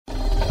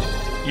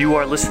You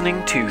are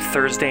listening to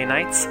Thursday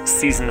Nights,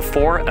 Season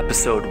 4,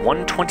 Episode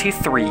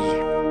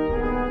 123.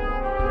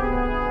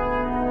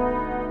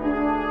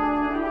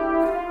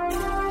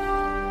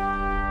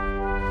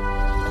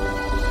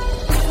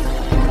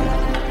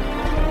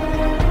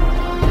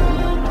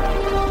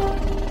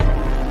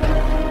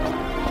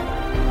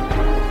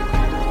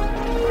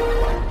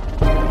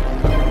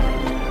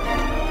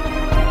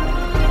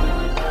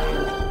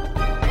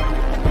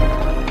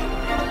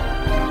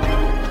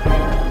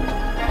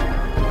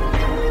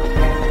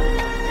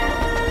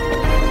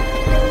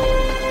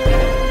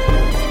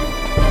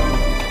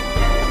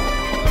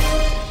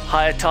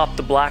 High atop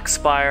the Black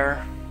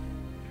Spire,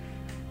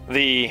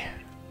 the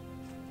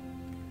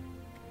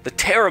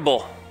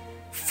terrible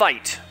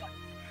fight,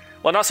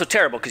 well, not so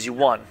terrible because you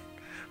won,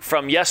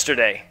 from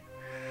yesterday,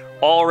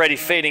 already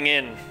fading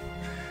in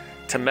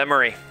to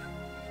memory.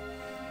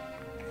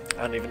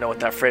 I don't even know what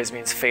that phrase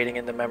means, fading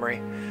into memory.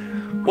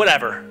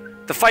 Whatever.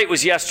 The fight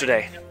was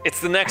yesterday.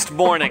 It's the next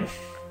morning.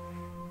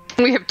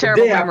 We have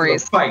terrible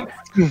memories.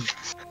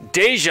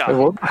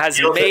 Deja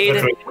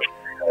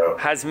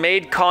has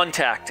made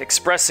contact,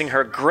 expressing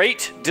her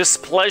great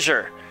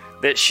displeasure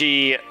that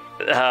she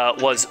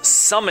was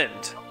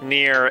summoned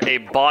near a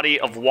body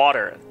of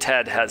water.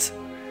 Ted has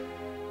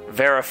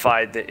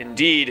verified that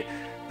indeed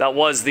that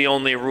was the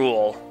only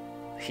rule.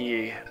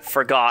 He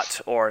forgot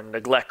or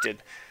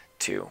neglected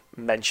to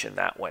mention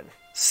that when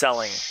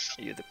selling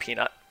you the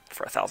peanut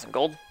for 1,000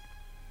 gold.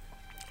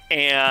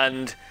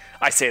 And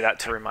I say that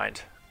to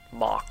remind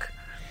Mock,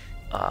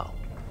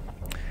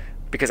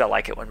 because I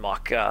like it when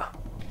Mock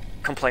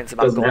complains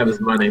about doesn't gold. have his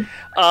money.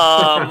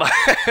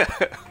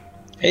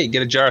 Hey,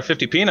 get a jar of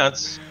 50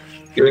 peanuts.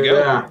 Here we go.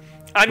 Yeah.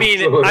 I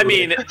mean, one of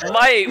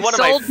my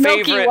Sold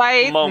Milky favorite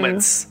White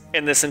moments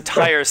in this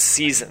entire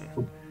season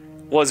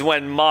was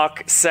when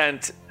Mock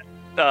sent,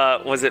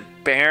 was it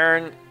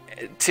Baron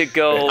to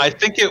go? I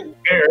think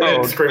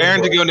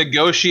Baron to go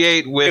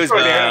negotiate with. It was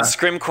Baron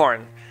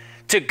Scrimcorn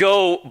to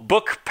go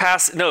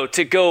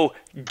to go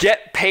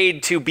get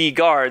paid to be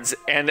guards,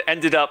 and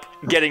ended up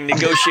getting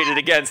negotiated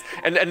against,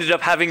 and ended up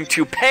having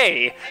to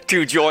pay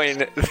to join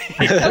the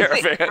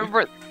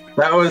caravan.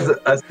 That was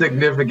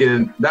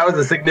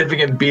a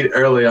significant beat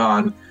early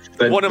on.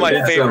 One of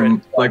my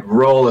favorite,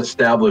 role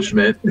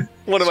establishment.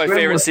 One of my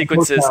favorite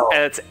sequences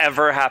that's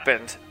ever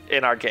happened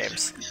in our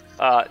games.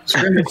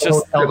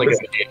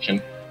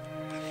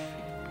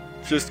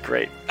 Just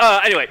great.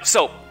 Anyway,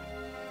 so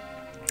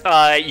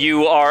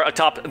you are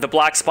atop the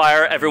Black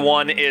Spire.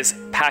 Everyone is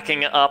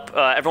packing up.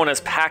 Everyone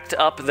has packed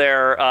up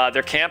their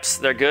camps,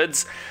 their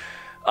goods,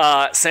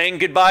 saying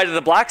goodbye to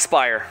the Black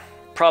Spire.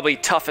 Probably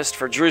toughest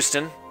for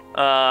Drewston.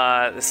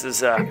 This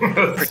is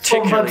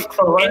particularly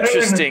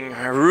interesting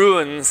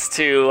ruins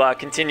to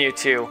continue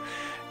to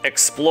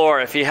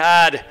explore. If he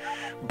had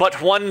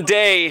but one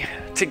day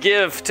to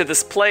give to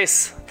this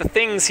place, the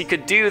things he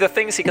could do, the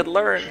things he could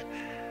learn.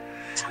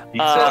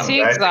 Is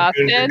he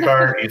exhausted?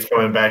 He's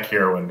coming back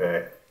here one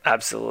day.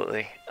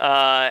 Absolutely.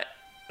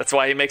 That's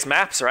why he makes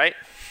maps, right?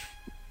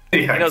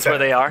 Yeah, He knows where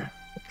they are.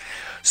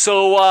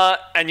 So,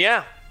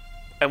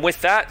 and with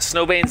that,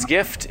 Snowbane's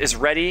gift is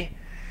ready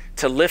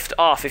to lift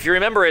off. If you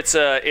remember, it's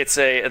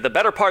the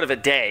better part of a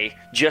day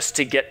just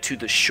to get to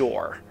the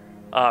shore.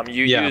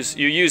 You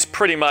use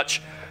pretty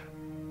much.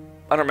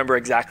 I don't remember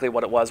exactly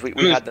what it was. We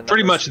had the numbers.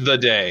 Pretty much the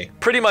day.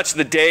 Pretty much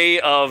the day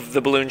of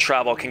the balloon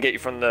travel can get you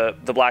from the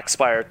Black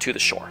Spire to the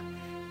shore.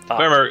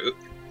 Remember,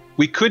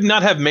 we could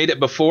not have made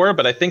it before,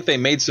 but I think they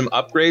made some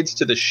upgrades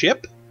to the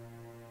ship,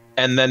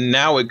 and then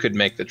now it could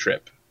make the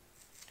trip.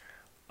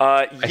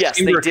 Yes,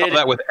 they did.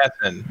 That with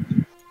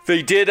Ethan.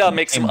 They did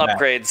make some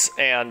upgrades,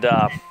 and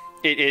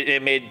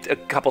it made a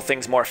couple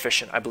things more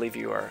efficient. I believe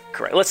you are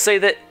correct. Let's say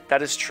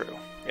that is true.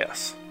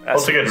 Yes.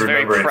 Also, good to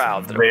remember,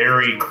 it's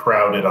very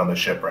crowded on the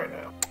ship right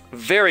now.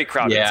 Very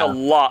crowded. Yeah. It's a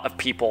lot of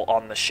people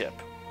on the ship.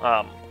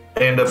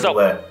 And a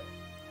bled.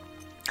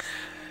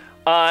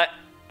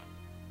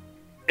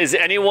 Is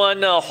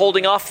anyone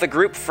holding off the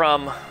group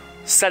from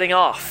setting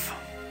off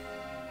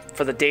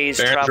for the day's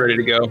Baron's travel? ready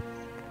to go.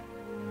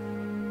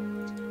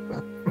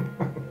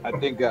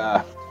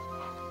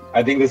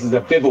 I think this is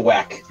a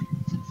bivouac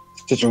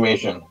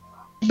situation.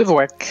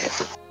 Bivouac.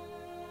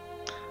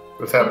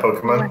 What's that,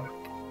 Pokemon?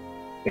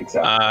 I think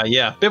so.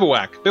 Yeah,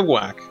 bivouac.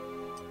 Bivouac.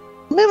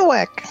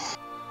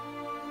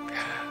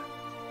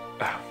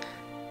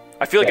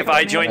 I feel like if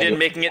I joined in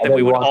making it, then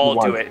we would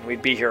all do it, and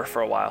we'd be here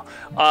for a while.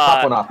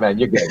 Pop one off, man.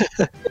 You're good.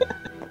 Yeah,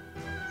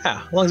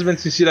 how long has it been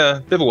since you did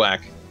a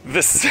bivouac?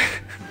 This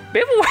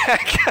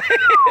bivouac.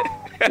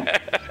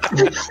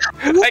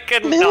 I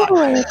could not.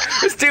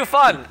 It's too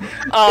fun.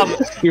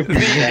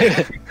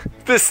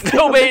 The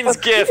Snowbane's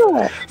gift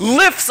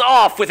lifts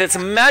off with its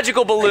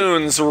magical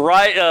balloons,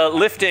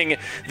 lifting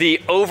the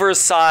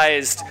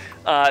oversized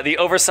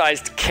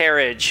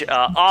carriage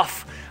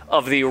off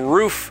of the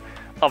roof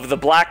of the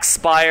Black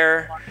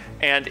Spire,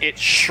 and it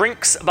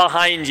shrinks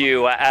behind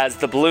you as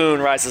the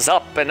balloon rises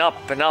up and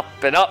up and up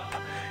and up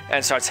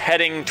and starts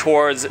heading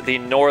towards the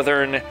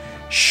northern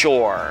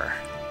shore.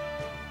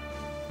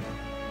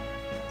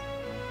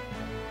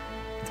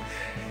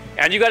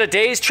 And you got a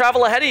day's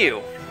travel ahead of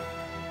you,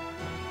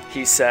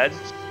 he said,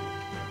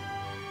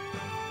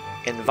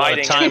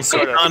 inviting any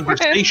sort of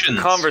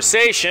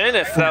conversation,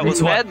 if that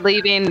was what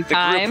leaving the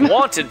time. group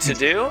wanted to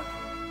do.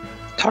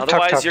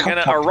 Otherwise, you're going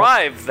to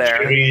arrive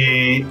there.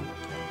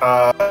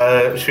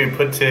 Should we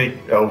put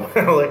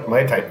like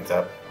my Titans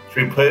up?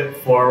 Should we put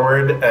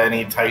forward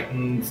any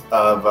Titans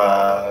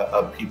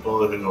of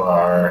people who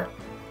are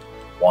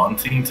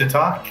wanting to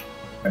talk?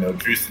 I know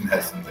Drewston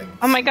has something.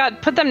 Oh my god,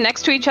 put them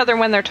next to each other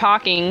when they're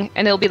talking,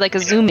 and it'll be like a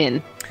zoom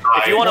in.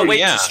 If you want to wait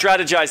to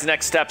strategize the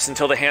next steps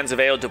until the Hands of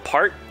Ao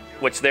depart,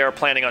 which they are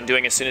planning on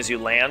doing as soon as you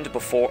land,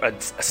 before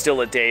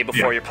still a day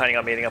before you're planning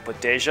on meeting up with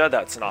Deja,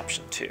 that's an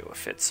option too,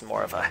 if it's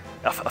more of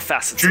a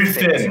facet.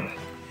 Drewston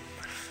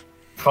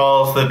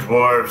calls the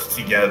dwarves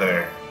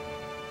together.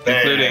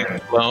 Including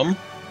Glom?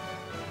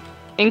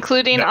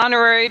 Including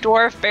honorary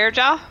dwarf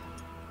Bearjaw?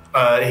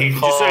 He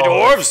calls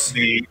dwarves?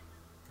 The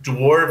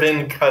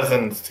dwarven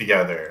cousins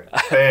together.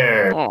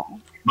 Bear,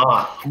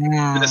 Mock.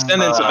 The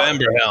descendants of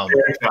Amberhelm.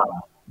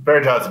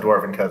 Bearjaw's a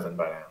dwarven cousin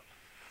by now.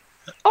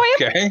 Oh,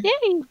 yeah. Okay.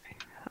 Yay.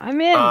 I'm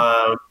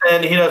in.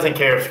 And he doesn't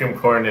care if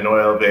Scrimcorn and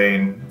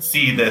Oilbane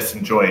see this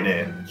and join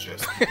in. It's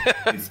just,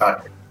 he's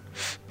talking.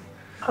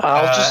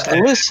 I'll just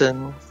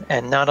listen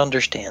and not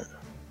understand.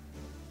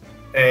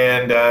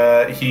 And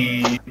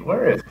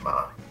where is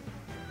Mock?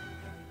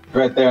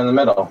 Right there in the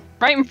middle.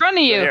 Right in front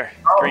of you. There.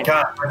 Oh,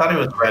 God. I thought he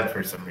was red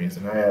for some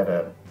reason. I had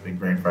a big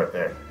brain fart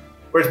there.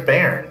 Where's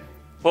Baron?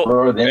 Well,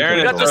 Baron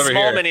you got the over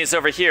small here. minis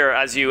over here,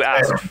 as you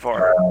asked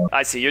for.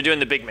 I see. You're doing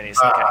the big minis.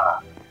 Okay.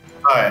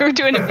 Right. We're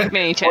doing a big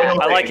mini chat.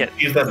 I like it.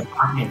 He's then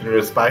talking through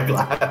his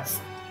spyglass.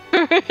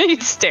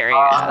 He's staring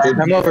at us.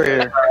 I'm over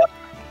here.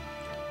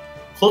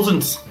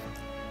 Cousins,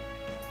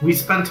 we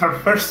spent our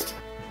first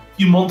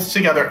few months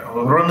together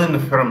running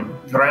from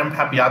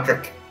Grandpappy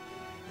Adric.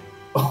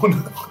 Oh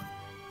no.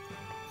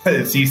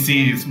 As he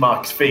sees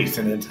Mock's face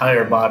and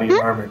entire body of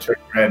armor turn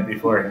red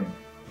before him.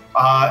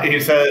 He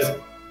says,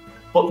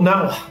 but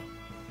now,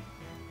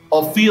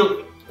 I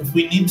feel if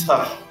we need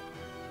to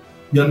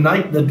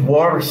unite the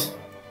dwarves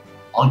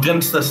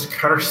against this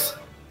curse,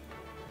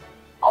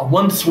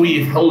 once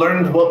we've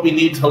learned what we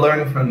need to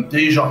learn from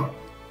Deja,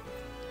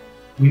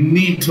 we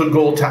need to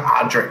go to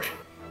Adric.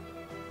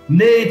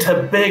 Nay,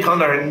 to beg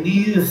on our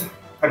knees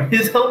for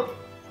his help,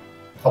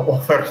 to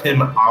offer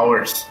him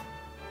ours.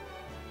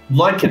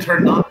 Like it or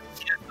not,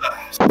 he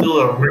is still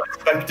a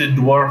respected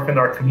dwarf in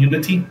our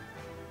community.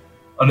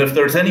 And if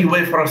there's any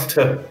way for us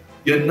to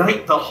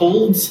unite the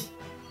holds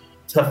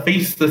to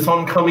face this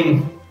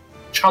oncoming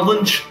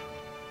challenge,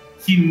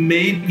 he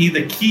may be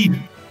the key.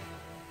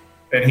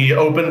 And he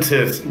opens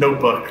his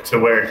notebook to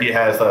where he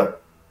has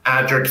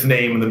Adric's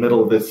name in the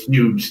middle of this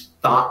huge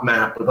thought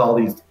map with all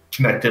these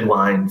connected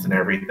lines and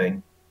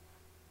everything.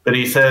 But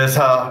he says,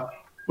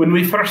 when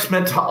we first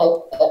met,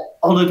 I'll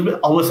admit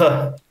I was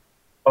a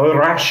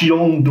rash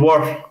young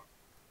dwarf,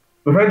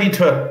 ready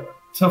to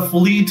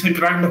flee to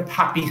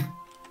Grandpappy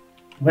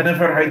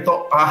whenever I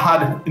thought I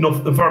had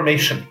enough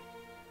information.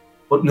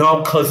 But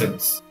now,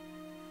 cousins,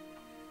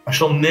 I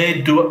shall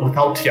nae do it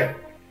without you.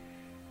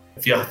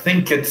 If you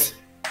think it's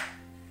a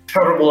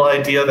terrible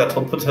idea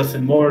that'll put us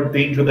in more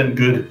danger than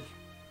good,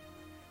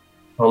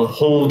 I'll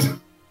hold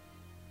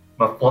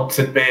my thoughts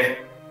at bay.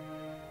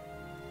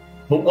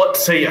 But what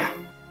say you?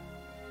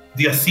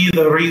 Do you see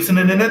the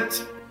reasoning in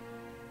it?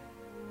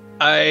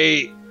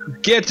 I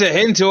get a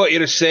hint of what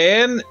you're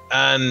saying,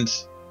 and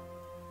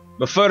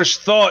my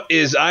first thought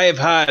is I've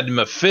had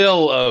my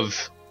fill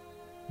of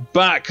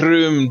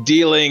backroom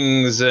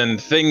dealings and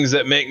things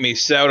that make me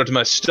sour to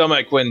my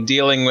stomach when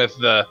dealing with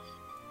the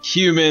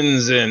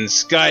humans in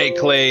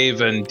Skyclave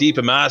and Deep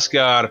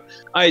Amaskar.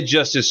 I'd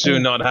just as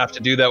soon not have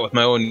to do that with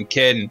my own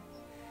kin.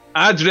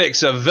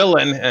 Adric's a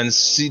villain and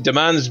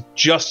demands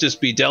justice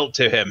be dealt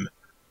to him,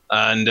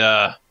 and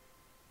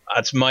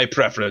that's my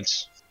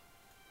preference.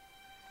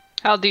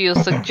 How do you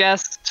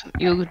suggest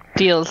you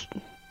deal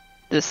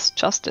this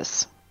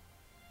justice?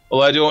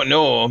 Well, I don't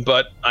know,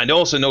 but I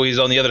also know he's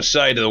on the other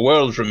side of the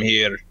world from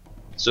here.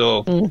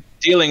 So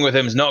dealing with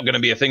him is not going to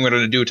be a thing we're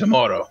going to do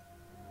tomorrow.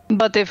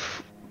 But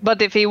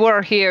if he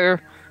were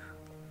here,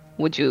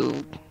 would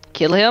you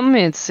kill him?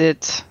 Is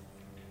it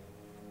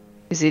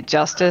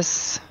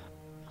justice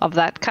of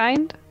that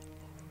kind?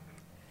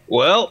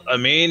 Well, I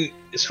mean,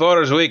 as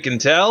far as we can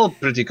tell,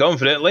 pretty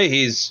confidently,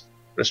 he's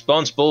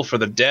responsible for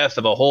the death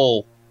of a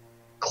whole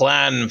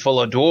clan full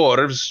of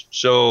dwarves,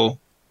 so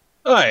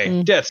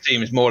death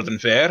seems more than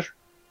fair.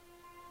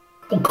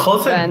 Well,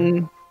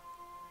 cousin,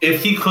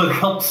 if he could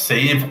help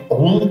save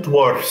old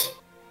dwarves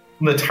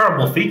from the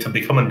terrible fate of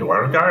becoming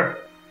Dwarfguard,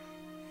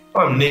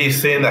 I'm nae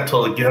saying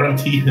that'll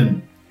guarantee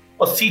him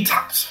a seat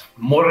at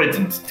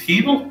Moradin's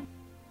table.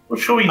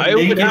 I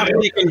would have to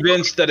be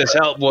convinced that his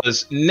help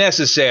was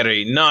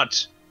necessary,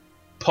 not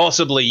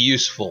possibly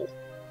useful.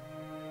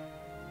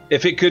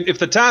 If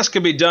the task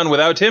could be done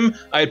without him,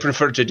 I'd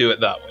prefer to do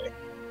it that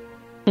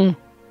way.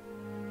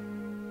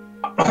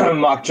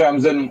 Mock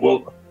chimes in.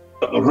 Well,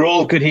 what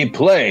role could he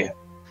play?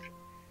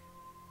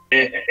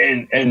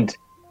 And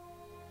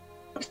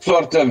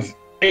sort of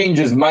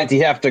changes might he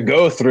have to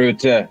go through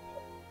to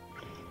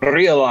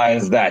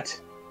realize that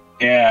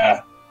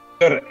they're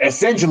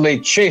essentially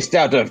chased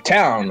out of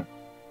town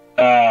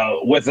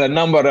with a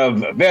number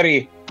of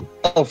very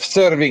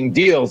self-serving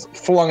deals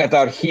flung at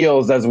our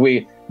heels as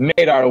we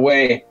made our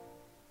way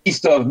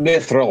east of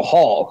Mithril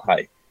Hall.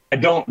 I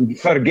don't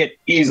forget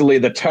easily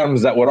the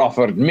terms that were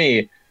offered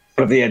me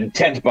or the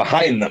intent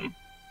behind them.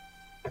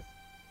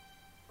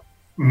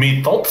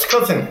 Me thoughts,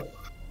 cousin,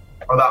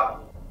 are that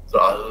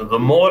the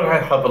more I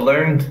have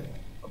learned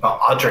about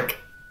Adric,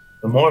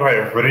 the more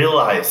I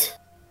realize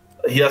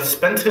he has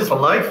spent his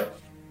life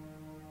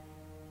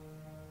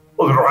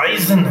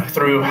rising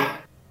through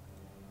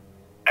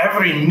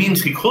every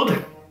means he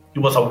could. He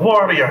was a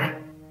warrior,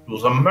 he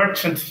was a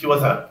merchant, he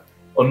was a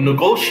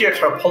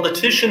negotiator, a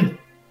politician.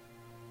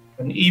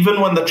 And even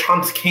when the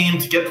chance came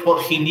to get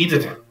what he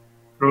needed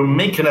through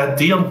making a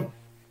deal,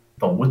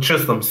 the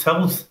witches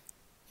themselves,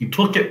 he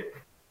took it.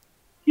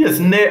 He is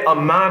not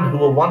a man who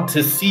will want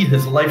to see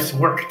his life's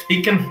work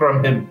taken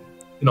from him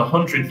in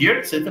 100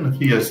 years, even if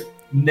he is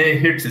not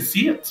here to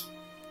see it.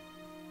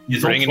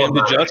 Bringing him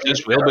to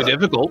justice will be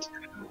difficult.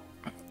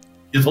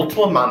 He is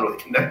also a man with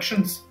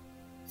connections.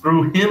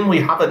 Through him, we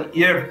have an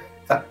ear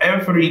to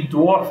every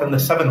dwarf in the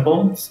Seven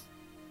Homes.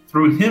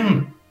 Through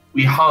him,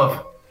 we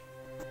have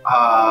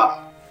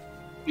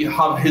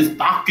his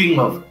backing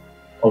of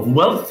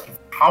wealth,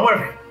 of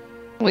power.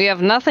 We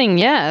have nothing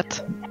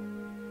yet.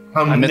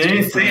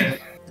 They say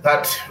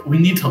that we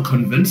need to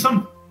convince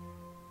him.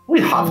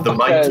 We have the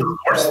might to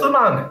force the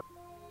man.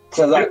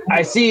 So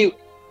I see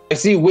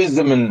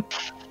wisdom in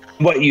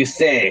what you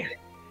say,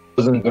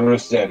 cousin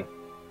Drustin.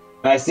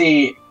 I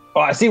see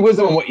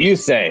wisdom in what you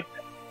say,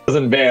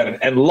 cousin Bairn,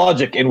 and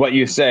logic in what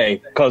you say,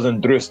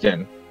 cousin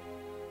Drustin.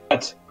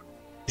 But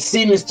it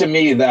seems to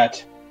me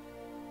that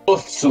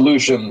both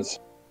solutions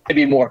may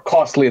be more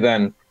costly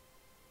than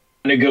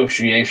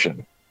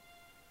negotiation.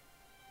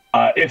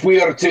 If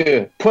we are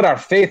to put our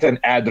faith in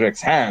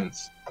Adric's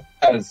hands,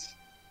 as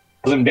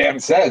cousin Bairn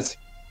says,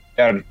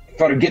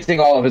 forgetting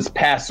all of his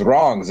past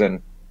wrongs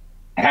and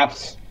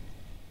perhaps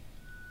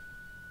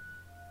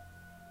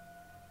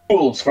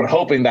fools for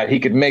hoping that he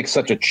could make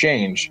such a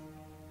change.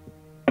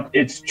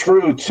 It's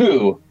true,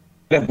 too,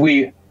 that if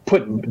we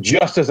put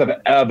justice of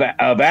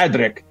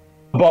Adric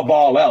above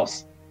all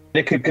else,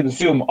 it could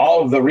consume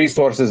all of the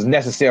resources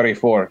necessary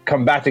for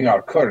combating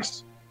our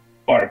curse,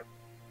 or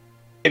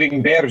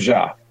getting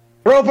Berja,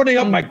 for opening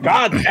up my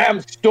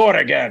goddamn store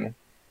again.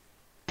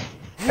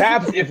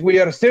 Perhaps if we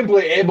are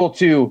simply able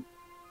to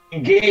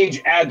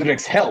engage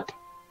Adric's help,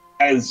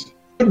 as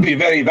would be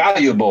very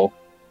valuable,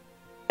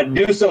 and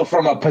do so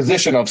from a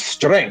position of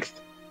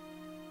strength,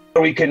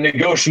 where we can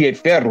negotiate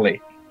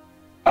fairly.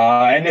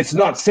 And it's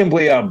not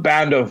simply a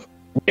band of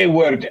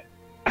wayward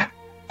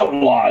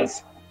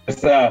outlaws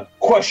with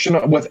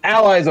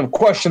allies of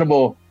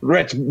questionable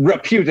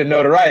repute and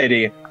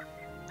notoriety.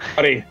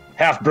 Howdy,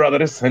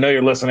 half-brothers, I know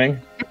you're listening.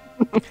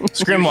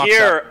 Scrim walks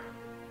up.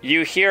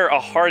 You hear a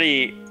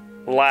hearty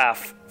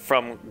laugh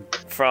from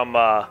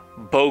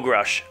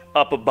Bogrush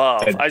up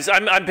above.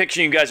 I'm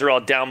picturing you guys are all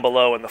down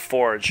below in the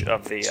forge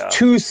of the.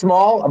 Too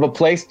small of a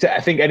place to. I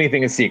think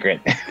anything is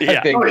secret. Yeah.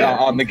 I think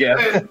on the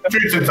gift.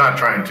 Tristan's not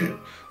trying to.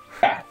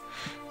 Yeah.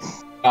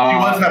 He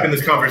was having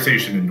this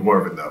conversation in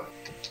Dwarven, though.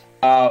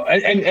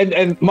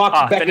 And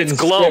Mock then beckons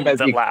it's Gloam Scrim as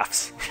that he.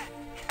 laughs.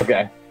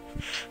 Okay.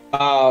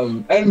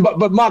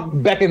 But Mock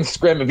beckons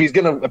Scrim if he's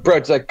gonna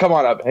approach, like, come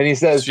on up, and he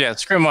says. Yeah,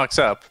 Scrim walks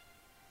up.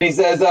 He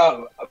says,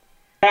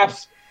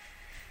 perhaps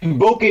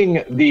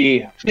invoking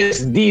the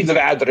misdeeds of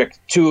Adric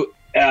to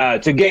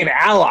gain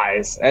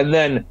allies, and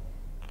then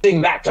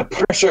using that to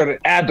pressure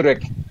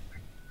Adric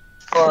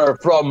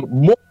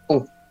from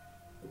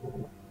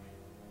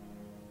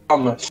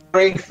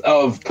strength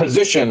of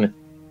position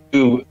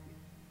to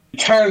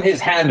turn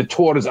his hand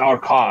towards our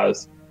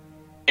cause.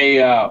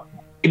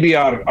 Maybe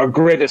our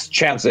greatest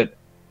chance at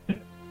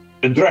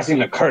addressing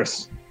the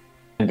curse,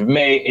 and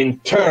may in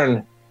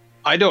turn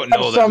I don't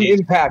know have that some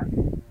impact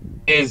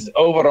is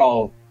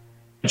overall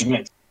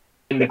judgment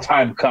when the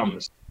time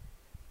comes.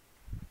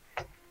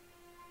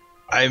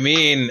 I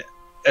mean,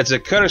 it's a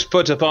curse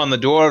put upon the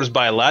dwarves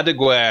by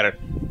Ladiguer.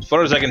 As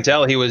far as I can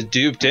tell, he was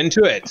duped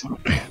into it.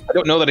 I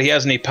don't know that he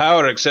has any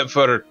power except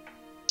for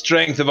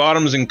strength of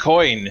arms and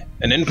coin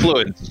and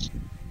influence.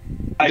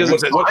 He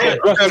doesn't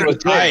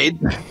hide.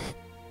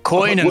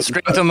 Coin and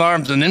strength of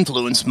arms and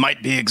influence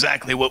might be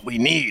exactly what we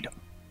need.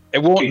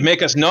 It won't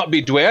make us not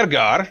be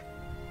Dwergar.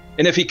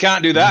 And if he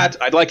can't do that,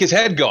 I'd like his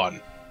head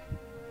gone.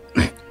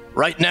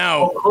 Right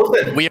now,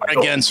 we are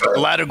against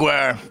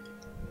Ladiguer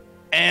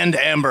and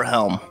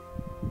Amberhelm.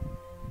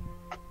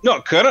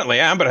 Not currently.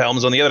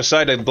 Amberhelm's on the other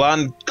side of the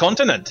Bland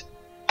continent.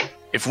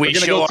 If we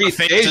show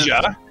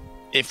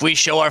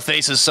our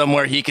faces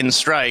somewhere he can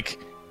strike,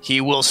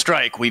 he will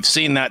strike. We've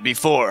seen that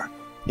before.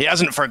 He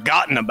hasn't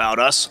forgotten about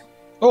us.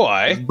 Oh,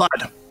 aye.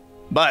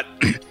 But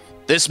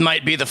this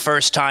might be the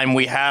first time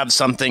we have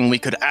something we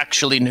could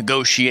actually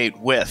negotiate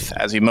with,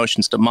 as he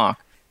motions to Mock.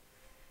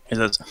 He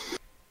says,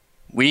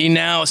 We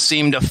now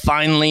seem to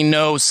finally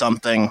know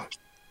something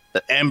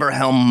that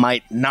Amberhelm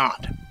might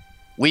not.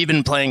 We've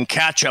been playing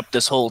catch-up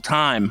this whole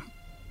time.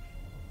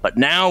 But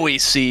now we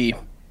see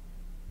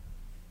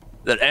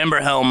that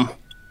Amberhelm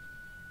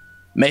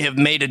may have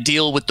made a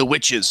deal with the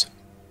witches.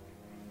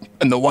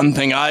 And the one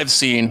thing I've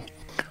seen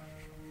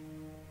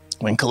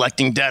when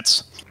collecting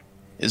debts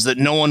is that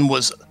no one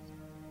was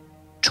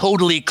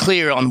totally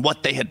clear on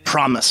what they had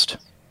promised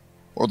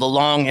or the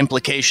long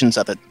implications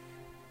of it.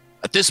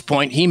 At this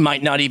point, he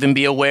might not even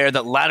be aware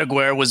that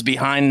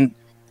Latiguer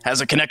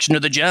has a connection to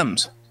the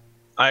gems.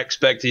 I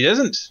expect he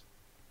isn't.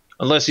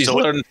 Unless he's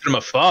learned from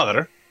a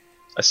father.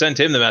 I sent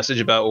him the message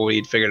about what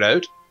we'd figured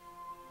out.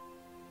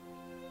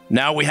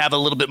 Now we have a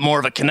little bit more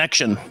of a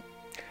connection,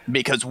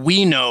 because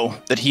we know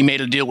that he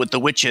made a deal with the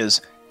witches,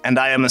 and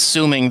I am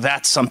assuming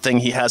that's something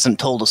he hasn't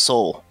told a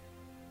soul.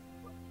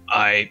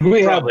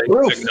 We have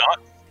proof.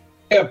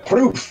 We have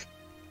proof.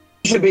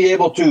 We should be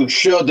able to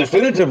show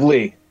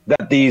definitively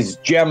that these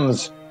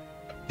gems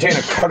contain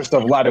a curse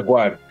of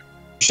Latiguer.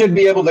 We should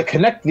be able to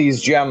connect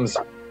these gems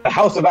to the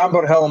House of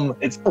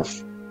Amberhelm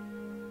itself.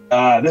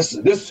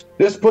 This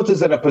puts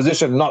us in a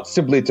position not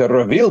simply to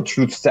reveal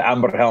truths to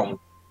Amberhelm,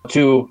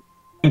 to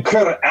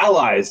incur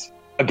allies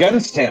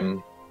against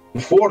him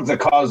for the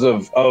cause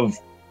of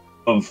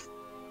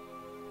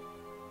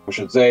we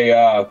should say,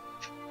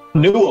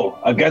 renewal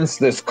against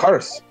this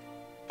curse.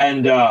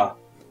 And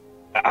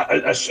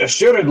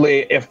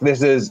assuredly, if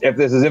this is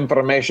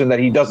information that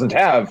he doesn't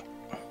have,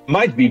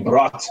 might be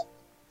brought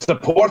to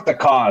support the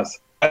cause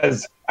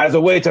as a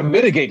way to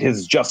mitigate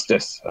his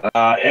justice,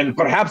 and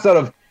perhaps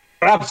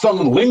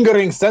some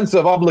lingering sense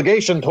of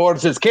obligation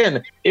towards his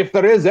kin, if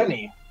there is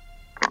any.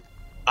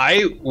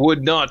 I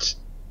would not.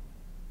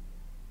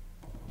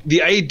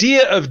 The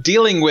idea of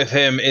dealing with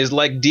him is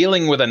like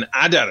dealing with an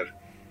adder.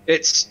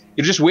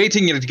 You're just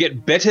waiting to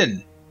get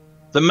bitten.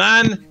 The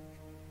man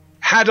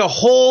had a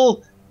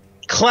whole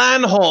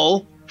clan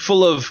hall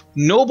full of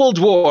noble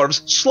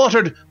dwarves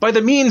slaughtered by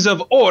the means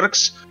of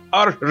orcs,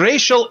 our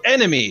racial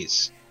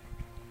enemies.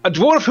 A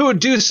dwarf who would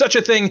do such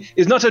a thing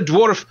is not a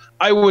dwarf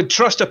I would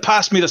trust to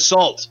pass me the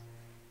salt.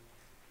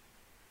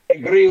 I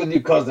agree with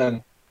you,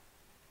 cousin.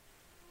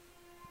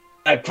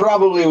 I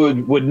probably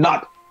would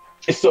not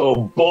be so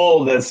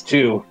bold as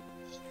to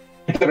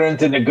enter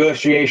into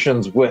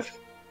negotiations with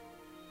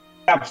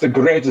perhaps the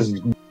greatest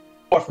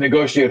dwarf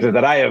negotiator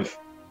that I have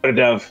heard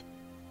of.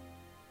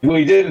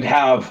 We didn't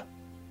have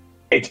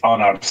it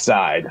on our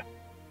side.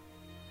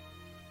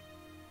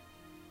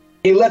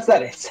 He lets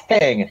that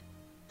hang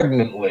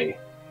pregnantly.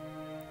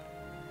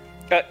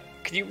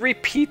 Could you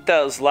repeat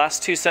those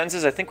last two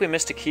sentences? I think we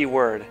missed a key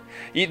word.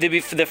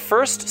 The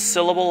first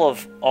syllable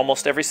of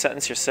almost every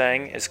sentence you're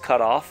saying is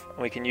cut off,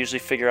 and we can usually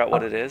figure out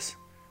what it is.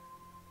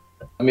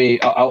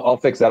 I'll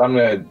fix that. I'm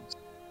going to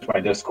switch my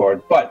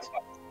Discord. But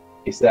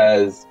he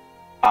says,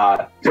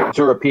 to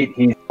repeat,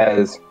 he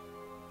says,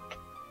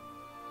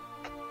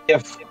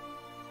 if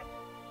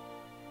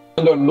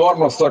under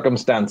normal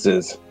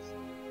circumstances,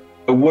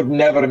 I would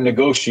never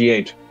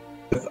negotiate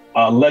with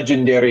a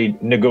legendary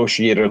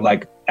negotiator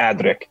like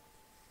Adric.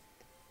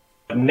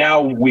 But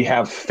now we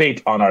have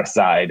fate on our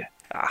side.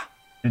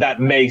 That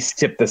may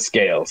tip the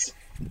scales.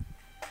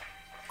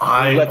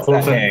 Let's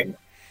that hang.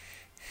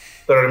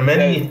 There are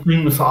many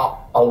things I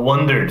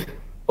wondered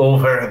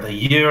over the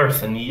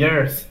years and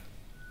years.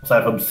 As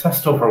I've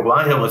obsessed over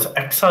why I was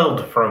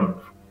exiled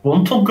from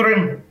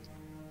Wuntelgrim.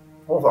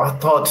 I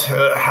thought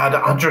had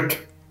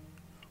Adric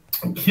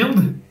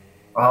killed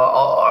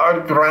our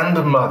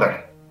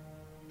grandmother.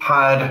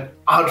 Had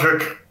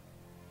Adric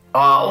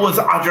was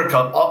Adric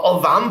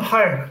a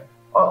vampire?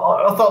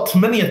 I thought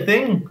many a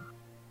thing.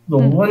 The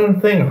one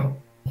thing I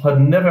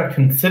had never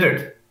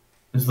considered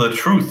is the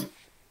truth.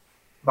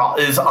 That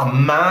is a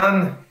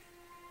man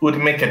who would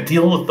make a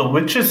deal with the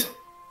witches.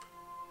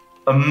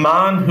 A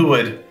man who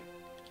would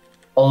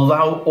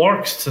allow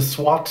orcs to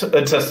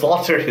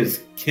slaughter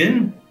his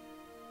kin.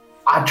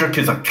 Adric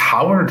is a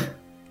coward.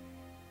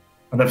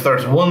 And if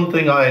there's one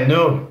thing I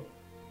know,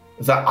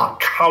 is that a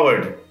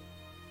coward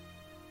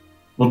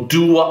will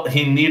do what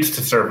he needs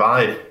to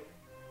survive.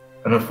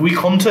 And if we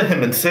come to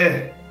him and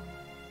say,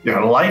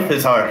 your life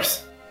is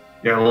ours,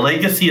 your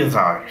legacy is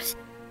ours,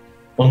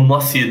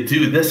 unless you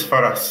do this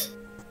for us,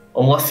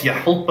 unless you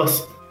help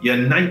us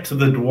unite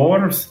the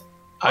dwarves.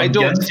 I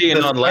don't see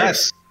an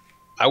unless.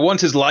 I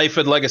want his life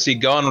and legacy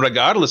gone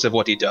regardless of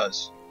what he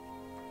does.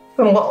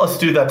 Then let us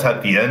do that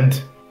at the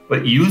end,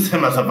 but use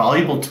him as a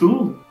valuable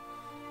tool.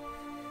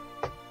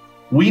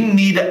 We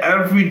need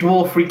every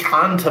dwarf we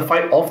can to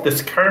fight off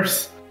this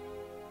curse.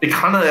 It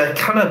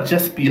cannot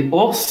just be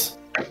us.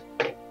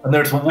 And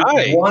there's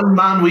one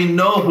man we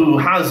know who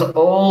has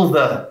all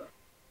the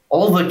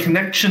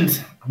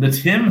connections, and it's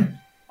him.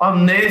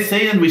 I'm not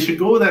saying we should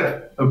go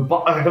there and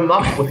butter him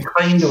up with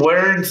kind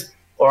words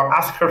or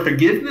ask for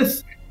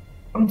forgiveness.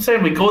 I'm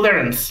saying we go there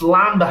and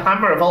slam the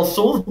hammer of all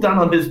souls down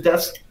on his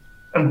desk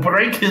and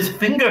break his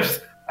fingers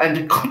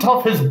and cut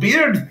off his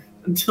beard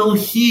until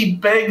he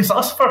begs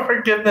us for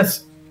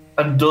forgiveness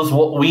and does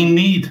what we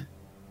need.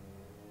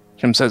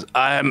 Jim says,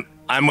 I'm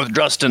I'm with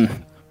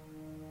Drustin.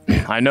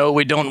 I know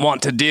we don't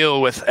want to deal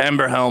with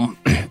Amberhelm,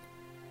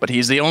 but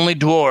he's the only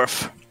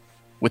dwarf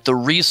with the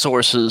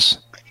resources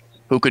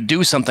who could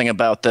do something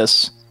about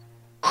this,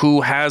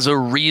 who has a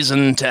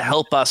reason to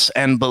help us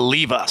and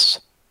believe us.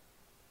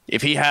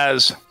 If he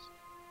has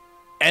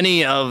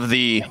any of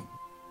the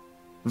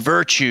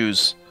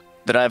virtues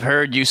that I've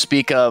heard you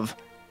speak of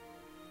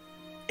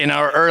in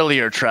our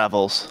earlier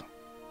travels,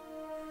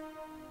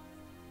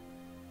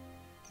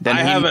 then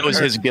he knows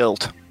his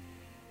guilt.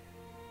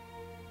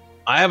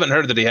 I haven't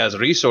heard that he has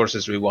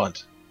resources we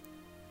want.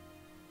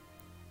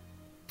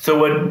 So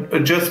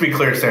what? Just to be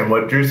clear, Sam,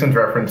 what Drewson's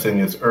referencing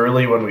is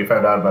early when we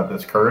found out about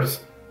this curse,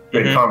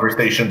 we had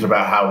conversations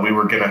about how we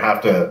were going to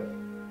have to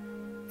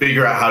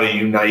figure out how to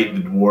unite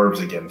the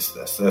dwarves against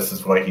this. This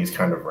is what he's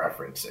kind of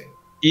referencing.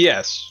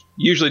 Yes,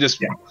 usually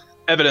just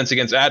evidence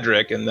against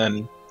Adric, and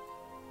then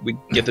we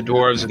get the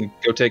dwarves and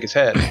go take his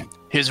head.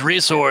 His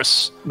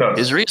resource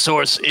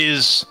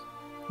is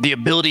the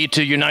ability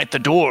to unite the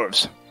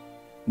dwarves.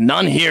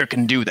 None here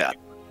can do that.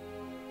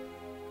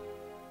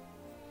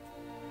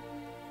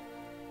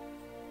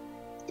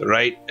 The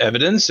right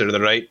evidence or the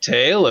right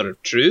tale or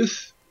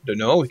truth? Don't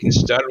know. We can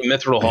start with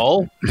Mithril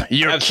Hall.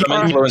 You're have some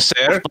influence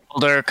there.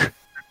 Dirk.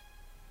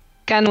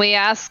 Can we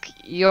ask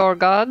your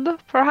god,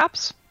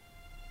 perhaps?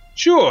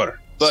 Sure,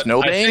 but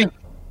Snowbane? I think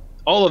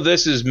all of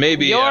this is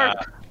maybe...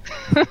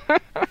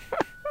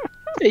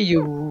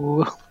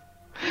 You.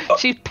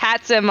 She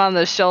pats him on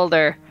the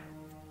shoulder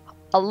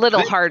a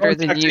little harder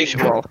than contacting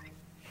usual.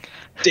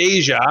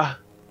 Deja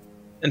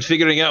and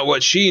figuring out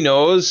what she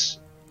knows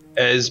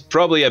is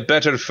probably a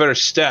better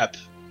first step.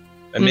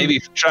 And maybe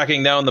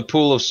tracking down the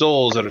pool of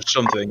souls or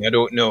something. I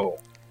don't know.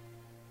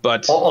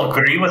 But I'll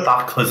agree with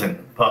that,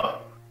 cousin,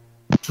 but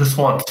just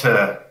want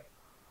to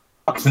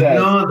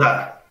know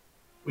that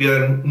we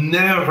are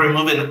never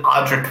removing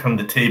Adric from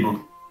the table.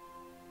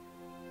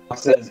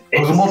 Says,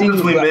 As much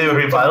as we may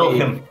revile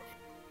him,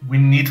 we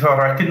need to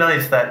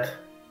recognize that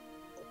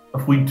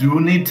if we do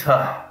need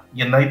to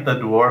unite the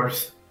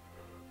dwarves,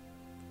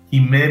 he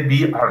may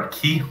be our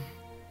key.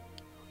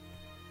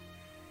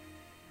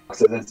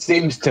 It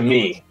seems to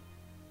me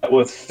that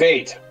with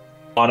fate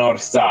on our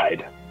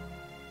side,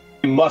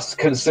 we must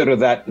consider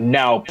that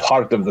now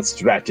part of the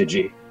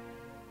strategy.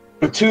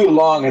 For too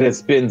long it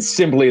has been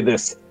simply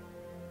this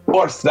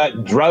force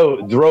that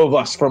drove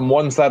us from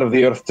one side of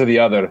the earth to the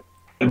other,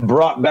 and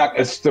brought back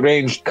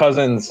estranged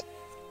cousins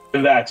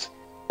that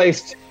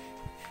placed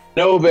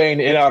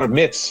Snowbane in our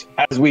midst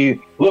as we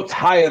looked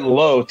high and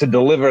low to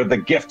deliver the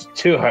gift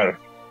to her.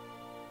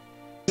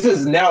 This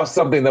is now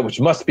something that which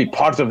must be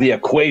part of the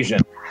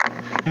equation.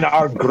 And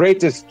our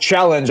greatest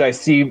challenge I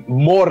see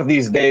more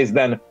these days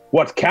than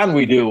what can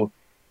we do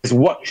is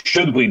what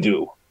should we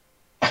do.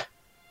 If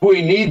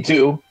we need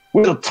to,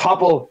 we'll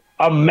topple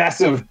a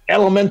massive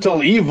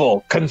elemental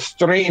evil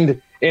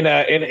constrained in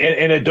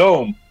a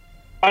dome.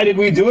 Why did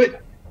we do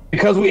it?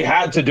 Because we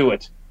had to do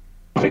it.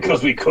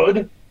 Because we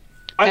could.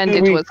 And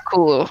it was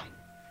cool.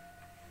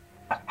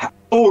 How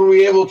were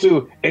we able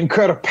to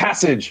incur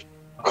passage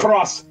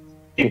across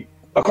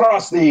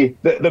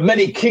the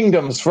many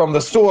kingdoms from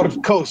the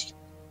Sword Coast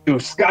to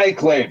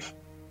Skyclave?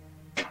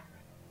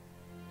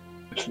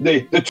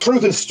 The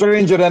truth is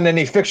stranger than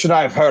any fiction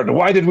I've heard.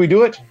 Why did we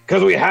do it?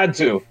 Because we had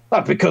to,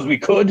 not because we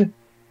could.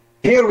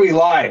 Here we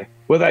lie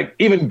with an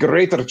even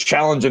greater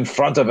challenge in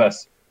front of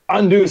us.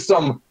 Undo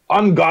some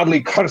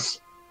ungodly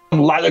curse from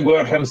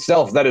Lalagor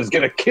himself that is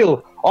going to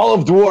kill all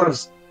of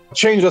dwarves,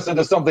 change us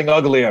into something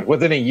uglier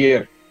within a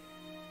year.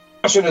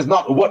 The question is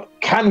not what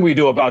can we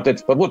do about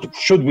it, but what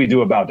should we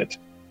do about it?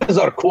 This is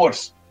our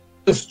course.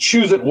 Just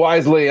choose it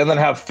wisely and then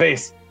have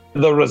faith.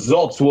 The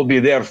results will be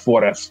there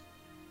for us.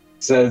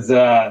 It says,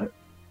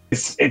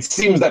 it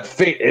seems that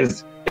fate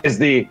is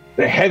the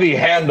heavy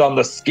hand on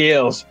the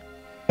scales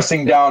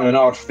pressing down in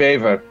our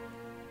favor.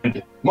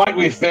 And might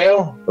we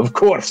fail? Of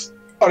course.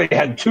 I already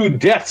had 2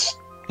 deaths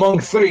among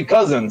 3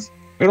 cousins.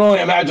 You can only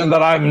imagine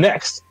that I'm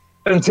next.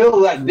 Until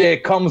that day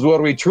comes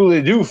where we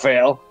truly do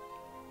fail,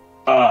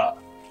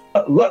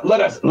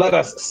 let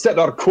us set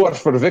our course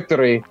for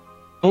victory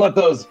and let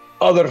those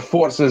other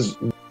forces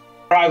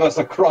drive us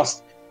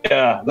across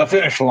the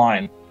finish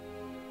line.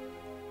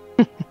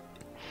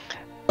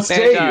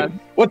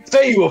 What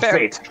say you of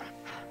fate?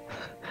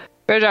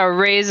 Berja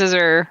raises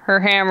her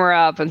hammer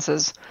up and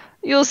says,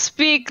 "You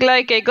speak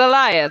like a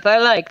Goliath. I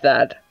like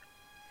that."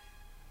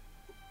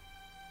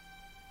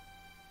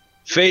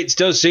 Fate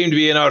does seem to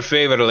be in our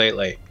favor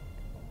lately.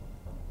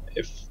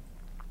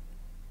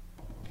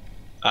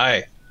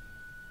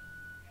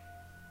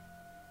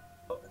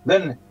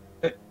 Then,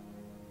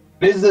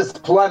 is this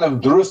plan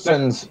of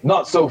Drustin's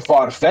not so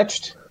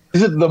far-fetched?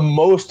 Is it the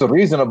most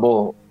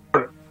reasonable?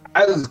 Or,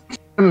 as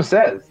Kim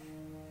says,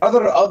 are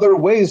there other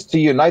ways to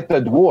unite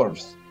the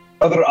dwarves?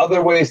 Are there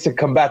other ways to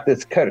combat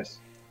this curse?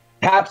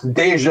 Perhaps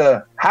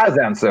Deja has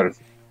answers.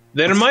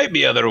 There might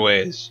be other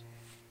ways.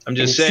 I'm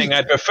just saying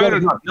I'd prefer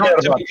not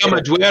to become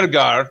a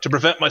Dwergar to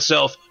prevent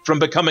myself from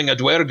becoming a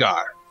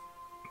Dwergar.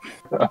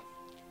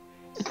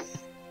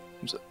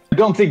 I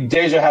don't think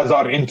Deja has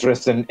our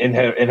interest in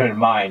her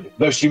mind,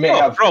 though she may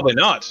have probably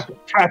not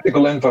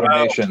practical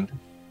information.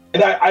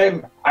 And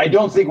I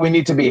don't think we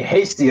need to be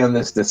hasty on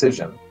this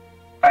decision.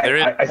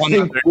 I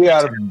think we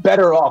are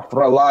better off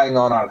relying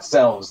on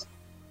ourselves.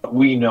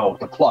 We know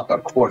to plot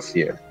our course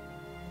here.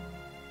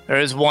 There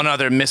is one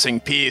other missing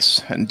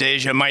piece, and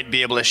Deja might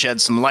be able to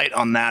shed some light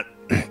on that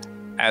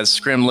as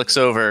Scrim looks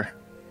over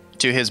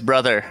to his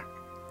brother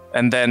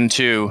and then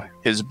to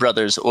his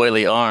brother's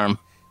oily arm.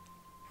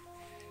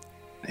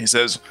 He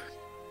says,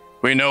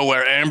 "We know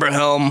where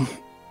Amberhelm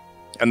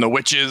and the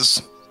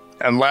witches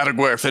and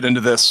Latiguer fit into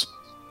this.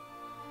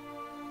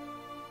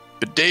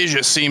 But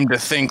Deja seemed to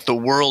think the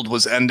world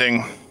was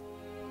ending.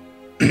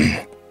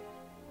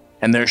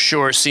 And there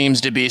sure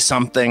seems to be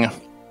something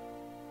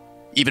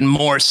even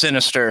more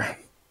sinister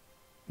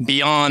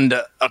beyond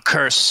a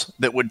curse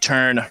that would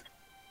turn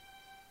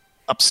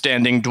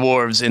upstanding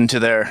dwarves into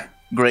their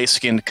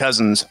gray-skinned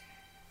cousins.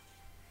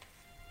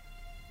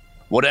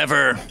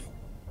 Whatever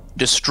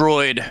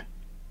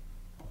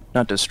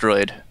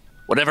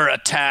whatever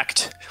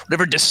attacked,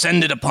 whatever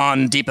descended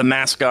upon Deepa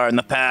Mascar in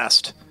the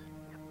past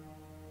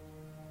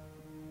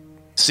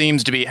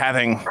seems to be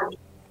having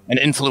an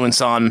influence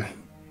on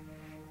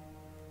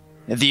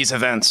these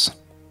events.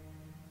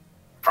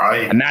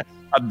 Right. And that's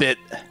a bit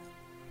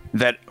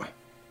that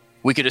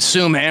we could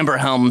assume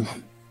Amberhelm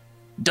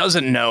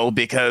doesn't know,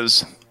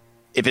 because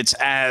if it's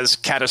as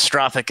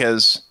catastrophic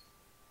as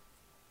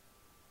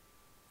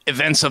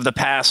events of the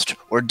past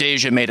or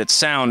Deja made it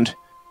sound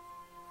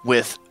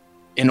with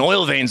an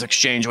Oil Veins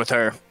exchange with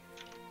her,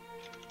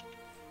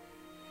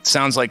 it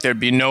sounds like there'd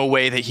be no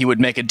way that he would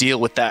make a deal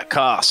with that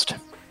cost.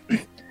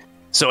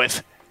 So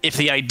if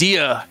the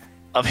idea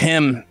of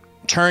him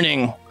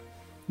turning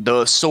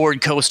the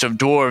Sword Coast of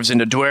Dwarves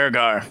into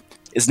Duergar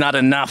is not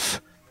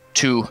enough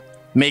to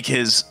make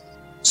his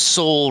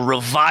soul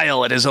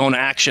revile at his own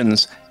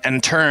actions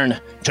and turn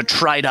to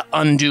try to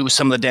undo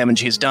some of the damage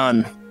he's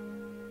done,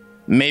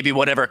 maybe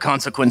whatever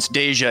consequence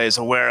Deja is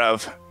aware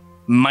of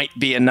might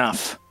be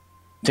enough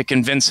to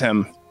convince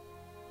him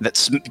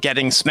that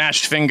getting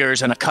smashed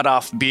fingers and a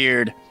cut-off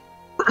beard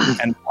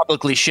and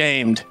publicly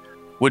shamed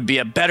would be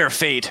a better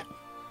fate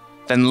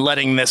than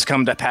letting this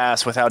come to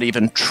pass without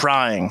even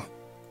trying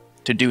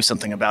to do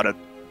something about it.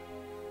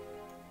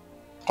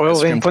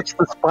 Oilvein puts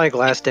the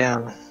spyglass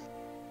down.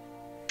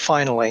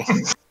 Finally.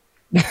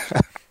 And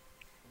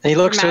he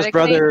looks to his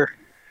brother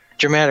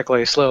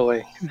dramatically,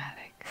 slowly.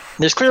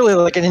 There's clearly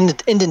like an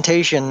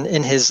indentation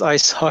in his eye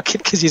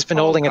socket because he's been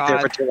holding it there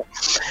for too long.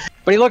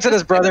 But he looks at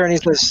his brother and he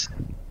says,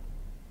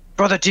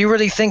 "Brother, do you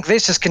really think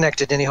this is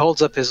connected?" And he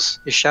holds up his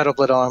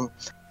Shadowblood arm.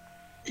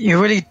 "You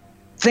really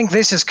think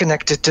this is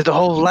connected to the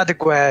whole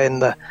Latiguer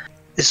and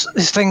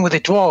this thing with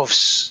the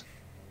dwarves?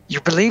 You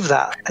believe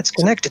that? It's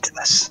connected to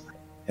this?"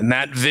 In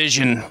that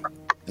vision,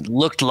 it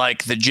looked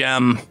like the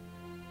gem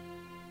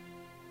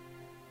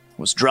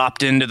was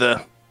dropped into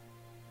the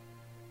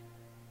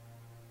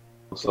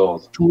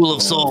Souls. Pool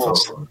of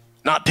Souls.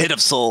 Not Pit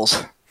of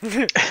Souls.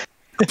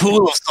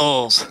 Pool of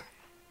Souls.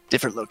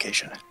 Different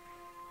location.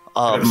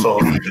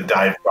 Souls is the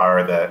dive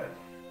bar that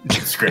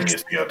Scrim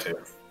used to go to.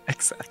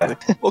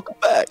 Exactly. Welcome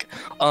back.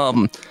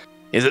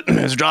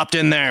 It's dropped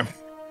in there.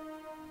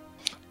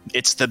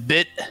 It's the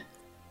bit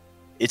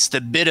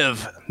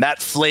of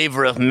that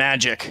flavor of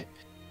magic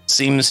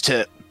seems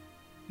to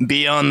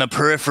be on the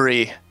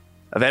periphery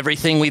of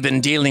everything we've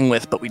been dealing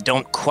with, but we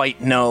don't quite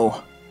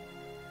know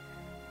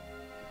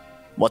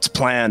what's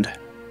planned.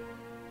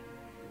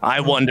 I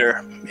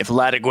wonder if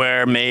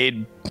Latiguer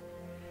made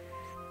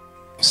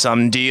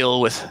some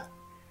deal with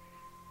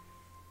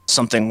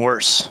something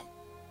worse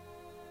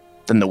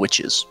than the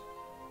witches.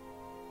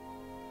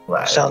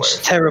 Sounds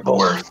terrible.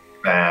 Worst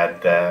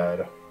bad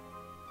dad.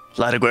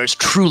 Latiguer is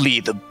truly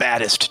the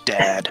baddest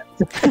dad.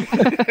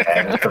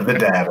 Baddest of the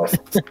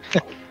daddest.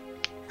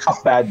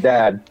 Tough bad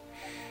dad.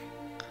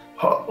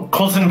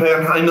 Cousin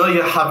Ben, I know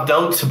you have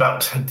doubts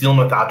about dealing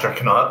with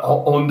Adric, and I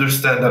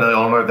understand and I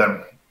honor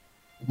them.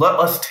 Let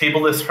us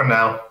table this for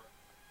now.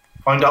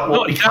 Find out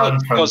what we can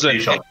from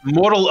Deja.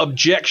 Moral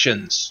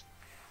objections.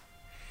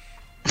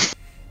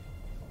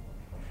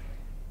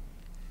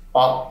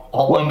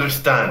 I'll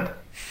understand.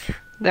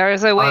 There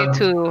is a way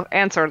to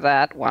answer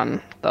that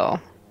one, though.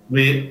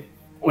 We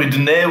do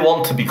not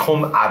want to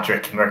become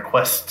Adric in our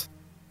quest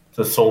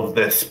to solve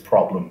this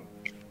problem.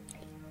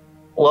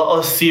 Let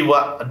us see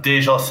what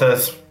Deja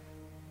says,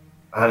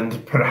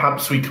 and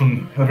perhaps we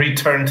can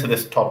return to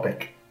this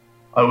topic.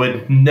 I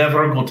would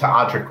never go to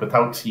Adric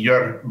without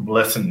your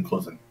blessing,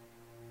 cousin.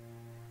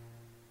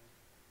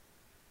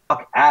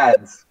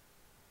 Ads.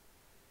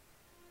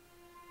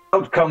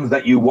 Outcomes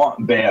that you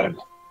want, Baird.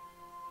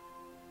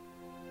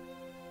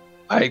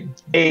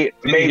 Maybe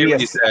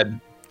he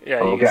said.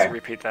 Yeah, you can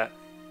repeat that.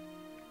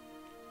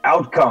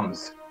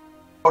 Outcomes,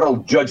 moral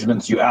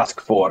judgments you ask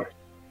for,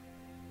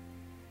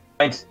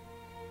 might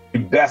be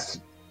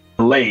best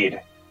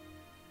laid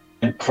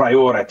and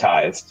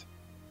prioritized.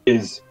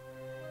 Is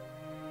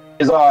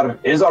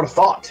our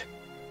thought.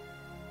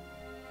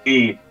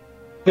 We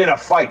in a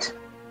fight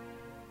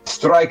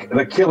strike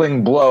the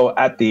killing blow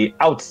at the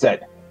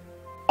outset,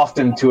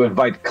 often to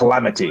invite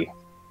calamity.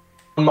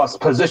 One must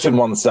position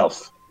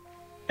oneself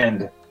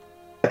and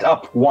set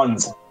up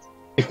one's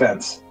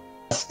defense,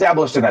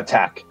 establish an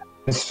attack,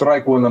 and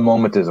strike when the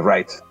moment is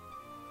right.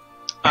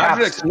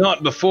 Adric's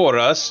not before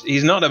us.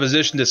 He's not in a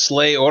position to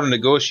slay or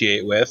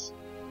negotiate with.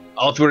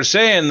 If we're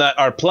saying that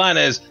our plan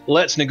is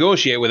let's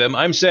negotiate with him,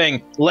 I'm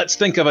saying let's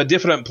think of a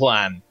different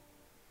plan.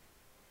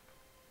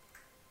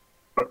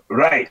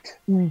 Right.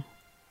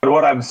 But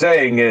what I'm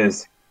saying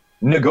is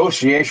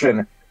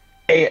negotiation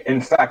may in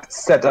fact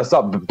set us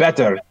up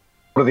better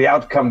for the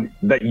outcome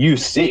that you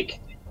seek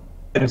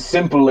than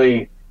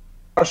simply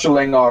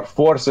marshaling our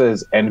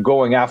forces and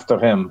going after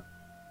him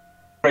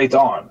straight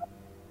on.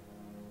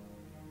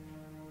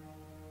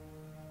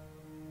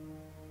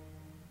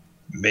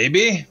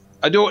 Maybe?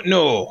 I don't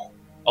know.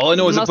 All I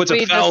know is it puts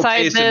a foul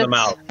taste in the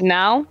mouth.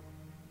 Now?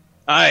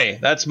 Aye,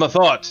 that's my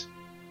thought.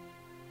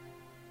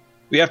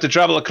 We have to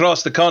travel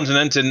across the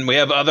continent and we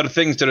have other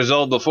things to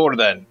resolve before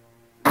then.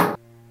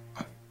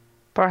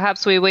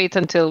 Perhaps we wait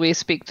until we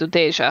speak to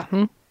Deja,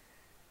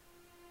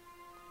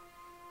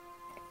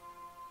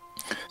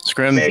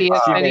 Scrim. See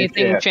if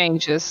anything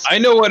changes. I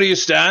know where you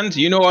stand.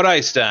 You know where I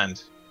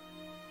stand.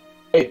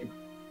 I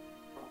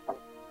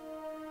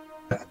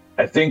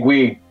think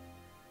we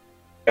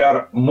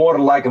are more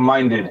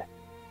like-minded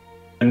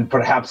and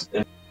perhaps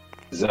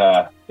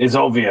is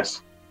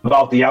obvious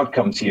about the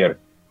outcomes here.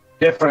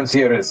 Difference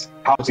here is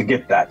how to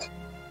get that.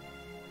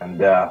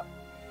 And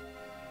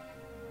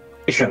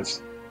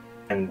patience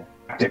and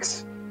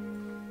tactics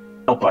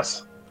help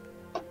us.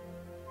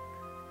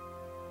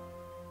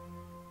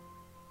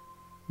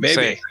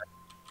 Maybe.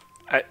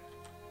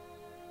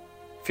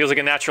 Feels like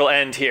a natural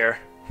end here.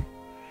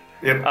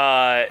 Yep.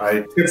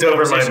 I tipped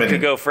over my mini.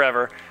 Could go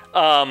forever.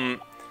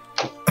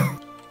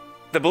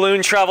 The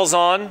balloon travels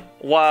on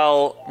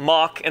while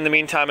Mock, in the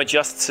meantime,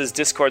 adjusts his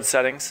Discord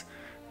settings.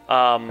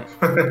 I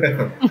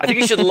think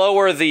you should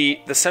lower the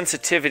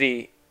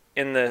sensitivity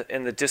in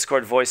the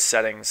Discord voice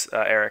settings,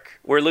 Eric.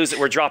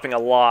 We're dropping a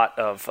lot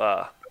of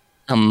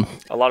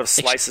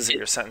slices of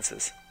your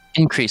sentences.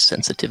 Increase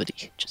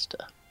sensitivity, just.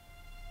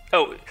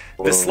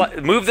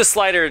 Move the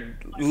slider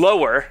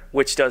lower,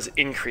 which does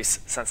increase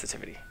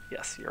sensitivity.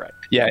 Yes, you're right.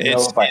 Yeah, I don't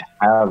know if I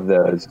have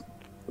those.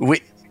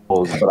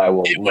 But I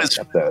will look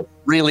at those.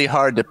 Really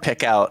hard to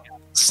pick out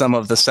some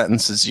of the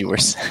sentences you were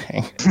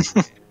saying. Is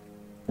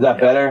that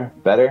better?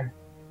 Better?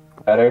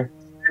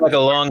 Like a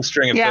long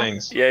string of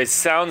things. Yeah, it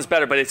sounds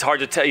better, but it's hard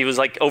to tell. He was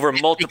like over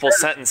multiple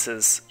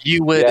sentences.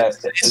 You would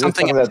say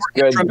something that's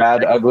good,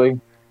 bad, ugly,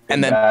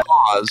 and then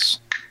pause,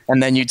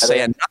 and then you'd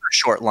say another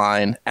short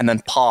line, and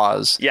then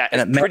pause. Yeah,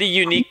 and it's pretty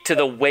unique to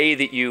the way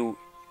that you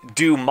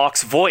do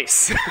Mock's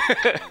voice.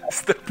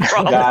 That's the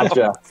problem.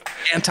 Gotcha.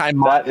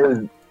 Anti-Mock.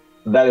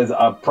 That is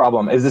a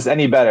problem. Is this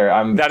any better?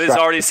 That is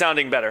already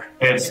sounding better.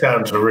 It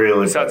sounds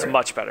really It sounds better.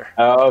 much better.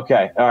 Oh,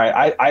 okay. All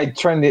right. I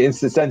turned the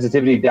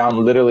sensitivity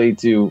down literally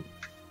to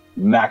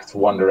max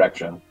one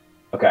direction.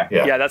 Okay.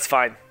 Yeah, that's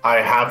fine. I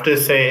have to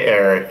say,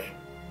 Eric,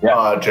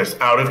 just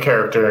out of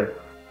character,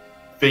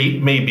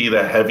 fate may be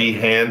the heavy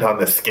hand on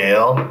the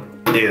scale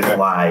is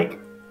like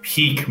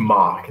peak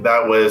Mock.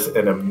 That was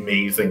an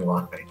amazing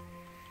line.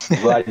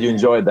 Glad you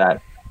enjoyed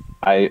that.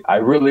 I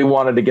really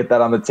wanted to get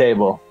that on the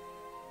table.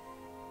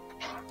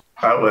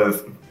 That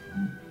was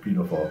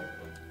beautiful.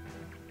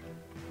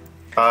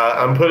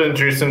 I'm putting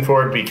Drewson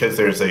forward because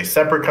there's a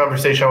separate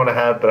conversation I want to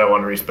have, but I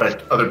want to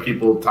respect other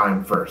people's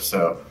time first.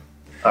 So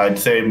I'd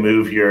say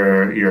move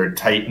your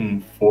Titan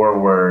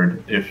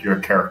forward if your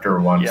character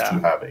wants to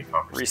have a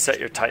conversation. Reset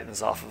your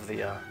Titans off of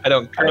the... I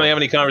don't currently have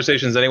any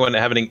conversations. Anyone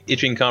have any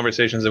itching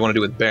conversations they want to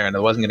do with Baron? I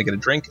wasn't going to get a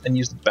drink and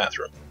use the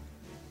bathroom.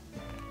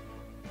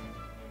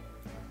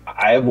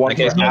 I have one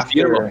for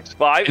after.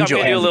 Well, I'm going to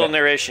do a little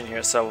narration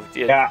here, so...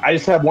 Yeah, I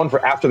just have one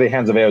for after the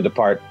Hands of Ao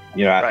depart.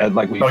 You know,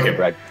 like we said,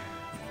 Greg.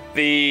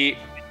 The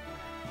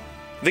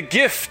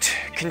gift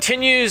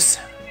continues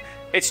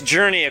its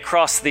journey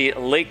across the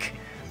Lake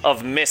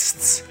of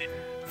Mists.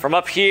 From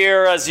up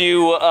here, as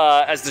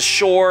the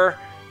shore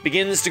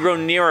begins to grow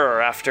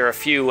nearer after a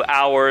few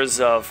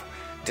hours of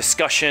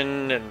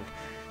discussion and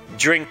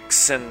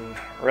drinks and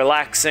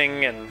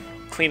relaxing and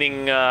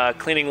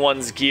cleaning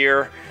one's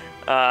gear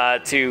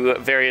to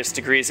various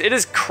degrees. It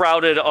is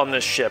crowded on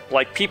this ship.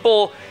 Like,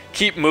 people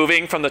keep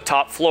moving from the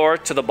top floor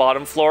to the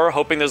bottom floor,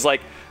 hoping there's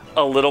like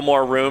a little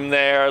more room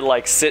there,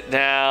 like sit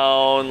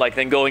down, like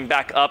then going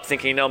back up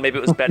thinking, no, maybe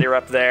it was better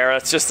up there.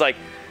 It's just like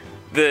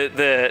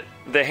the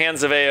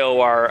Hands of Ao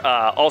are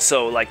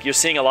also like, you're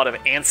seeing a lot of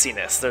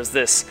antsiness. There's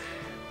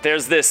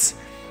this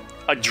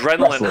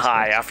adrenaline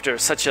high after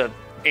such a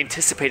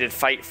anticipated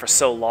fight for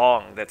so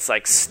long that's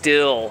like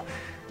still,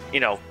 you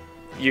know,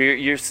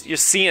 you're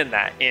seeing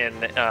that in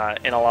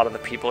a lot of the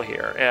people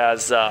here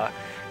as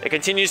it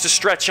continues to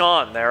stretch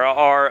on. There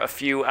are a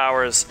few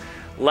hours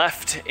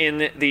left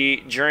in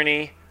the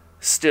journey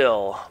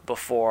still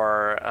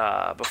before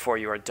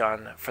you are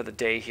done for the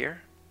day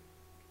here.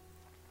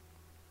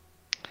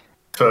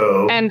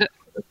 So go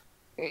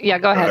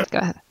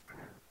ahead.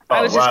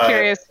 I was just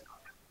curious.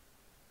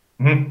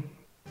 Mhm.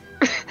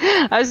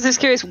 I was just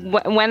curious.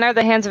 When are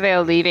the Hands of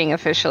Ale leaving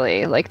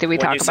officially? Like, did we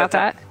When talk you said about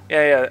that?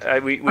 Yeah.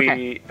 We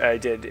Okay.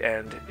 did,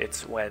 and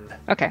it's when.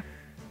 Okay.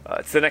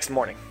 It's the next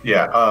morning.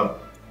 Yeah,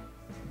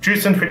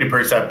 Drewson's pretty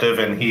perceptive,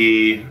 and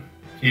he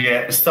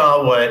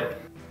saw what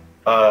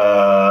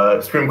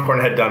Scrimcorn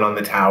had done on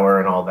the tower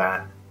and all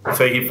that.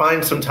 So he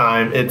finds some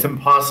time. It's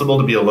impossible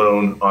to be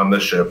alone on the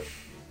ship,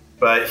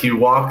 but he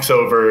walks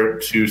over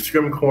to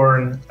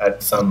Scrimcorn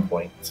at some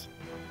point.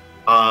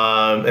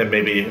 And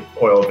maybe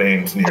Oil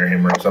Veins near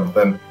him or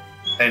something.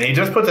 And he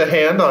just puts a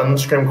hand on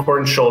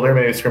Scrimcorn's shoulder.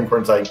 Maybe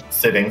Scrimcorn's like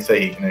sitting so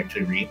he can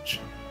actually reach.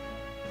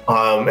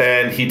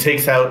 And he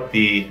takes out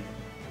the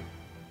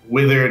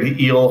withered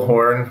eel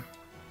horn.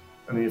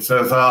 And he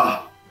says,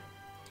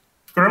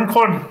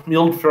 Scrimcorn, my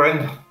old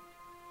friend,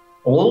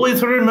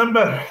 always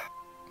remember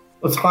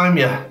the time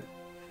you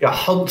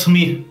helped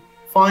me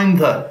find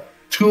the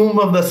tomb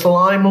of the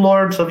slime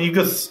lords of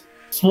Aegis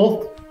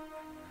Sloth.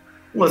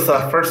 Was the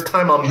first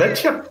time I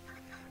met you,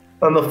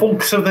 and the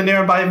folks of the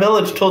nearby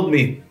village told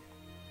me,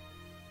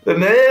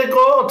 "Then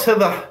go to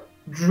the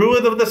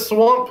druid of the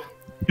swamp.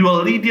 He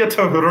will lead you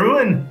to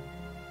ruin."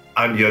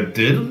 And you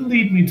did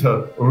lead me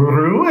to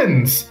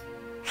ruins.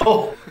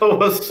 Oh, there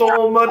was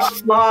so much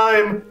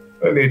slime.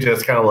 And he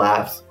just kind of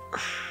laughs.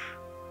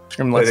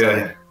 Scrim lets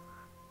an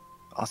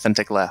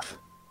authentic laugh.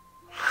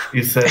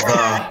 He says,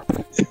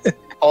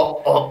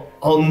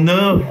 "I'll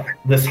know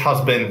this has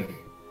been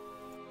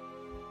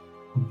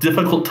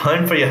difficult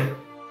time for you.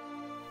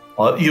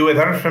 You were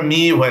there for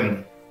me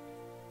when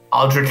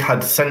Aldrich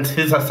had sent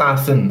his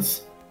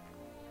assassins.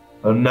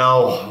 And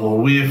now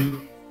we've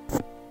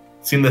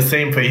seen the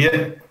same for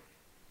you.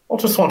 I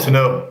just want to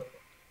know,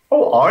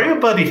 how are you,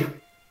 buddy?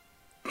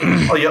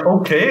 Are you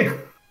okay?"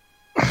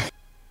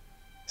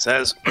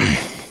 Says,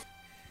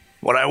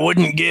 what I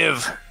wouldn't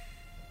give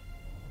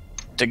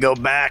to go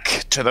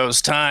back to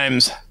those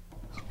times.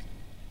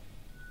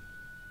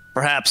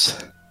 Perhaps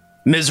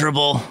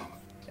miserable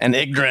and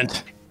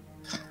ignorant,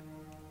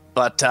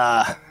 but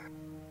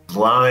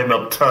Slime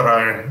up to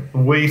our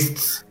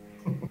waists.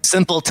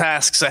 simple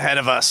tasks ahead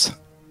of us,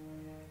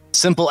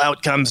 simple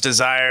outcomes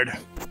desired.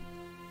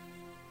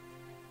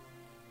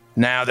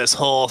 Now this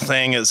whole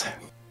thing is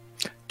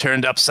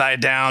turned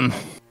upside down,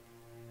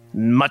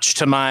 much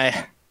to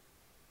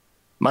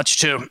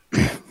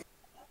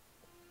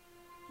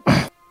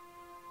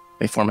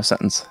They form a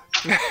sentence.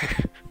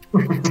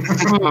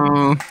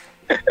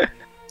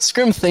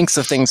 Scrim thinks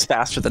of things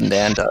faster than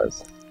Dan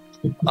does.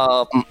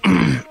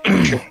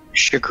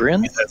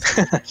 Chagrin?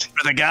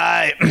 For the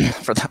guy,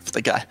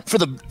 for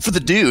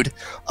the dude,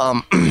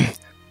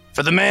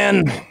 for the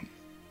man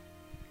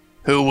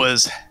who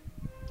was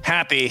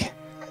happy,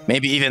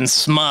 maybe even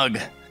smug,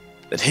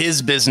 that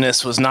his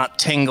business was not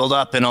tangled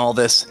up in all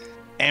this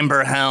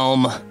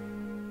Amberhelm,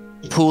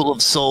 Pool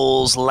of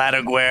Souls,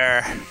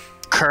 Latiguere,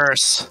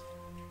 curse,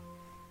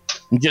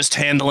 just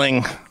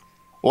handling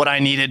what I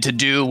needed to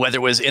do, whether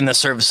it was in the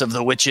service of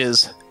the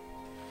witches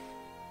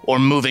or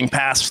moving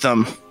past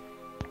them.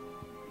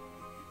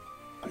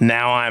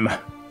 Now I'm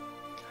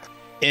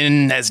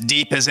in as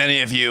deep as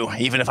any of you,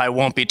 even if I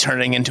won't be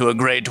turning into a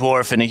gray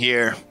dwarf in a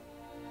year.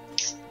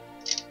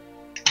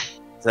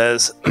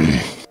 Says,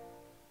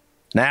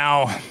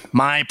 now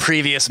my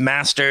previous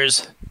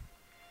masters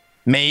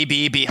may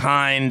be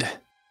behind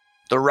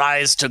the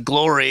rise to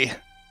glory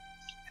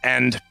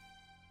and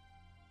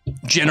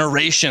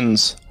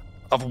generations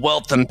of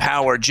wealth and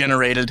power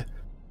generated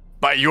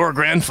by your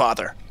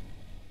grandfather.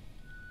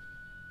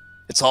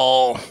 It's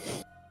all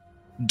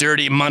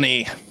dirty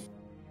money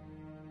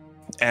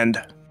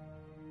and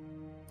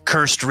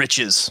cursed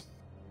riches.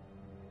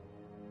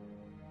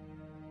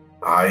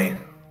 I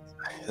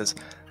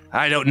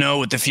don't know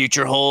what the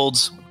future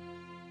holds.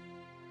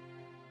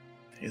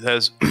 He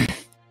says,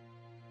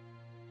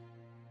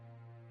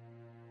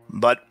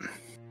 but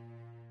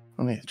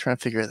let me try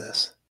and figure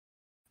this.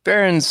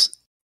 Baron's,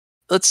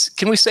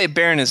 can we say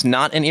Baron is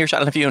not in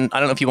earshot? I don't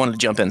know if you wanted to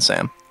jump in,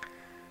 Sam.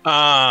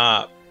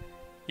 I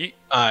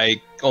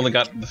only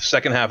got the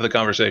second half of the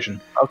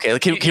conversation. Okay,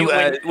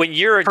 when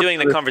you're doing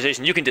the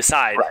conversation, you can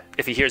decide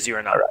if he hears you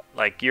or not.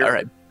 Like you're all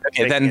right.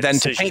 Okay, then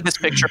to paint this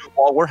picture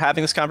while we're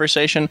having this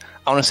conversation,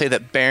 I want to say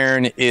that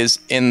Baron is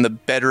in the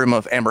bedroom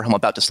of Amberhelm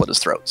about to slit his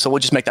throat. So we'll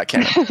just make that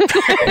canon.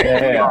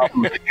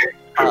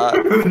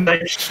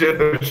 Nice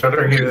shit,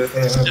 shuddering his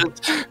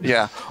hand.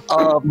 Yeah.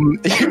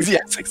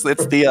 Yes, it's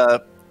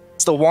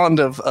the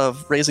wand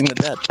of raising the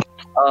dead.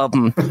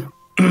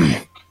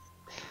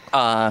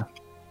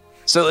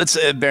 So it's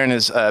Baron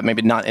is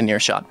maybe not in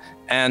earshot,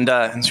 and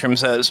Scrim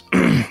says,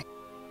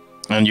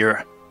 and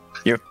your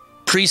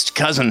priest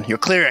cousin, your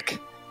cleric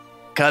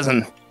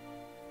cousin,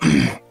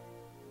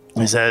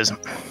 he says,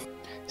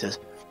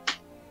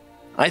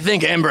 I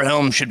think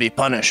Amberhelm should be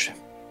punished.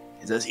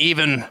 He says,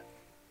 even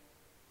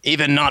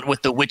not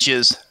with the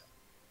witches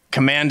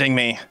commanding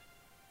me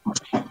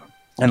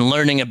and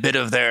learning a bit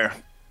of their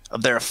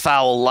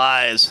foul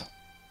lies,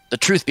 the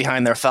truth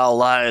behind their foul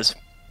lies.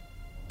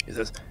 He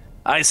says,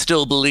 I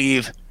still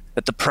believe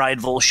that the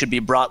prideful should be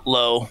brought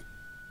low,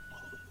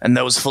 and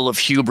those full of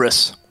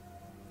hubris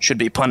should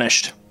be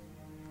punished.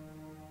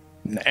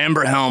 And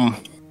Amberhelm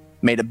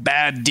made a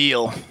bad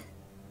deal,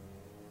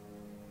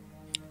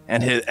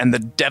 and the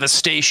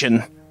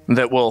devastation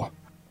that will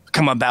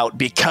come about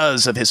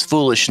because of his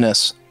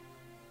foolishness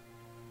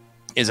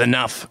is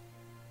enough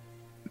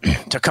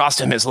to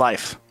cost him his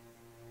life.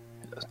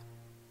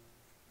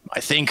 I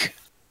think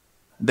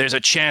there's a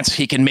chance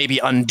he can maybe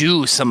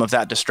undo some of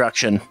that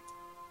destruction,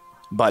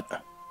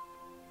 but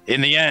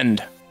in the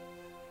end,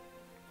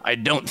 I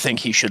don't think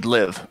he should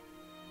live.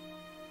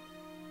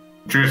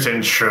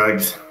 Drusen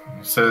shrugs,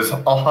 says,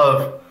 I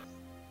have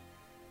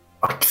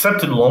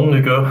accepted long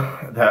ago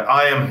that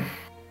I am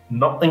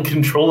not in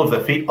control of the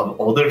fate of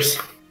others.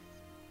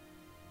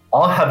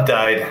 I have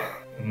died,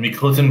 and my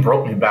cousin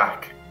brought me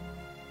back.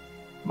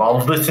 I'll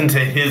listen to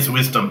his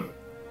wisdom.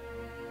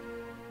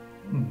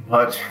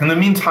 But in the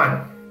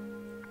meantime,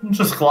 I'm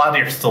just glad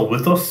you're still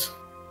with us.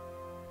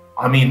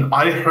 I mean,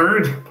 I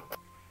heard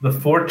the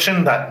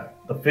fortune that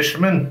the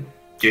fisherman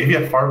gave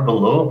you far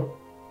below.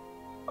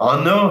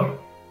 I know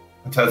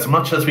that as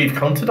much as we've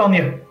counted on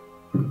you,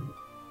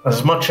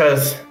 as much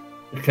as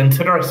you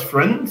consider us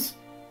friends,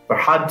 there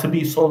had to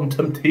be some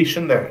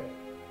temptation there.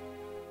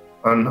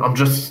 And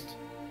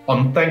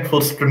I'm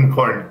thankful,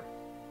 Scrimcorn,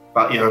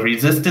 that you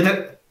resisted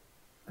it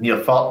and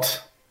you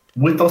fought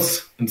with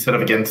us instead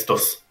of against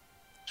us.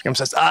 Scrim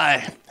says,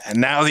 aye, and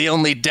now the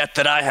only debt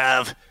that I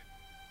have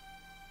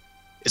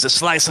is a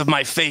slice of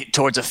my fate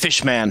towards a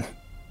fishman.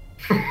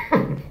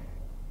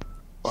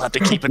 We'll have to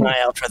keep an eye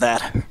out for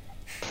that.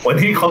 When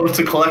he comes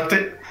to collect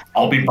it,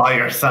 I'll be by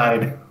your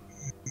side.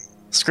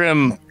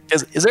 Scrim,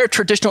 is there a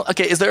traditional...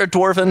 Okay, is there a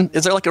dwarven...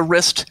 Is there like a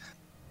wrist...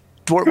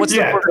 What's the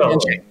dwarven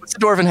handshake? What's the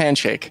dwarven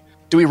handshake?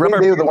 Do we rub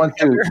they were the ones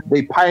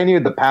they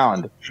pioneered the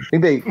pound. I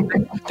think they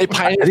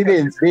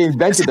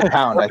invented the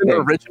pound. I think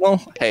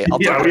original. Hey,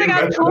 they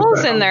got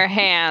tools in their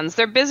hands.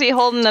 They're busy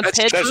holding the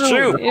pitch. That's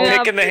true.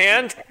 Pick in the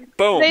hand.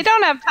 Boom. They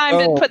don't have time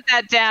to put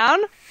that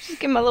down. Just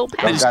give them a little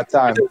pound. Got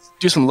time.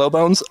 Do some low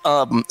bones.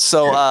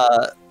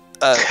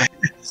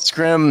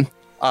 Scrim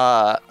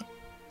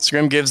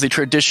gives the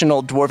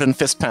traditional dwarven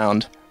fist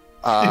pound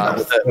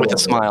with a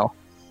smile.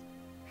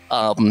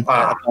 Drusen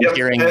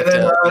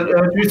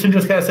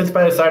just kind of sits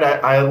by his side.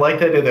 I like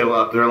that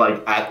they're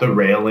like at the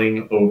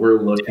railing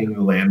overlooking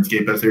the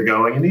landscape as they're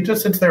going, and he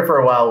just sits there for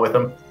a while with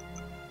them.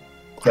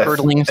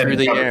 Hurtling through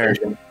the air.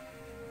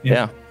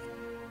 Yeah.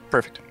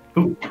 Perfect.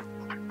 Ooh.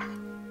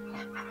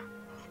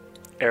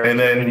 Eric, and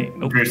then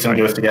Drusen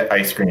goes to get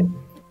ice cream.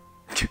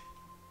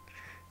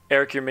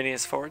 Eric, your mini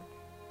is forward.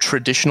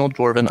 Traditional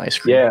dwarven ice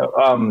cream. Yeah,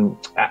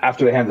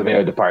 after the hands of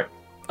Air depart.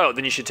 Oh,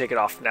 then you should take it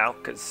off now,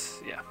 because,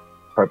 yeah.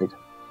 Perfect.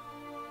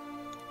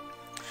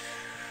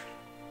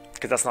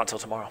 Because that's not till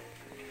tomorrow.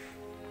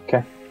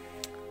 Okay.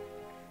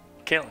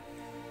 Caitlin.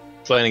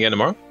 Flying again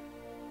tomorrow?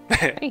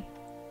 Hey.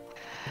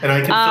 And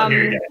I can still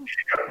hear you.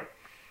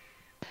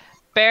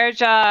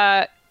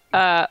 Bearjaw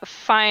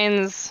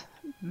finds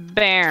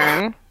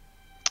Bairn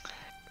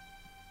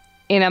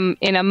in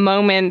a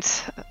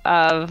moment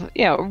of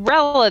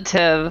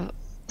relative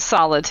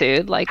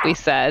solitude, like we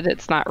said.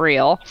 It's not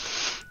real,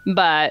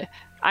 but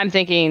I'm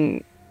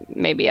thinking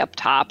maybe up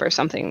top or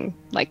something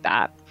like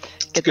that.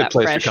 It's a good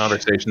place for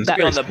conversations.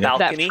 Be on the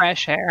balcony. That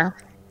fresh air.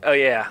 Oh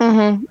yeah.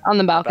 Mm-hmm, on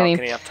the balcony.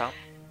 Balcony up top.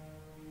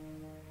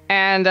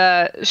 And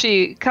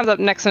she comes up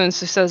next to him and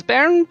she says,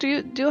 "Baron,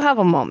 do you have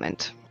a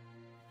moment?"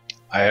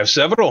 I have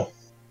several.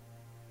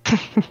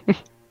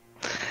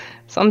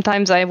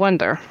 Sometimes I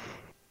wonder.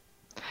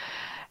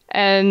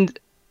 And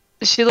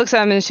she looks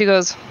at him and she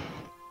goes,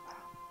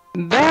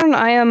 "Baron,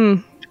 I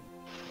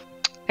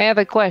have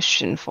a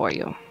question for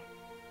you.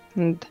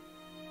 And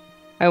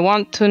I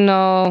want to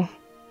know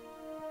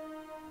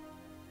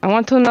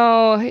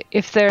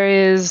if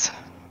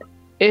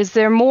is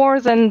there more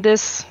than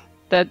this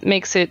that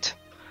makes it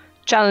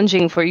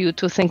challenging for you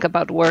to think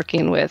about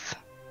working with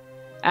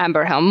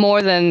Amberhelm,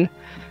 more than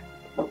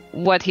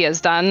what he has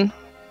done,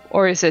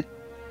 or is it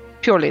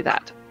purely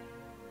that?"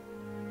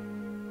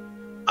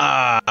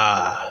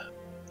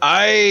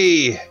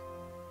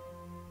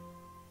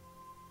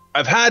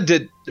 I've had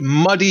to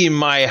muddy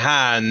my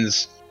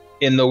hands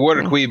in the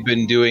work we've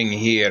been doing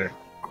here.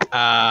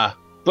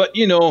 But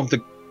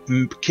the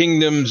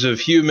kingdoms of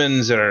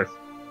humans are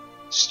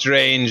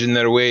strange and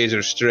their ways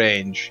are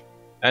strange.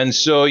 And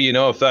so,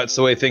 if that's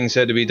the way things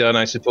had to be done,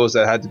 I suppose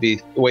that had to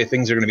be the way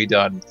things are going to be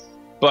done.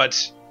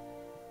 But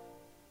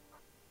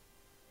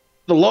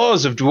the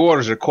laws of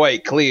dwarves are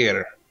quite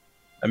clear.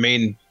 I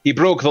mean, he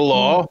broke the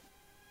law.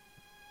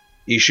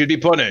 He should be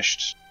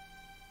punished.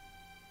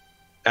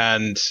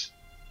 And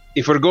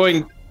if we're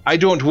going... I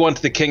don't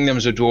want the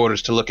kingdoms of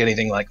dwarves to look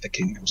anything like the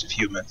kingdoms of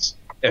humans.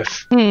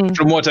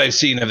 From what I've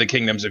seen of the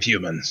kingdoms of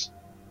humans.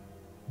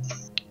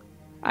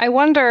 I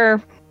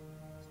wonder...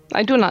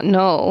 I do not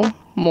know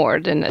more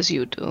than as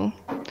you do.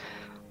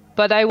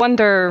 But I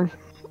wonder...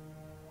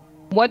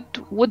 what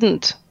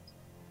wouldn't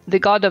the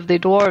god of the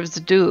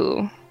dwarves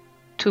do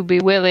to be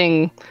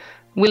willing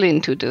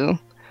to do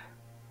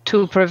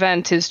to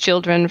prevent his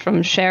children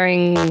from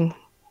sharing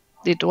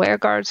the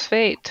Dwergard's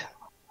fate?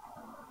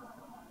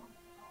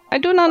 I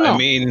do not know. I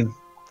mean,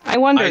 I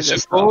wonder I this, though.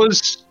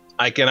 suppose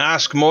I can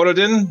ask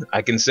Moradin.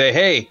 I can say,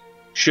 hey,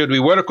 should we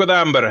work with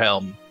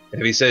Amberhelm?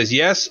 If he says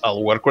yes,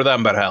 I'll work with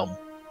Amberhelm.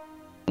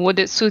 Would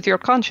it soothe your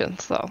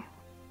conscience, though?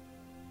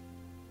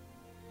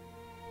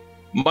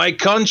 My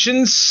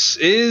conscience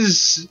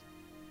is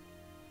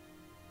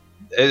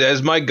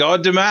as my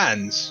god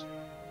demands.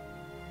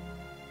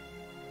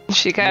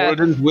 She kind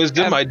Moradin's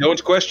wisdom, I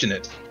don't question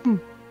it.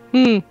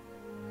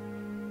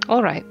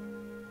 All right.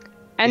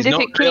 And He's if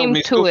not it failed came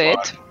me to so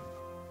it, far.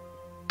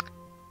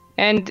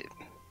 and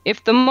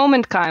if the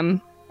moment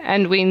came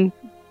and we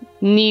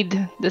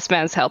need this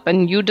man's help,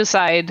 and you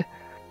decide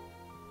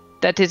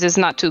that it is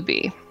not to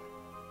be,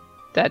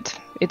 that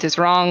it is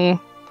wrong,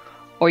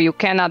 or you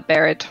cannot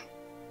bear it,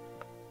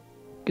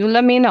 you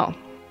let me know.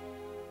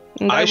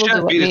 And I I will do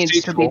shan't what be needs to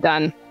be deceitful.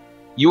 done.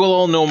 You will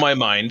all know my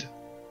mind.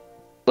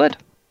 Good.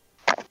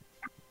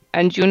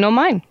 And you know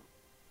mine.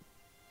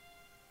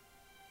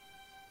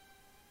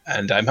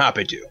 And I'm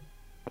happy to.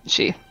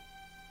 She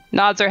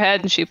nods her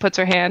head and she puts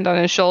her hand on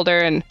his shoulder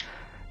and,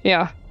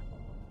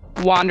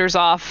 wanders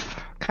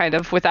off, kind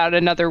of without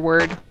another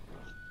word.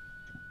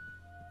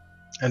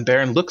 And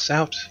Baron looks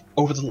out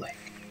over the lake.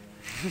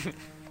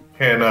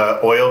 Can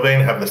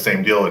Oilvein have the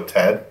same deal with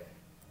Ted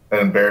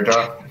and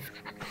Bearjaw?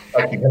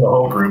 Like, can the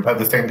whole group have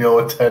the same deal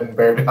with Ted and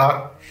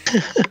Bearjaw?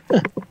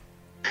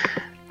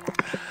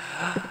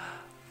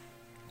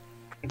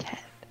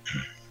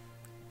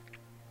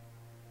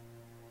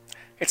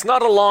 It's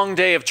not a long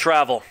day of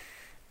travel.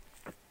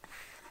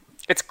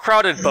 It's a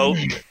crowded boat.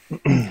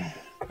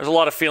 There's a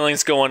lot of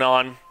feelings going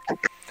on.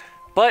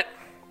 But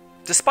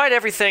despite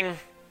everything,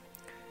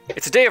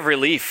 it's a day of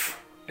relief.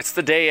 It's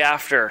the day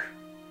after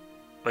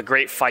the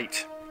great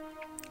fight.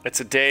 It's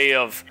a day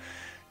of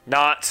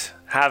not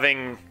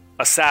having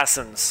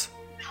assassins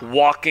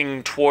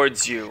walking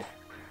towards you.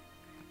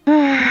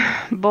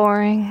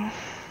 Boring.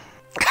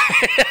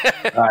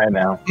 I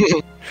know.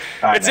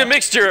 It's a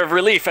mixture of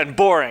relief and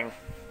boring.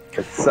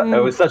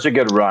 It was such a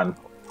good run.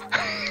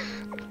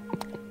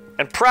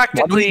 And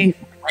practically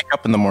Wake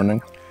up in the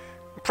morning.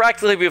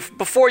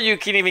 before you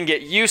can even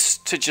get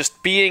used to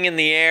just being in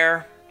the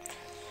air,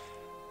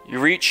 you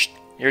reach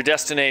your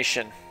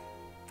destination.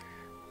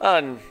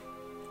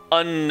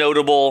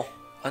 Unnotable?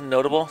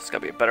 It's gotta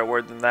be a better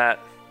word than that.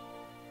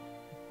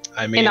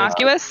 I mean,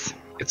 Innocuous?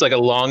 it's like a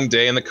long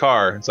day in the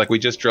car. It's like we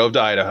just drove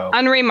to Idaho.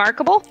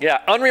 Unremarkable?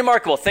 Yeah,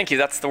 unremarkable. Thank you.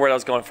 That's the word I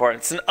was going for.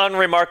 It's an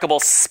unremarkable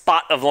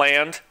spot of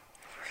land,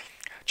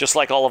 just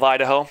like all of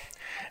Idaho. Why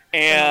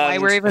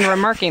And we're even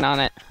remarking on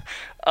it.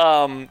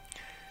 and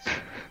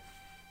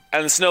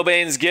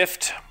Snowbane's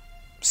gift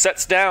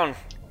sets down.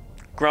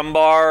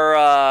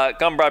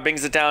 Gumbar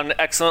brings it down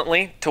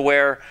excellently to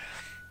where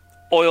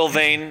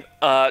Oilvein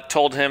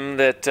told him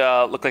that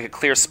looked like a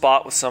clear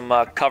spot with some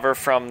cover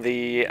from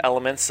the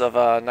elements of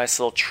a nice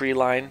little tree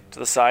line to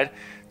the side.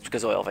 It's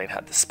because Oilvein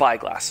had the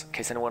spyglass. In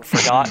case anyone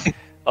forgot,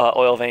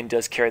 Oilvein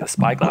does carry the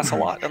spyglass a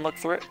lot and look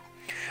through it.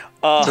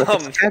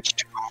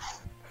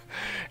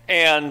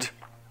 And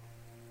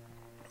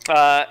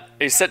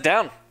he sat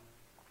down.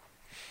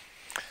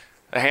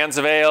 The Hands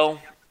of Ao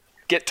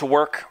get to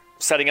work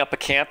setting up a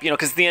camp.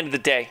 Because at the end of the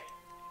day,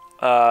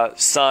 the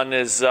sun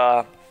is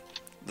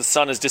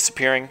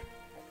disappearing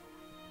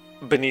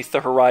beneath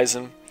the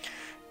horizon,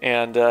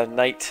 and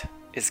night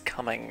is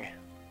coming.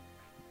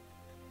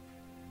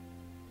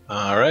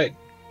 All right.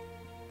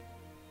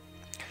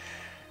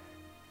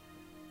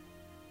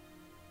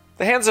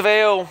 The Hands of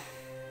Ao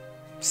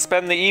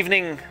spend the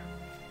evening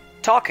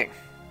talking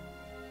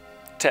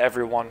to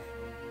everyone,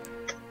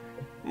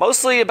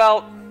 mostly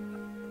about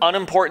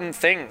unimportant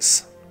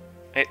things.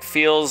 It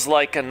feels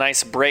like a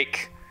nice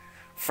break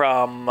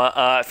from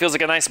the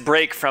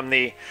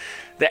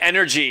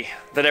energy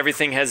that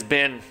everything has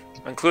been,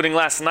 including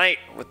last night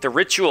with the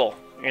ritual.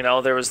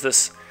 There was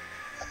this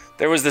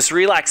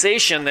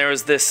relaxation, there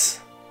was this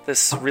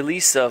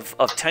release of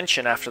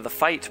tension after the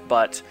fight,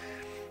 but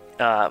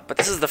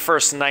this is the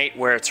first night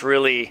where it's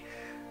really,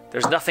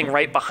 there's nothing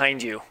right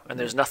behind you, and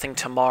there's nothing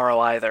tomorrow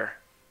either.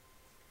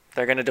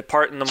 They're going to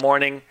depart in the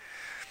morning,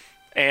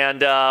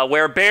 and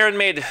where Baron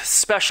made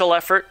special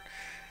effort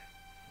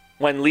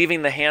when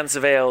leaving the Hands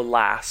of Ao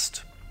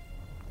last,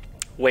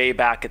 way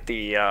back at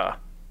the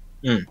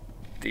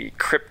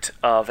Crypt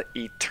of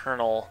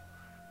Eternal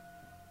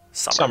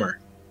Summer.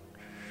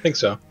 I think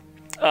so.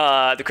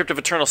 The Crypt of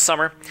Eternal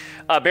Summer.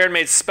 Baron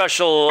made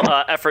special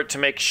effort to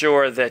make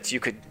sure that you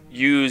could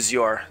use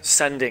your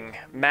sending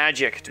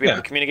magic to be able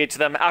to communicate to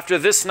them. After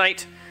this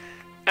night,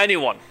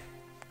 anyone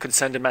could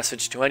send a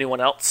message to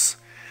anyone else,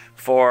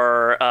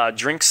 for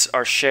drinks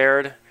are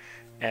shared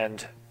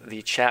and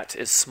the chat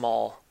is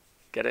small.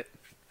 Get it?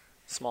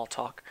 Small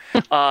talk.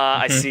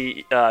 I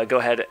see. Go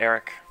ahead,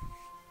 Eric.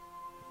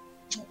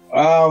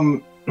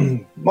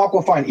 Mock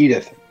will find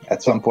Edith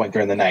at some point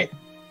during the night.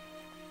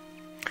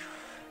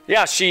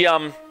 Yeah, she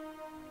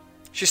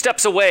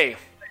steps away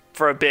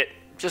for a bit,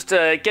 just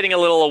getting a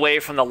little away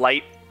from the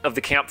light of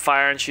the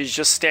campfire, and she's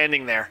just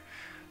standing there,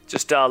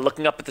 just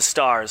looking up at the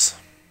stars.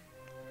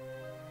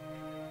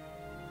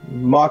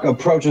 Mock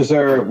approaches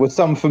her with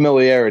some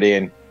familiarity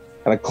and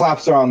kind of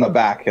claps her on the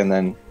back, and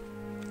then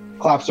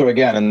claps her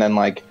again, and then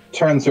like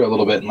turns her a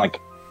little bit and like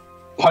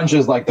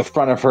punches like the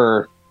front of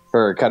her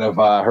kind of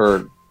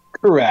her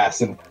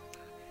cuirass, and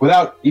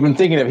without even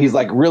thinking of it, he's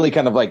like really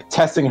kind of like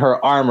testing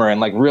her armor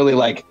and like really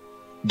like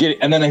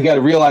and then he got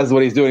to realize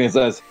what he's doing. He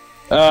says,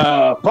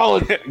 Paul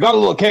got a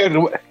little carried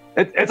away.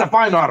 It's a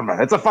fine armor.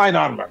 It's a fine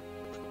armor.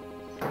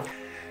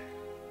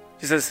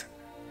 She says,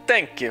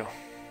 thank you.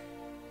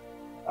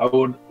 I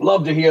would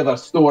love to hear the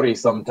story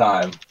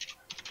sometime.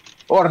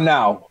 Or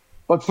now.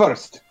 But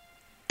first,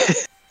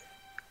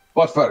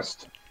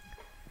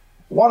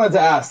 wanted to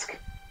ask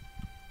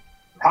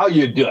how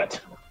you do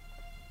it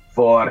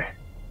for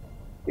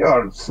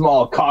your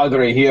small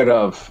cadre here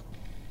of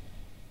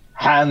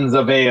Hands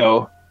of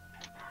Ao,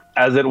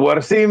 as it were,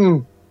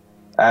 seem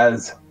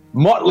as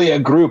motley a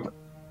group,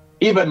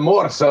 even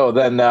more so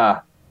than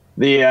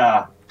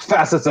the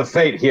facets of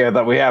fate here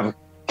that we have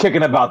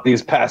kicking about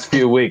these past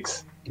few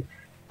weeks.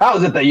 How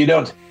is it that you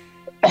don't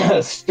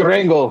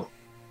strangle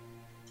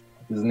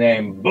his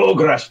name,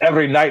 Bogrash,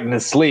 every night in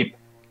his sleep,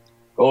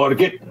 or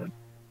get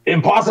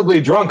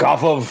impossibly drunk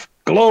off of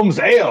Gloam's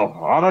ale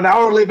on an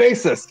hourly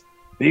basis?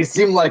 These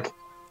seem like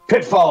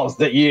pitfalls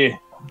that you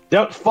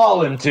don't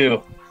fall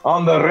into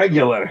on the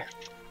regular.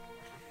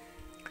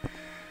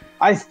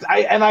 I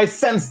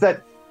sense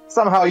that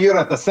somehow you're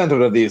at the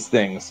center of these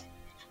things.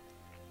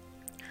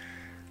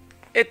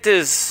 It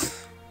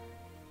is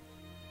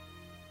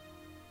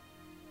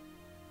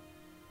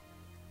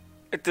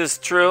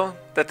true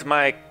that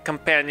my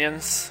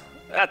companions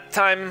at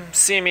times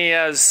see me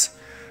as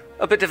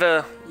a bit of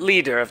a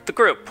leader of the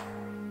group.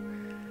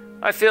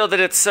 I feel that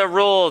it's a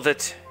role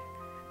that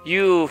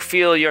you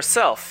feel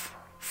yourself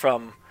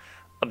from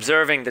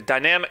observing the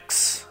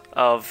dynamics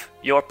of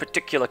your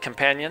particular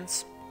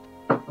companions.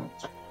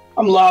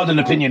 I'm loud and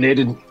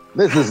opinionated.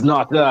 This is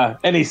not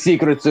any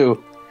secret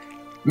to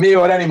me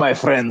or any of my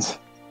friends.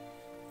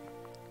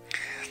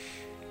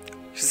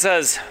 She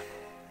says,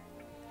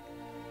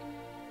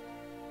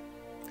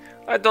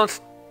 I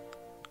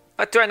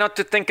try not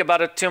to think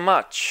about it too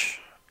much.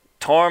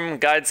 Torm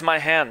guides my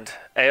hand.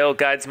 Ao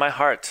guides my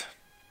heart.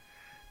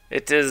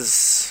 It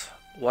is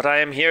what I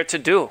am here to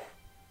do.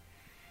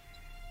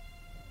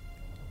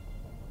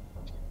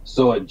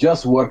 So it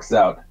just works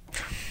out.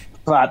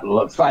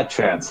 Fat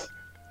chance.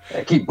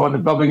 I keep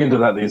bumping into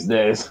that these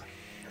days.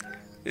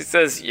 He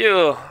says,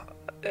 you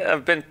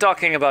have been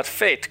talking about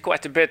fate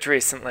quite a bit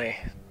recently.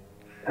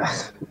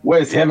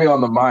 Weighs heavy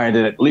on the mind,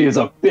 and it leaves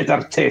a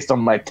bitter taste on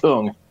my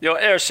tongue. Your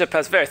airship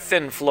has very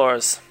thin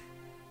floors.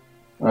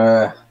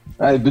 I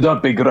do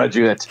not begrudge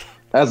you it.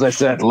 As I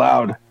said,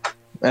 loud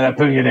and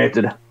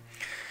opinionated.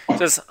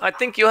 Says, I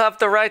think you have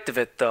the right of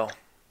it, though.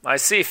 I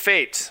see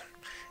fate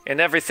in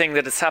everything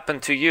that has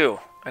happened to you,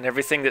 and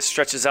everything that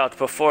stretches out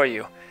before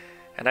you.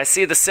 And I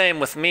see the same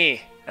with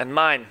me and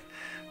mine.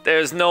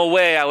 There's no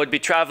way I would be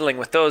traveling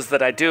with those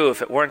that I do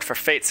if it weren't for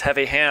fate's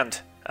heavy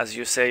hand, as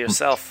you say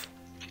yourself.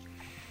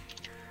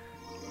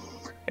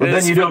 But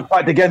then you don't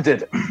fight against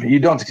it. You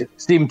don't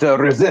seem to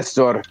resist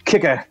or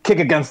kick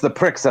against the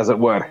pricks, as it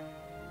were.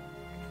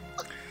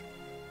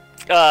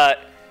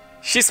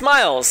 She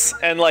smiles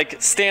and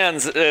like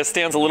stands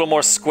a little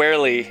more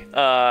squarely,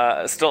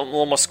 still a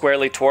little more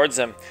squarely towards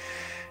him,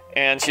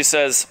 and she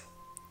says,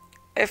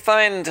 "I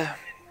find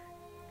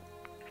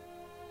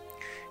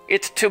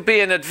it to be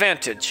an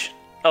advantage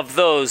of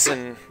those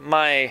in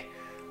my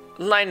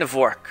line of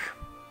work.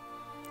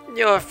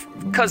 Your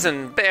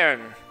cousin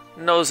Bairn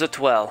knows it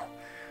well.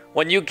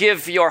 When you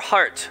give your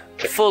heart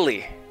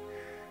fully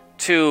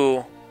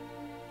to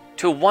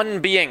one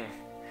being,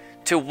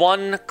 to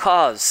one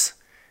cause,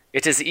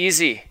 it is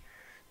easy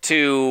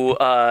to,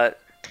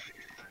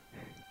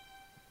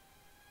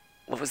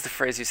 what was the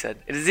phrase you said?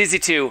 It is easy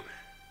to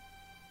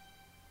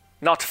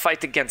not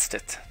fight against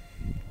it."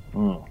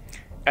 Mm.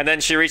 And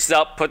then she reaches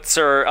out, puts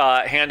her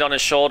hand on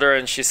his shoulder,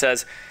 and she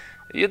says,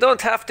 "You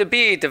don't have to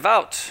be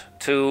devout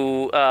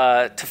to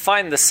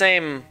find the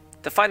same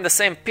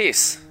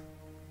peace."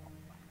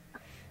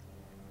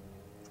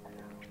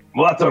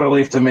 Well, that's a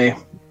relief to me,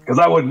 because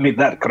I wouldn't meet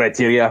that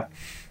criteria.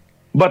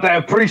 But I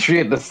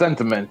appreciate the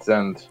sentiment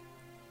and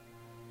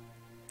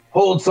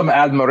hold some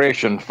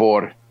admiration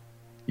for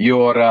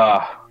your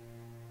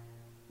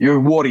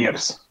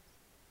warriors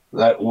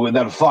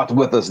that fought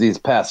with us these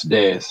past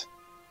days.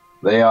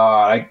 They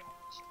are,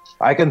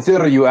 I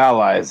consider you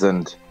allies,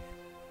 and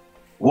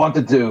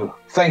wanted to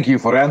thank you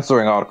for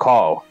answering our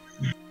call.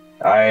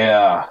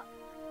 Our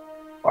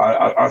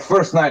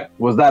first night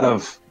was that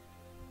of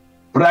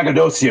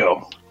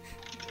braggadocio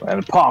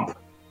and pomp,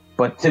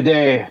 but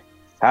today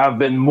have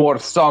been more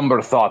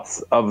somber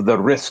thoughts of the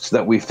risks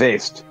that we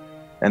faced,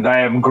 and I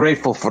am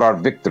grateful for our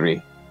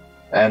victory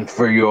and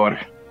for your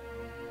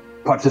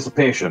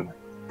participation,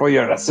 for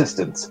your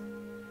assistance.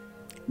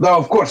 Though,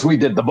 of course, we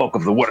did the bulk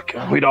of the work.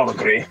 We'd all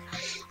agree.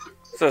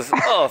 Says,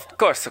 "Oh, of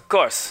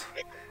course.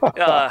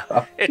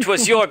 It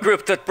was your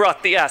group that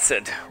brought the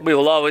acid. We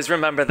will always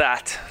remember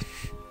that.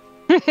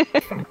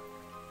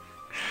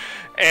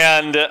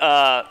 And,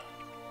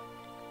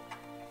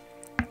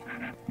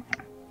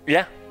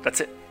 yeah,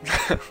 that's it.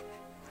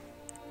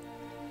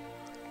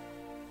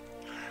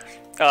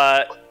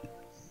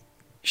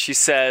 She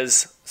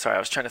says, sorry, I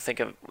was trying to think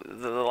of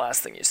the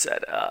last thing you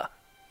said.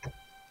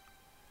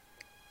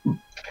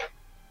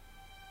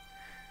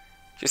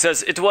 She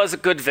says, it was a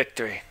good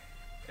victory.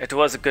 It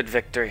was a good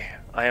victory.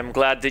 I am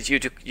glad that you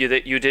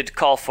did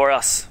call for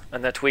us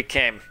and that we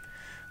came.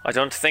 I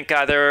don't think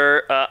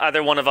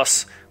either one of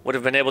us would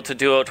have been able to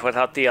do it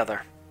without the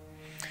other.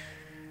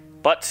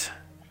 But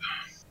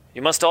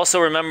you must also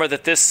remember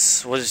that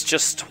this was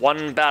just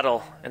one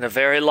battle in a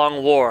very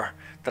long war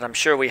that I'm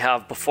sure we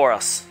have before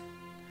us.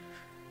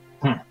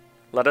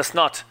 Let us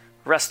not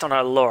rest on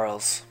our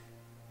laurels.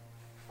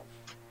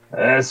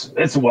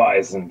 It's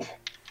wise and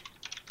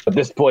at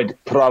this point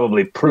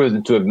probably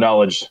prudent to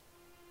acknowledge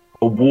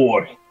a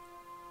war.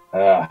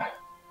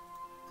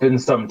 Been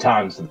some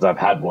time since I've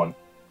had one,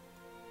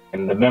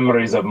 and the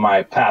memories of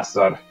my past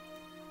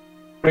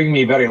bring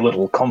me very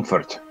little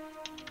comfort.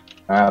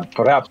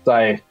 Perhaps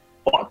I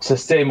ought to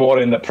stay more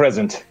in the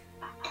present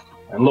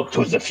and look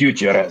towards the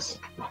future,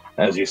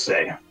 as you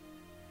say.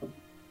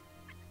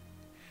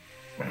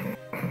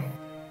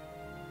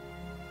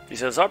 He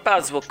says, our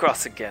paths will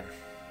cross again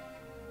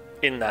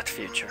in that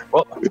future.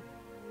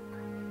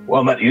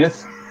 Well met,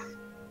 Edith.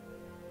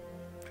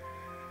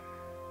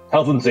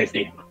 Health and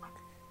safety.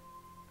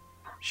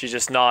 She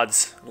just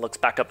nods and looks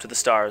back up to the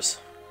stars.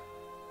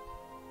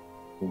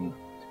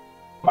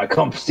 My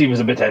comp seems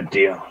a bit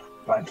empty.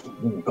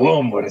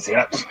 Gloom, where is he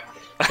at?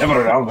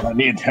 Never around when I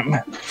need him.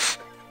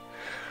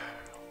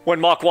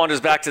 When Mock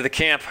wanders back to the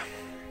camp,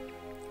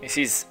 he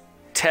sees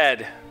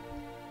Ted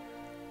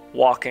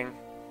walking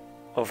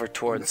over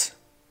towards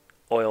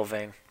Oil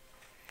Vein.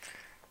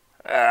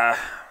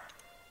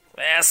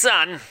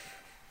 Son.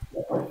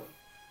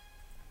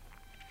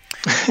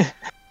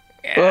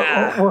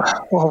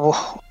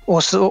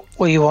 What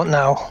do you want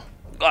now?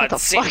 It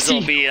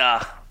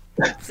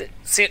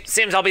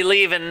seems I'll be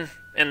leaving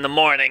in the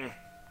morning.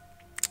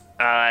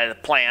 The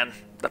plan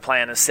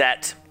is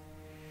set.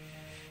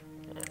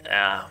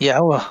 Yeah,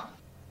 well,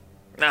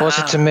 what's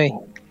it to me?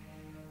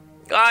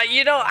 I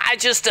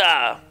just,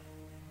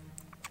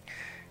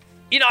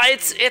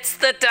 it's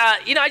that,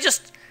 I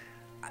just,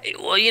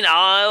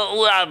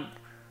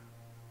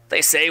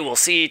 they say we'll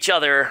see each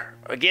other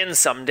again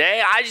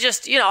someday. I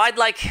just, I'd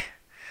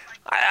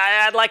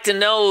like to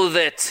know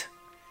that,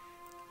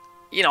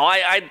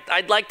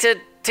 I'd like to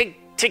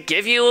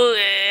give you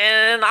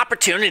an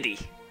opportunity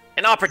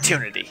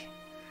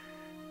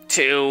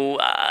to,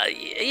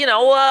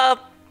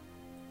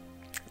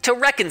 to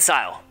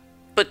reconcile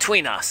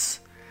between us.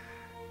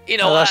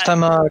 Last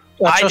time I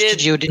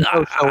trusted you, didn't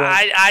go so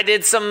well. I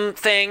did some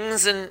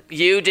things, and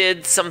you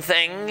did some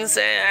things,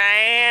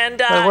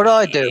 and what did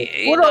I do?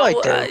 What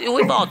did I do?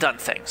 We've all done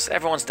things.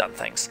 Everyone's done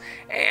things,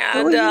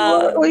 and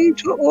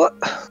what?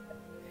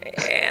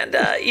 And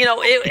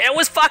it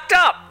was fucked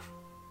up.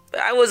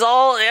 It's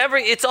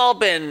all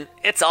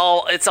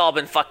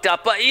been fucked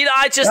up. But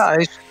I just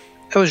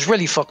it was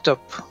really fucked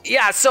up.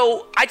 Yeah.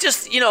 So I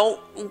just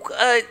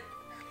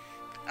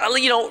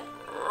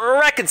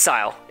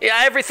reconcile.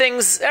 Yeah,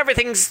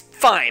 everything's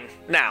fine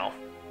now,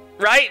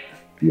 right?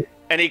 Yeah.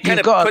 And he kind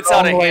of puts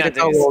out a hand.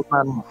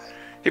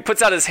 He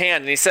puts out his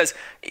hand and he says,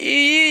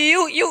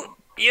 "You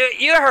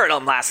heard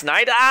him last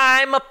night.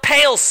 I'm a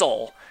pale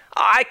soul.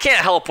 I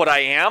can't help what I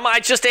am. I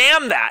just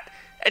am that.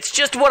 It's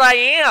just what I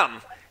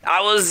am. I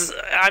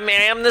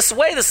am this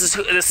way. This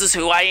is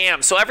who I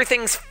am. So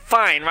everything's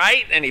fine,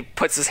 right?" And he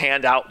puts his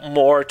hand out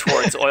more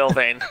towards Oil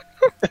Vein.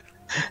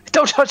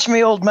 Don't touch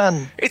me, old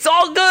man. It's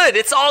all good.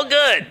 It's all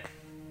good.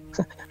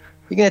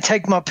 You're gonna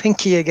take my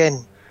pinky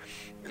again.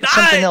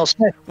 Something else.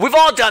 We've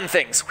all done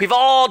things. We've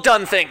all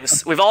done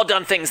things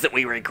that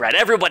we regret.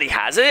 Everybody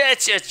has.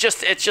 It's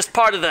just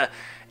part of the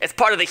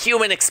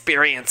human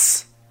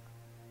experience.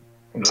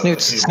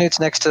 Snoot's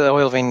next to the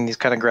Oil Vein and he's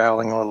kind of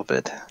growling a little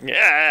bit.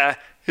 Yeah.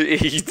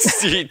 He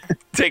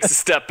takes a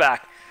step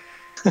back.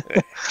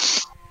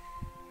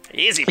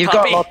 Easy, You've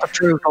puppy. got a lot to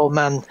prove, old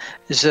man.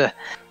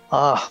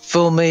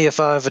 Fool me if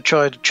I ever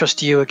try to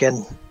trust you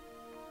again.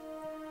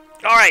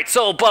 All right,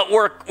 but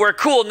we're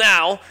cool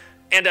now,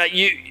 and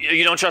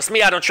you don't trust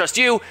me, I don't trust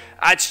you.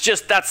 It's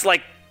just that's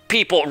like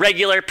people,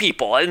 regular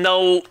people, and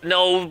no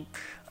more.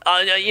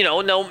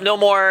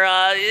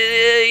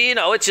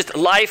 It's just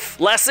life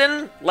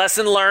lesson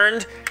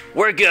learned.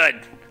 We're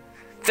good.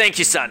 Thank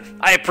you, son.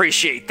 I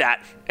appreciate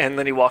that. And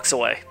then he walks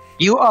away.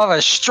 You are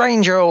a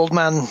stranger, old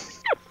man.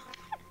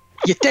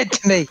 You're dead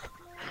to me.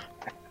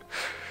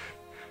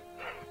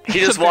 He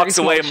just walks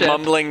away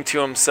mumbling to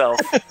himself.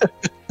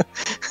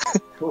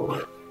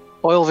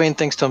 Oil Vein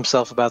thinks to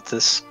himself about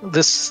this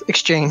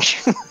exchange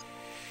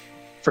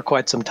for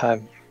quite some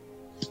time.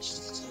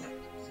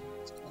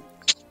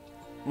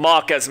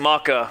 As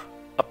Maka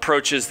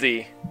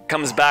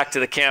comes back to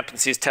the camp and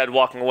sees Ted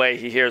walking away,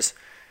 he hears,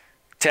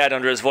 tad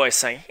under his voice,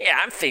 saying, "Yeah,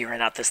 I'm figuring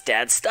out this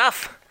dad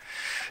stuff."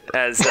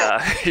 As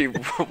he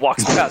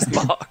walks past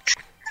Mog.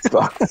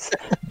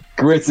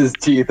 Grits his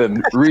teeth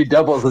and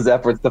redoubles his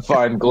efforts to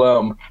find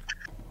Gloam.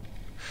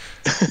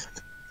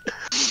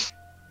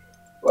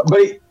 But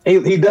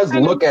he does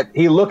look at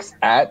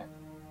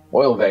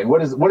Oil Vein.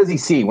 What does he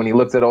see when he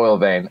looks at Oil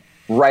Vein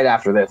right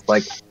after this?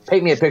 Like,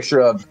 paint me a picture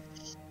of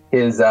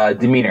his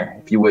demeanor,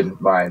 if you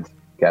wouldn't mind,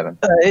 Kevin.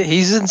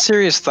 He's in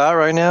serious thought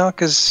right now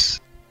because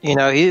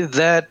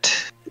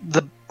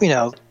the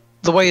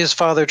way his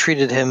father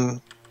treated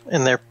him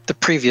in the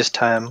previous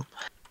time,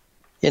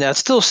 it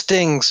still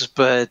stings,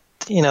 but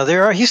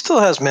he still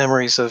has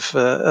memories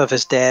of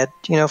his dad,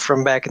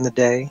 from back in the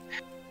day.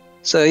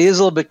 So he is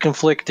a little bit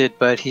conflicted,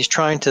 but he's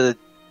trying to,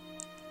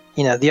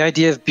 the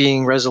idea of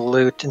being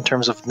resolute in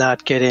terms of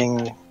not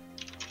getting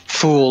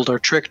fooled or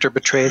tricked or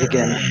betrayed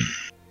again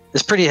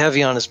is pretty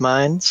heavy on his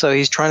mind. So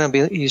he's trying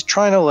to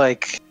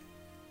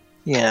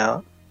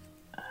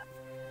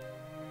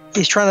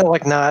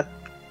not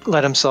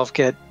let himself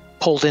get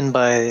pulled in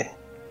by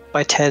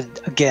Ted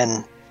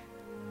again.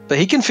 But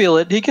he can feel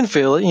it.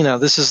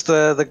 This is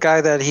the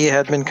guy that he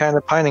had been kind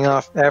of pining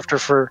off after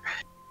for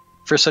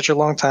such a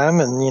long time,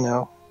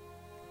 and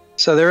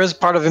so there is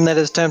part of him that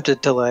is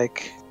tempted to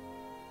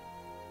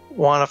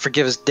want to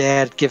forgive his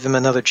dad, give him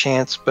another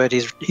chance, but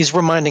he's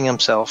reminding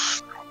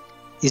himself.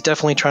 He's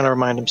definitely trying to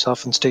remind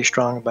himself and stay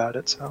strong about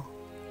it. So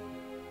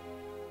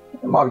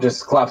Mog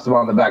just claps him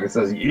on the back and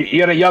says,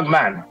 "You're a young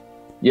man.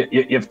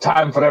 You have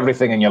time for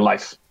everything in your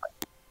life.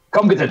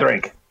 Come get a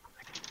drink."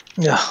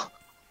 Yeah.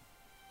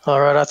 All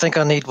right, I think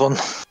I need one.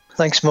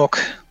 Thanks, Mook.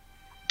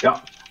 Yeah.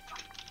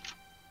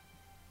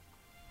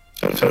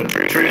 So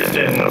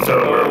Tristan was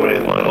over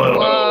with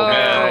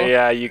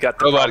Yeah, you got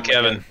the Robot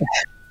problem Kevin.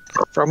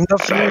 From the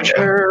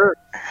future.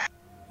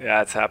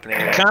 Yeah, it's happening.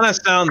 It kind of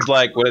sounds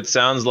like what it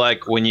sounds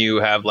like when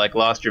you have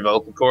lost your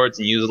vocal cords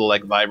and use a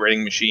little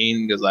vibrating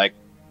machine. Because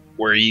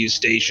were you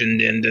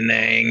stationed in Da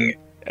Nang?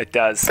 It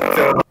does.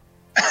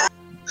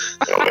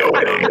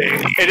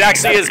 It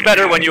actually is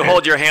better when you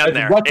hold your hand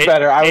there. Much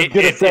better. I was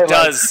going to say it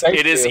does. thank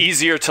It is you.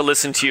 easier to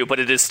listen to you, but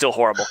it is still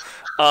horrible.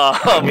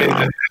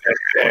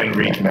 and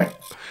reconnect.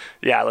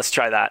 Yeah, let's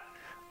try that.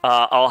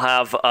 I'll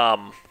have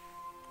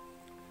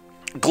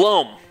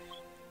Gloam.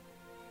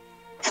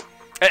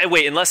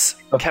 Wait, unless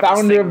The Kevin's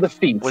founder thing of the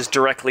feast was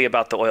directly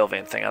about the oil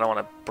vein thing. I don't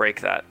want to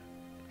break that.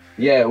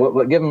 Yeah,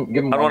 give him.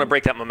 I don't want to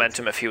break that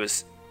momentum if he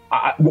was.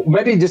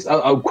 Maybe just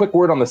a quick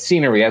word on the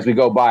scenery as we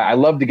go by. I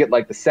love to get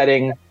the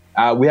setting.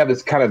 We have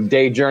this kind of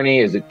day journey.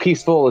 Is it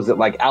peaceful? Is it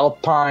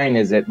alpine?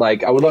 Is it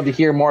I would love to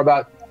hear more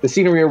about the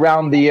scenery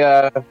around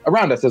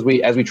around us as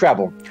we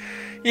travel.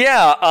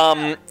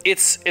 Yeah,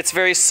 it's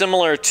very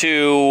similar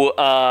to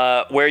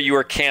where you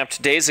were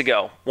camped days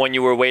ago when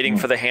you were waiting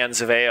for the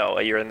hands of Ao.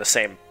 You're in the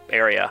same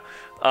area.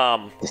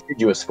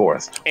 Deciduous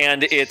forest.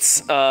 And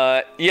it's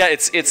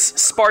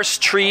sparse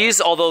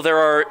trees, although there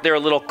are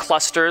little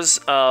clusters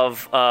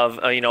of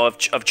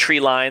tree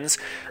lines.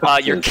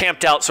 You're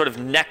camped out sort of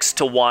next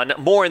to one,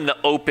 more in the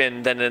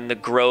open than in the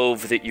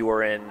grove that you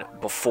were in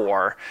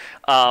before.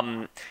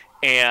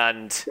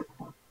 And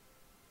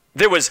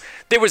there was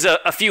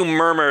a few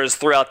murmurs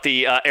throughout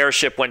the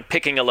airship when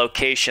picking a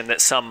location that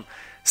some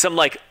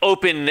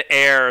open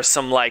air,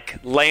 some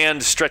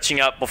land stretching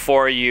out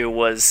before you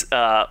was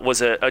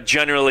a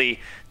generally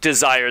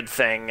desired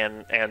thing,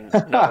 and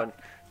no one,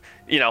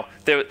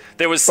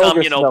 there was some,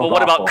 but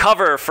what about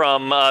cover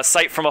from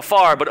sight from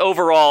afar? But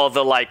overall,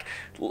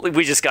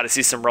 we just got to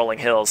see some rolling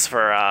hills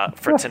for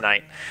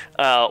tonight,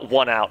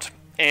 one out.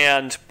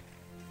 And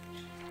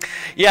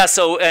yeah,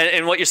 so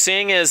and what you're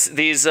seeing is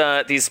these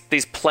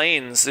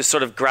plains, these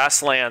sort of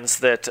grasslands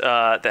that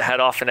head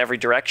off in every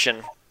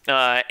direction.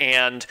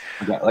 And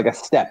like a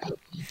step.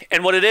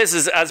 And what it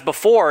is as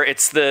before,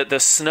 it's the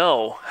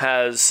snow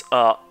has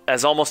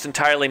almost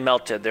entirely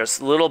melted.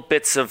 There's little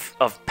bits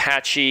of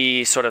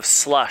patchy sort of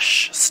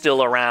slush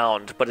still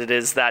around, but it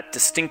is that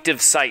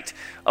distinctive sight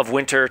of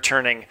winter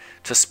turning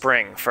to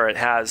spring, for it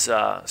has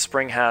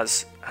spring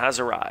has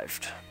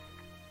arrived.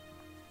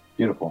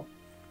 Beautiful.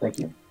 Thank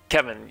you.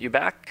 Kevin, you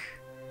back?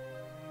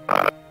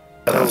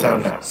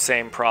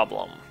 Same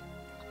problem.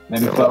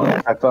 Maybe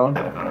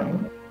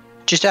iPhone.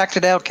 Just act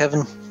it out,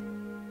 Kevin.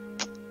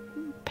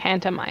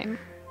 Pantomime.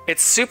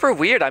 It's super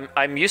weird.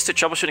 I'm used to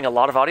troubleshooting a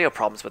lot of audio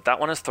problems, but that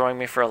one is throwing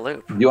me for a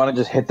loop. Do you want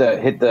to just hit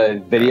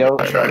the video?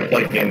 I tried to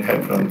plug in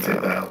headphones.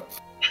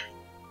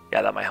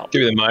 Yeah, that might help.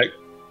 Give me the mic.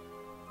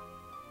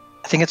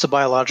 I think it's a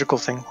biological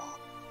thing.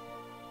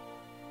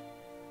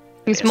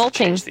 He's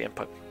molting. Change the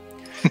input.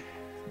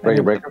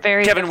 Breaker.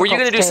 Very Kevin, were you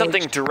going to do difficult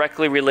something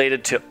directly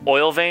related to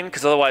oil vein?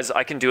 Because otherwise,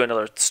 I can do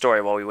another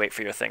story while we wait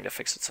for your thing to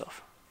fix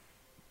itself.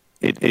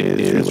 It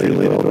is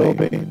related to oil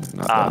veins.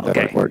 Not that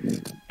okay.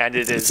 important. And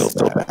it is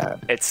still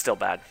bad. It's still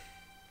bad.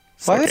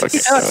 Why It's is he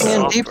like talking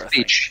in software deep thing.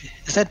 speech?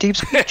 Is that deep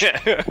speech?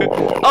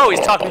 Oh, he's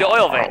talking to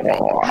oil vein.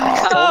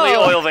 Only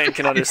oil vein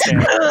can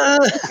understand.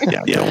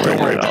 Yeah,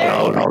 we're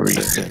I'll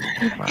reason.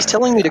 He's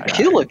telling me to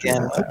kill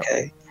again.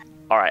 Okay.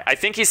 All right. I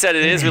think he said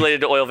it is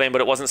related to oil vein, but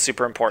it wasn't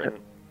super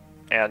important.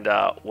 and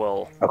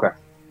we'll Okay.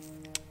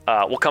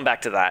 come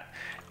back to that.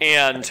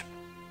 And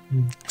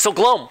so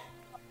Gloam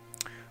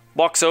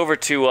walks over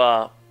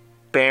to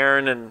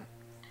Bairn and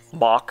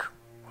Mock,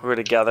 who are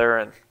together,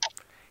 and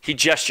he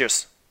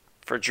gestures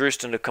for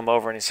Drewston to come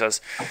over, and he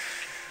says,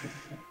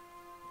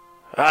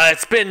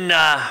 it's been...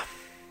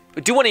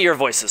 do one of your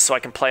voices so I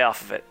can play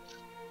off of it.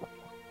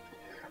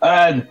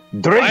 And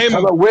drink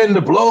till the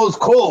wind blows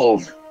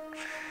cold.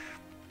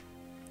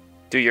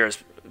 Do yours.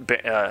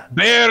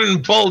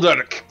 Bairn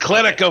Buldark,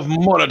 cleric of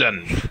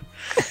Moradin.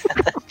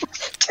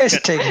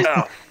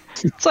 Oh.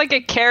 It's like a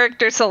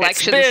character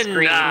selection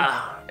screen.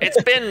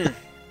 It's been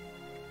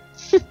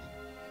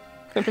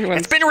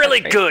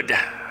really good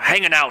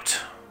hanging out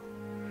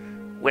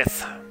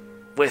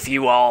with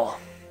you all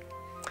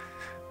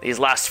these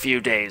last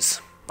few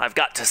days. I've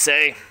got to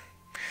say,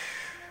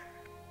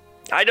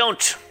 I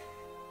don't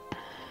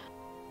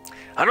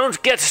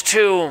get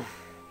to,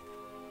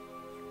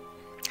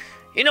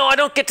 I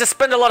don't get to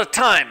spend a lot of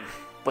time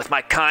with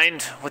my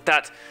kind, with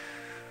that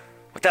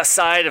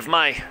side of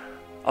my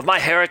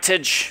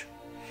heritage.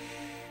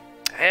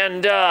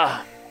 And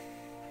I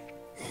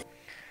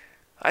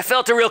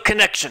felt a real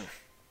connection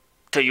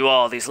to you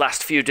all these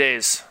last few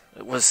days.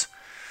 It was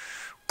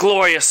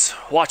glorious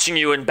watching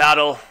you in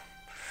battle,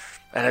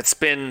 and it's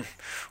been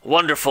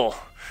wonderful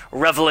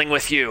reveling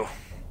with you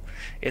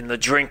in the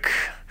drink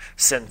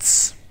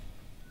since.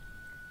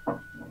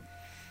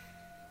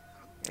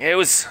 It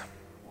was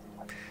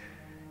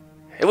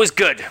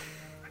good.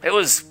 I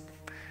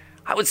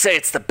would say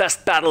it's the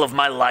best battle of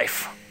my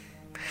life.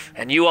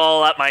 And you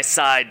all at my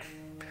side,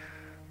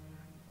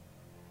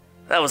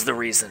 that was the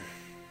reason.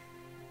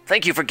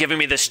 Thank you for giving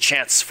me this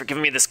chance, for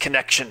giving me this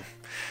connection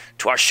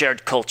to our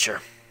shared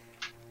culture.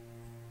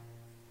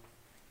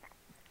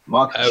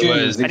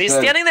 And he's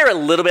standing there a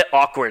little bit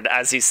awkward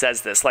as he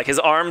says this. Like, his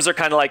arms are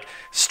kind of like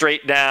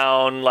straight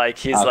down, like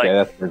he's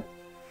That's good.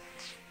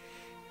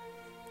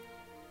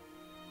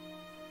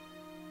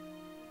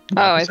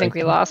 Oh, I think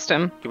we lost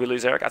him. Did we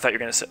lose Eric? I thought you were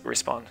going to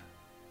respond.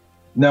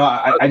 No,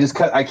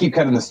 I keep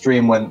cutting the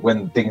stream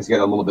when things get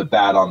a little bit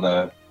bad on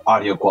the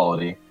audio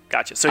quality.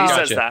 Gotcha. So he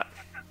says that.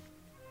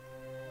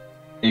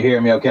 You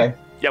hear me okay?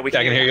 Yeah, I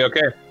can hear you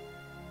okay.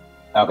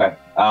 Okay.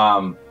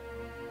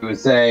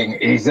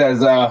 He says,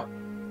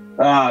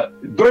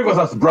 drink with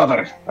us,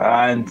 brother,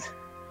 and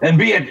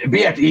be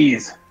at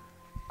ease.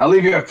 I'll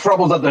leave your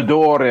troubles at the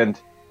door and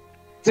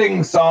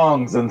sing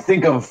songs and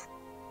think of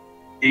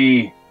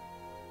the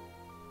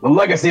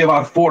legacy of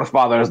our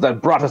forefathers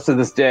that brought us to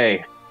this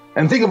day.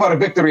 And think of our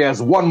victory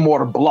as one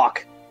more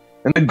block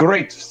in the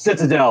great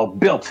citadel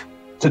built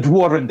to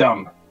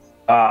dwarvendom.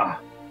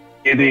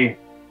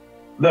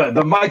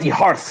 The mighty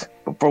hearth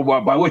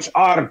by which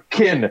our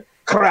kin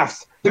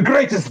crafts the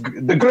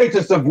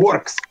greatest of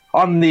works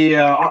on the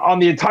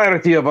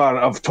entirety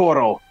of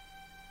Toro,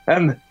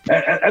 and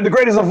the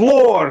greatest of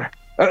lore,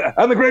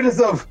 and the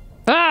greatest of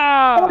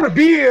more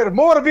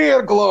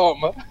beer,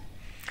 Gloam.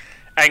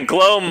 And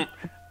Gloam,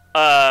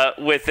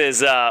 with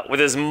his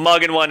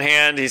mug in one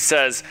hand, he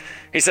says,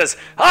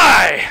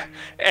 "Hi!"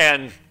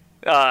 and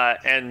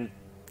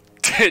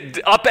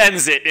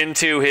upends it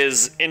into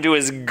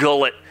his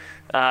gullet,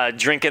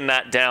 drinking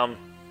that down.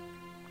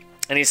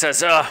 And he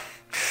says,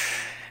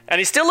 and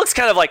he still looks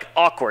kind of like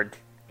awkward.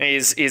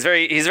 He's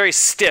very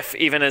stiff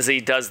even as he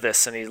does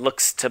this, and he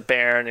looks to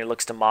Bairn, he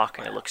looks to Mock,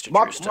 and he looks to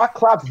Drewston. Mock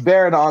claps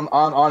Bairn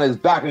on his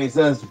back, and he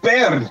says,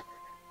 "Bairn,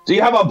 do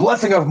you have a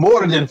blessing of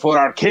Moradin for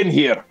our kin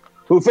here,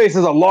 who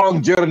faces a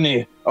long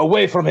journey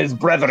away from his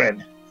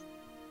brethren?"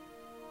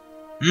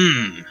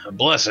 A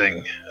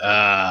blessing.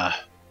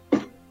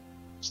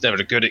 It's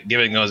never good at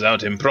giving those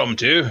out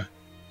impromptu.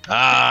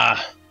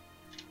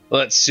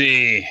 Let's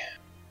see.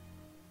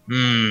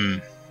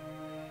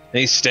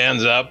 He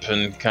stands up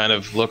and kind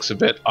of looks a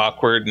bit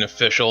awkward and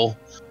official,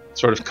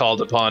 sort of called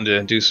upon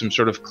to do some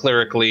sort of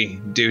clerically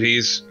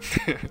duties,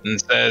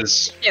 and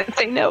says, Can't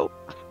say no.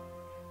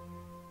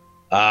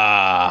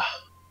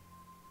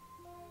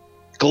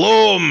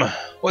 Gloam,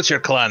 what's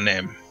your clan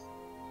name?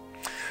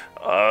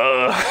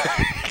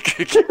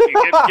 Give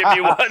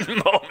me one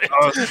moment.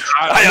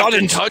 I'm not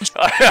in touch.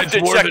 I have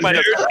to check my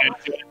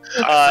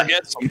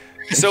notes.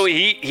 So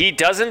he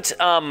doesn't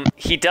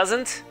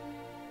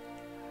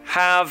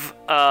have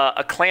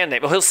a clan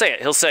name. Well, he'll say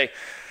it. He'll say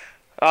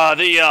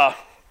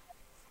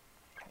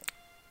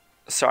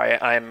Sorry,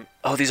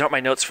 these aren't my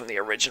notes from the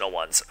original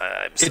ones.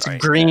 I'm sorry.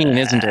 It's green,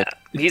 isn't it?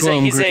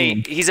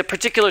 He's a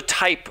particular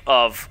type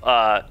of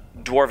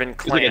dwarven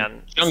clan. Like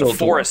it's the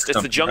forest. Dwarf,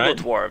 it's the jungle right?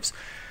 dwarves.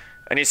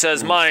 And he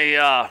says,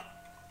 my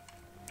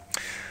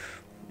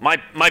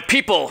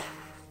people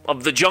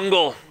of the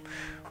jungle,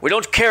 we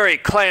don't carry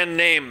clan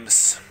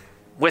names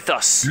with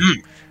us.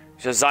 He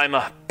says, I'm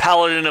a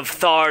paladin of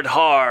Thard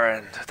Har,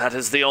 and that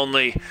is the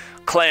only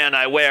clan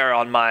I wear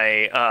on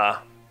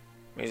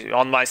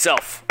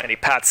myself. And he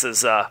pats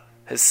his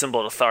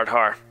symbol to Thard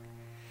Har.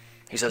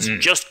 He says,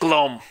 just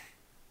Gloam.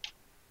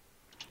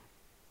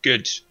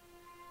 Good.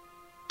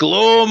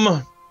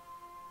 Gloam,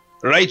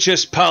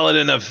 righteous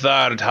paladin of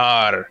Thard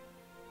Har.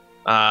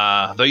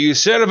 Though you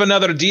serve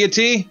another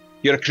deity,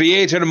 your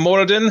creator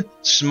Moradin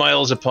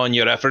smiles upon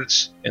your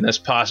efforts in this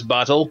past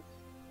battle.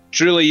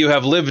 Truly, you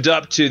have lived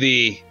up to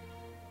the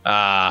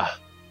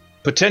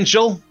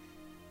potential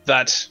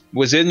that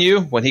was in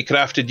you when he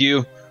crafted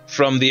you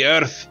from the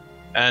earth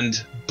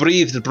and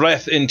breathed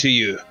breath into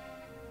you.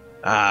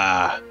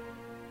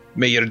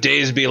 May your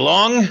days be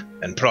long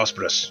and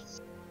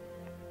prosperous.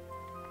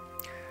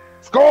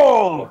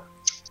 Skull!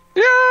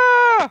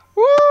 Yeah!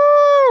 Woo!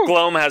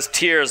 Gloam has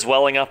tears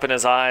welling up in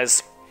his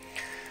eyes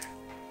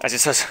as he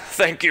says,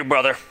 "Thank you,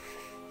 brother.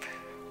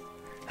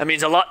 That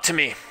means a lot to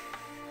me."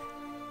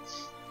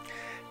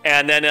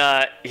 And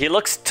then he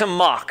looks to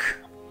Mock,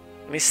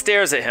 and he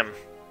stares at him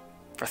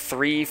for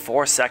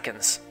 3-4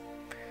 seconds,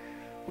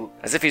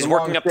 as if he's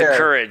working up the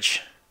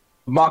courage.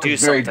 Mock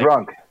is very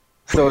drunk,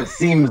 so it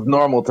seems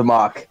normal to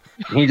Mock.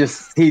 He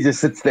just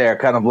sits there,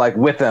 kind of like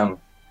with him,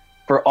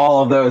 for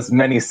all of those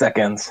many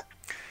seconds.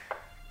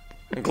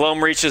 And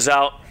Gloam reaches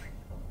out,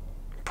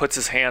 puts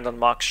his hand on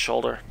Mock's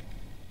shoulder,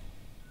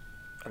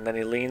 and then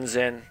he leans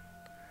in.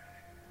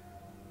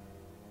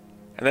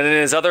 And then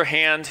in his other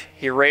hand,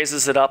 he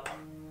raises it up,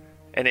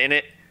 and in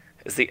it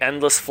is the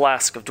endless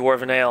flask of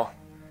dwarven ale.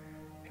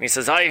 And he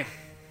says, I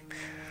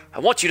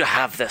want you to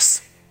have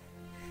this.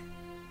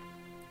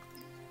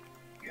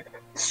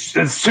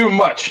 It's too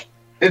much.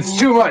 It's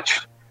too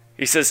much.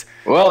 He says,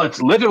 well,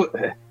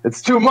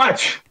 it's too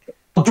much.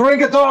 I'll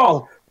drink it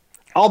all.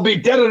 I'll be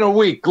dead in a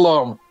week,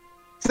 Gloam.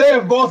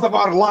 Save both of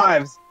our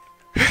lives.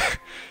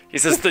 He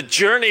says, the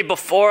journey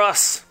before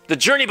us, the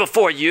journey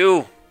before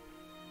you.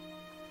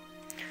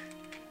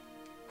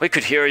 We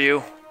could hear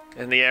you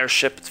in the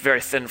airship. It's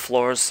very thin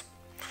floors.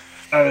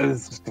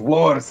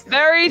 Floors.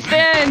 Very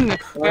thin.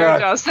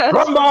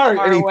 Grumbar!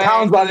 And he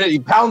pounds on it. He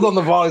pounds on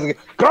the wall. He's like,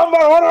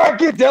 Grumbar, what do I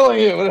keep telling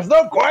you? There's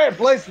no quiet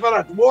place for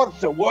a dwarf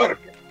to work.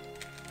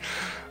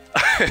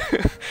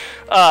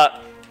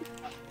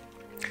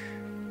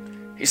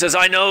 He says,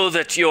 I know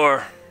that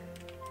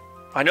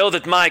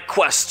my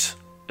quest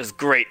is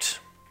great.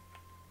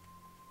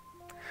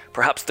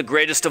 Perhaps the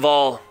greatest of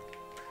all.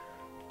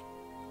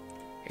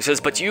 He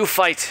says, but you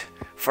fight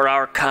for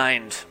our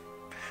kind.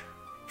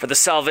 For the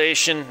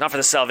salvation, not for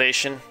the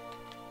salvation,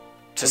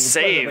 to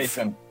save.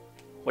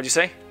 What'd you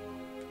say?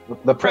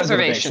 The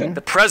preservation.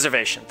 The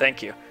preservation,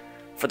 thank you.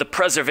 For the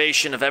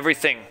preservation of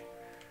everything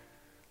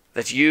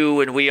that you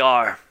and we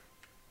are.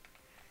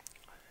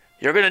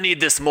 You're going to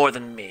need this more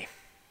than me.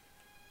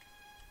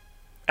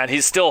 And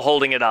he's still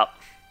holding it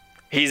up.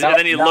 And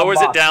then he lowers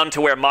it down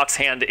to where Mock's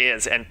hand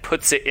is and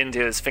puts it into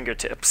his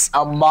fingertips.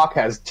 Now Mock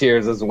has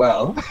tears as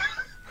well.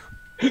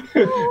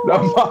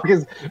 Now Mock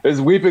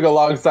is weeping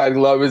alongside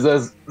Gloam. He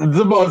says, it's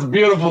the most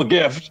beautiful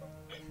gift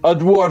a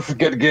dwarf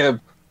could give.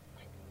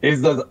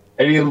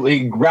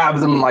 He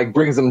grabs him, like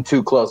brings him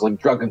too close, like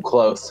drunken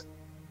close.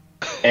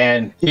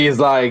 And he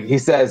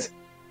says,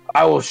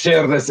 I will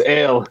share this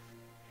ale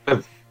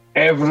with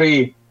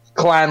every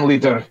clan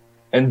leader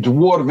and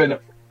dwarven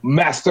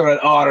master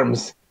at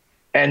arms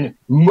and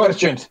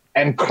merchant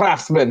and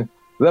craftsman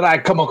that I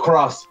come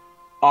across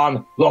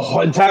on the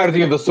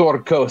entirety of the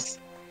Sword Coast.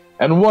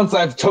 And once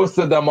I've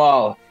toasted them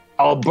all,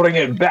 I'll bring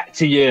it back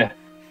to you,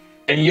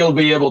 and you'll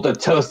be able to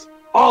toast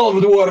all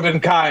of the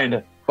dwarven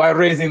kind by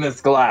raising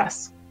this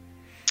glass.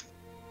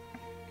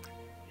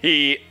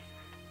 He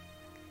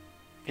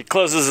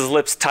closes his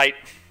lips tight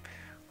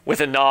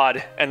with a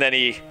nod, and then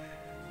he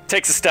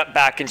takes a step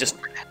back and just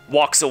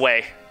walks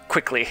away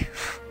quickly.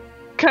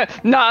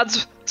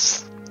 Nods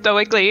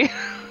stoically.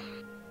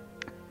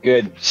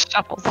 Good.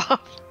 Shuffles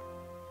off.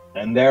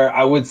 And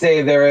I would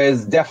say there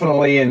is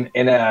definitely in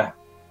an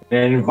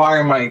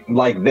environment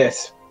like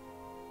this.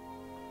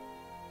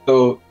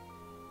 So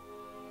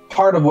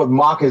part of what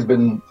Mock has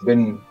been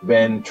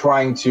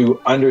trying to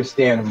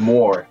understand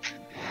more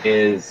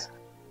is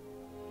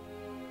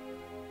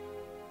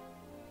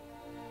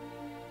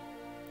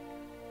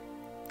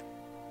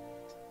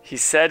he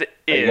said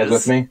Are you guys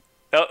with me?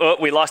 Oh,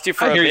 we lost you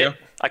for a bit. You.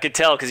 I could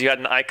tell because you had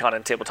an icon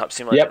in Tabletop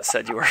Simulator that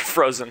said you were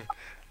frozen.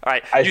 All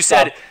right, I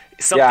said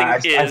something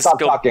I stopped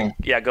talking.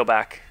 Yeah, go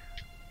back.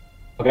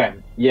 Okay,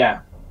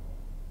 yeah.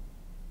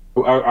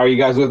 Are you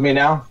guys with me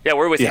now? Yeah,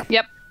 we're with you.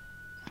 Yep.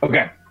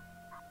 Okay.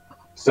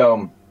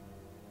 So,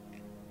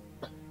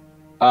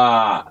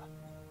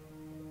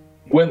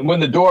 when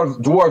the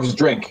dwarves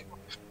drink,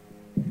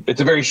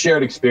 it's a very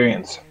shared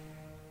experience.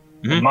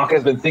 Mm-hmm. Mock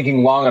has been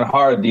thinking long and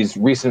hard these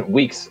recent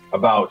weeks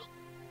about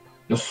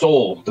the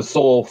soul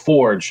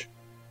forge,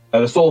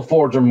 the soul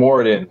forge of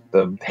Moradin,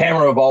 the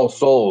hammer of all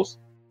souls,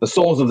 the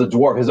souls of the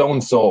dwarf, his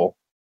own soul,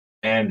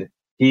 and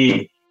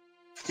he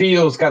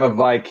feels kind of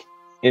like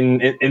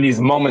in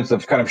these moments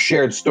of kind of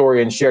shared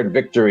story and shared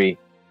victory,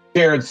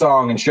 shared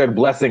song and shared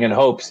blessing and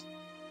hopes,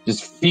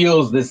 just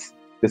feels this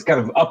kind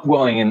of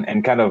upwelling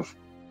and kind of,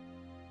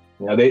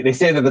 you know, they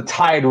say that the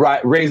tide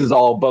raises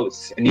all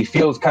boats, and he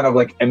feels kind of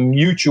like a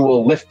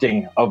mutual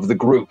lifting of the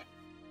group.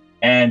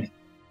 And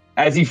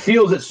as he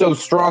feels it so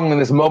strong in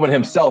this moment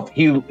himself,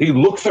 he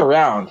looks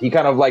around. He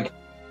kind of like,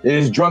 in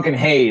his drunken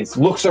haze,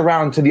 looks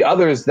around to the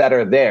others that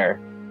are there,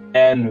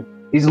 And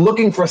he's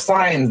looking for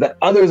signs that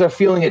others are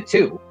feeling it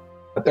too.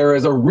 That there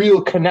is a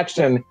real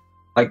connection,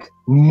 like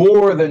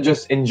more than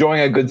just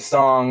enjoying a good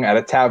song at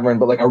a tavern,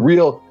 but like a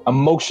real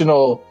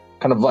emotional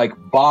kind of like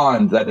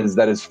bond that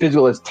is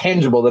physical, is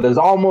tangible, that is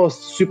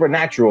almost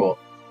supernatural.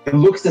 He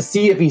looks to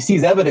see if he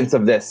sees evidence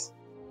of this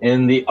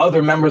in the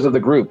other members of the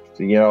group,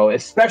 you know,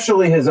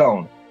 especially his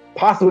own,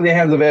 possibly the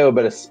Hands of Ao,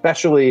 but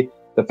especially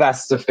the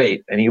Facets of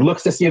Fate. And he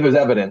looks to see if there's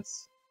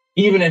evidence,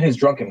 even in his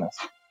drunkenness.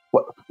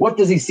 What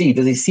does he see?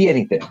 Does he see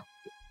anything?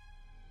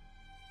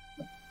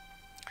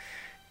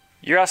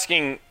 You're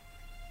asking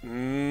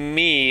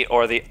me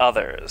or the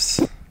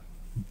others?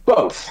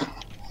 Both.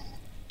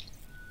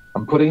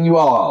 I'm putting you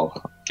all.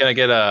 Can I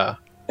get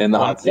in the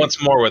hot seat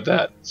once more with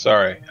that?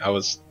 Sorry, I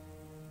was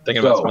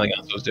thinking about something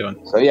else I was doing.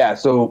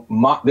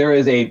 There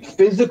is a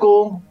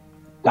physical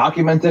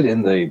documented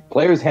in the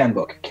player's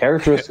handbook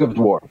characteristic of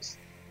dwarves.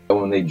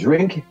 So when they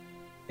drink,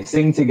 they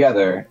sing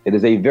together. It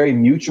is a very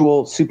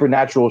mutual,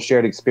 supernatural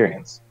shared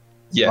experience.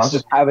 Yes. It's not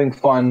just having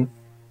fun.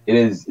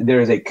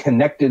 There is a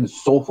connected,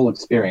 soulful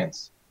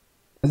experience.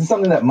 This is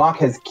something that Mock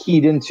has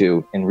keyed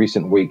into in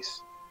recent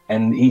weeks.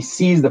 And he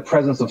sees the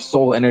presence of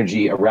soul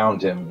energy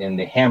around him in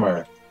the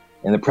hammer,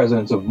 in the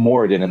presence of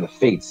Moradin and the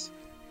Fates.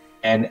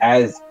 And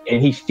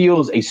he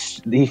feels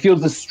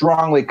this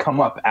strongly come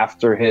up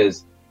after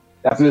this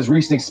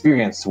recent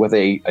experience with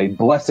a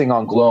blessing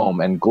on Gloam,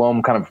 and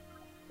Gloam kind of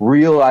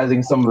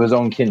realizing some of his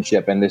own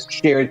kinship and this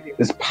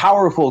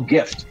powerful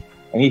gift.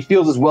 And he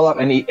feels this well up,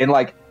 and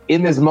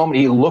in this moment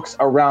he looks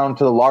around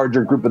to the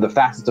larger group of the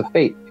Facets of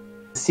Fate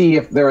to see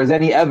if there is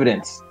any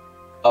evidence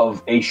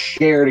of a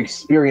shared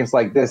experience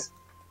like this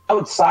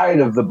outside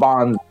of the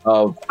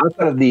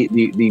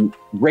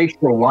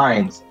racial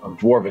lines of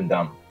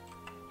dwarvendom.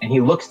 And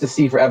he looks to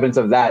see for evidence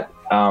of that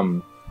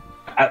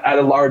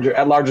at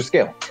larger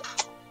scale.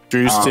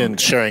 Drewston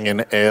sharing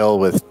an ale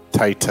with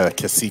Taita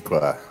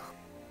Casigua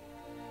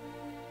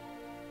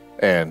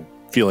and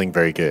feeling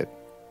very good.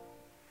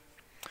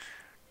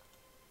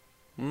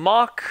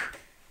 Mock.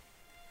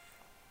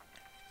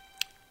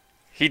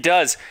 He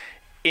does.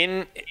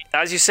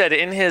 As you said,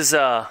 in his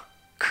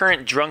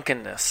current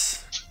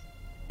drunkenness,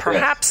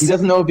 perhaps he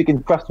doesn't know if he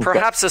can trust himself.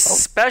 Perhaps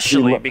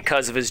especially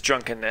because of his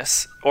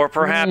drunkenness, or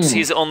perhaps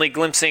he's only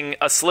glimpsing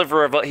a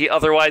sliver of what he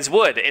otherwise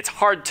would. It's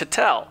hard to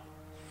tell.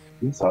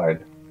 It's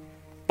hard.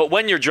 But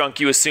when you're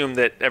drunk, you assume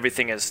that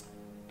everything is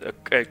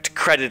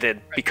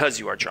credited because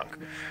you are drunk.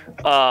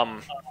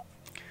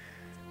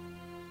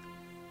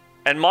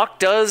 And Mock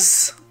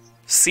does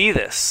see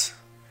this.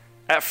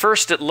 At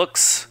first, it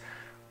looks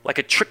like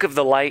a trick of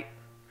the light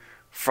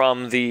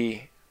from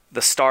the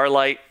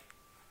starlight,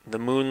 the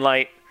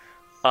moonlight,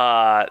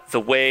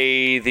 the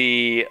way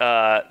the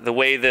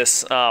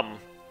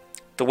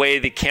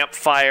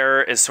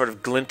campfire is sort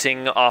of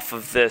glinting off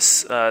of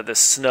this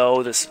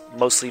snow, this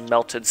mostly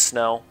melted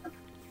snow.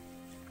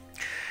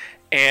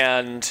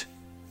 But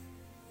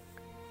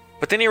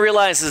then he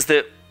realizes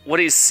that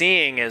what he's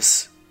seeing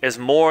is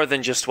more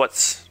than just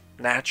what's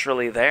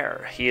naturally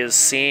there. He is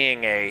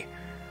seeing a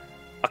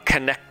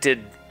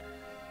connected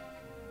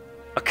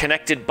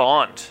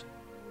bond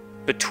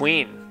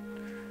between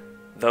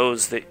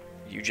those that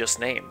you just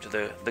named,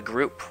 the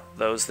group,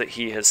 those that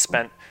he has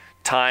spent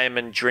time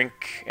and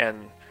drink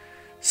and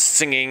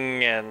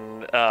singing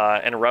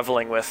and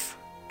reveling with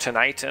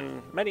tonight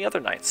and many other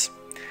nights.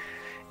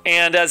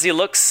 And as he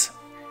looks,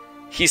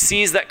 he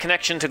sees that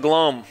connection to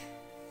Gloam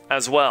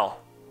as well.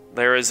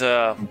 There is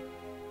an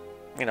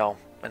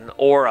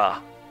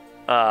aura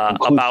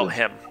about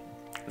him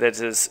that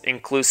is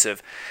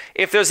inclusive.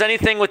 If there's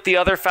anything with the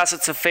other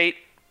Facets of Fate,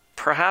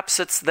 perhaps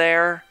it's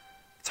there.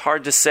 It's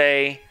hard to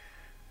say.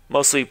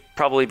 Mostly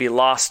probably be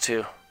lost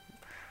to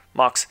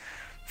Mock's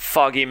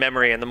foggy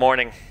memory in the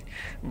morning.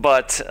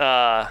 But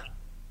of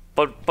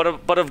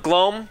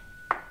Gloam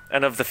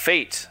and of the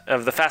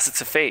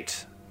Facets of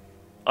Fate,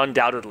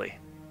 undoubtedly.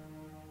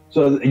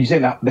 So you say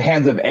the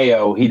Hands of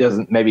Ao, he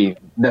doesn't maybe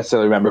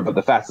necessarily remember, but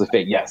the Facets of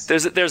Fate, yes.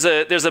 There's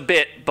a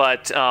bit,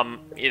 but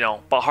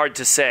hard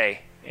to say.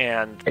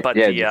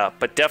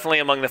 But definitely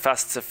among the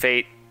Facets of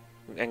Fate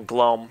and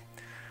Gloam.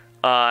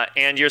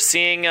 And you're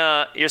seeing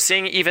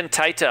even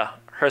Taita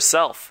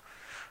herself.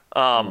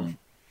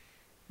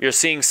 You're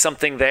seeing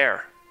something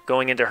there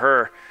going into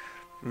her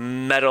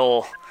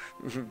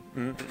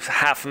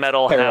half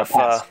metal,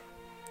 half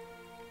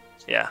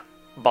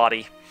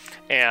body.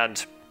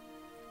 And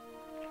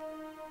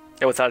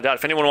without a doubt,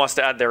 if anyone wants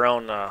to add their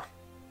own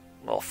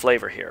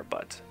flavor here,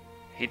 but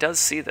he does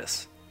see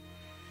this.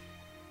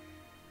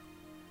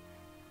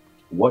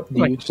 What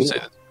do you see?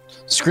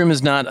 Scrim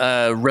is not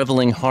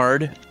reveling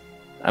hard.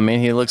 I mean,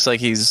 he looks like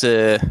he's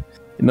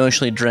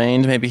emotionally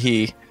drained. Maybe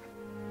he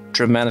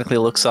dramatically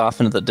looks off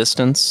into the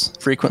distance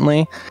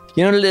frequently.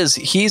 You know what it is?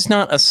 He's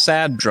not a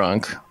sad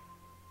drunk.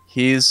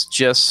 He's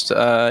just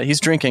he's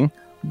drinking,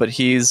 but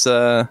he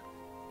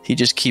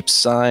just keeps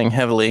sighing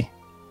heavily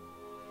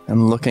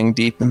and looking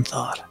deep in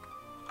thought.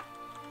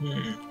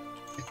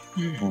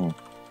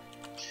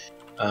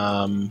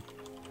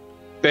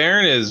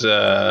 Baron is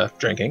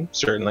drinking,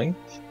 certainly,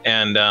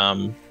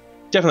 and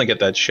definitely get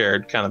that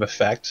shared kind of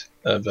effect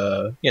of,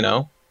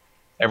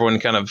 everyone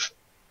kind of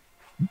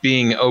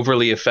being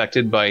overly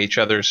affected by each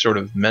other's sort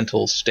of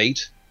mental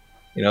state.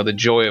 The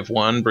joy of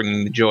one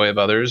bringing the joy of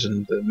others,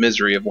 and the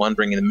misery of one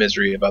bringing the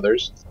misery of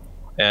others.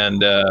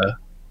 And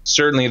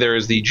certainly there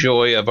is the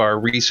joy of our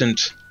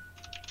recent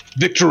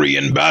victory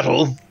in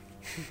battle,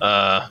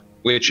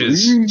 which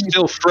is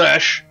still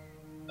fresh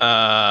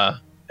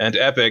and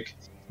epic.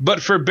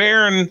 But for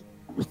Baron,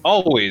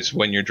 always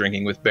when you're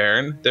drinking with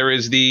Baron, there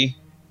is the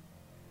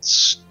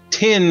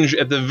tinge,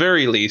 at the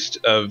very least,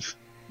 of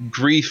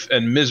grief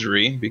and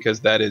misery, because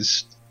that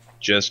is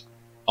just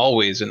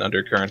always an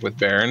undercurrent with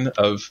Baron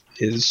of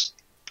his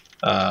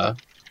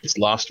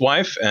lost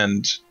wife,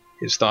 and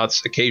his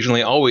thoughts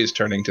occasionally always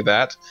turning to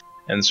that.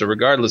 And so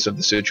regardless of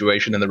the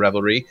situation and the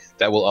revelry,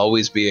 that will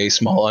always be a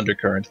small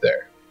undercurrent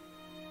there.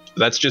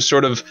 That's just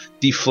sort of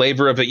the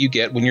flavor of it you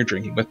get when you're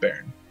drinking with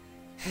Baron.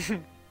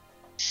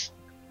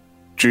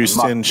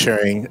 Drewston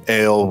sharing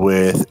ale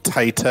with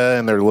Taita,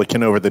 and they're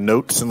looking over the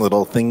notes and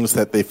little things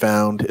that they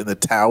found in the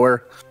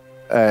tower.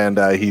 And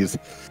he's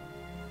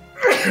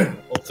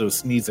also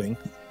sneezing.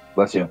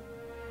 Bless you.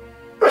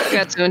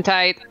 Got soon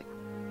tight.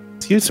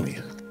 Excuse me.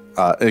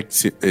 I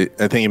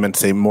think you meant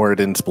to say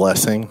Moradin's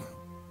blessing.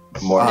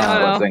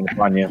 Moradin's blessing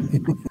on you.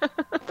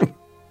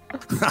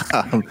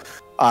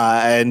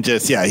 And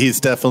just, he's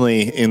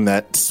definitely in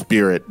that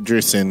spirit.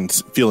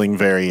 Drewston's feeling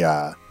very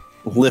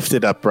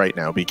lifted up right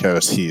now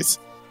because he's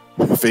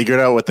figured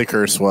out what the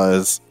curse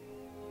was,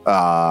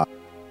 gotten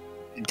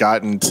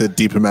to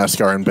Deep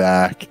Amaskar and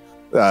back.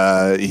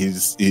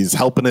 He's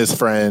helping his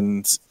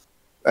friends,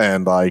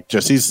 and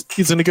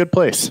he's in a good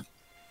place.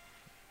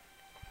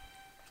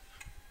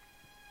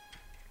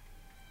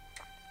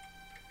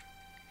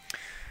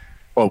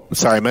 Oh,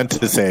 sorry, I meant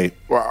to say.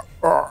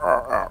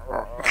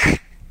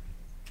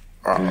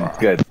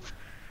 Good.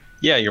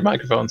 Yeah, your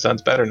microphone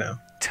sounds better now.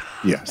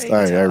 Yes,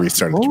 I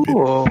restarted the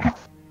computer.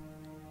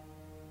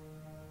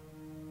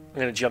 I'm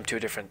going to jump to a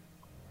different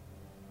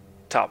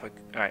topic.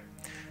 All right.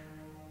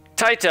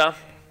 Taita,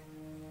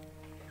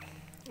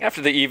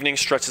 after the evening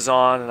stretches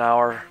on an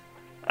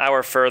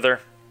hour further,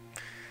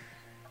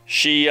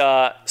 she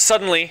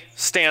suddenly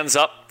stands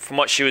up from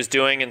what she was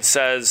doing and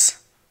says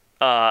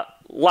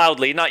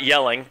loudly, not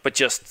yelling, but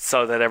just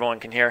so that everyone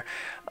can hear,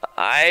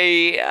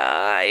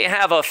 I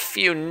have a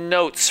few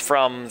notes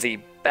from the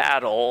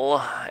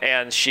battle.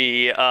 And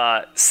she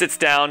sits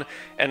down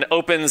and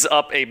opens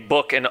up a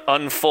book and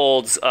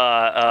unfolds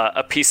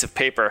a piece of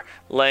paper,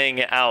 laying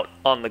it out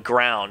on the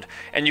ground.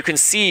 And you can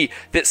see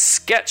that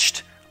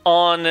sketched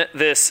on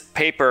this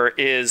paper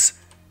is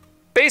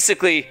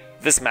basically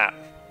this map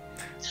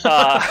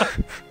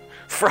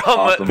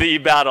from the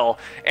battle.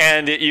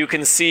 And you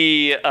can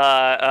see,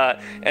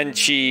 and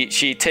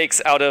she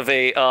takes out of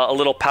a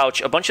little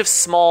pouch a bunch of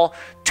small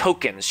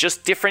tokens,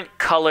 just different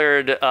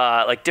colored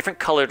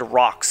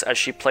rocks, as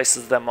she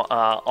places them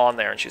on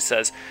there. And she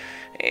says,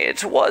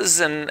 "It was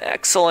an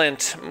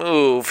excellent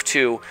move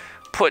to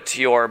put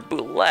your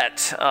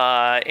boulette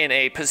in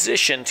a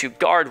position to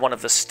guard one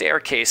of the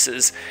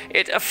staircases.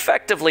 It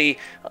effectively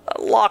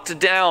locked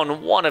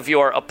down one of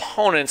your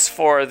opponents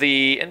for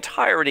the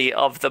entirety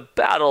of the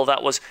battle.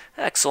 That was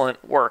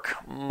excellent work,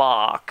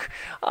 Mock.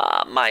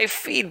 My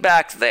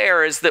feedback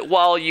there is that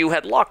while you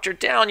had locked her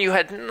down, you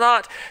had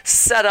not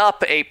set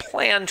up a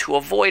plan to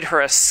avoid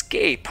her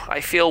escape.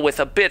 I feel with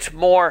a bit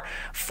more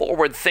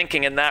forward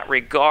thinking in that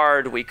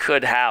regard, we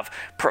could have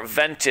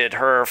prevented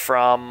her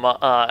from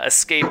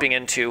escaping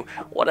into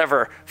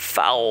whatever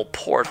foul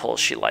portal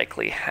she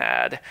likely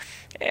had.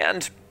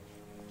 And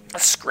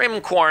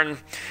Scrimcorn,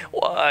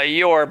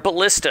 your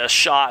ballista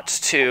shot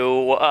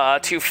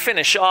to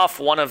finish off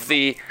one of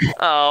the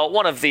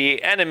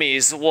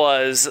enemies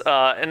was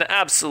an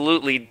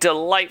absolutely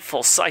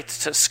delightful sight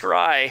to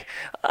scry.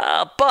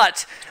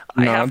 But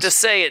I have to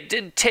say, it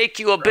did take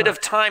you a bit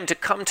of time to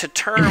come to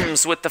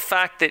terms with the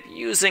fact that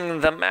using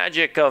the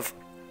magic of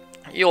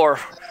your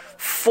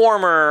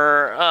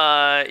former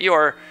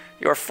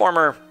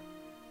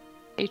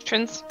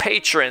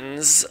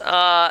patrons,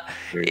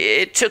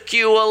 it took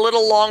you a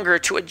little longer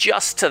to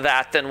adjust to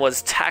that than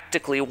was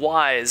tactically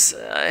wise.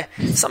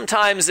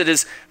 Sometimes it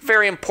is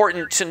very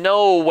important to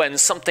know when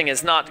something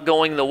is not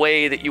going the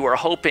way that you were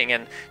hoping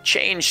and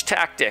change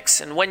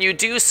tactics. And when you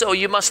do so,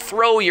 you must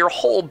throw your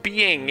whole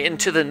being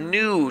into the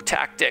new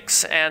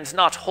tactics and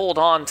not hold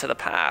on to the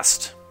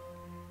past."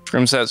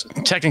 Scrim says,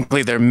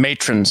 "Technically, they're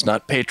matrons,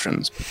 not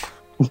patrons."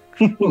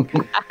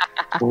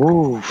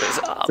 Ooh.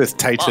 This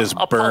Taita's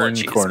burn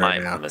corner my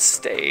now.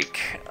 Mistake.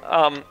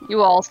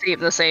 You all seem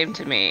the same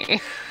to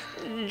me.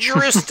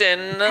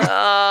 Drewston,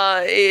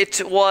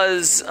 it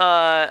was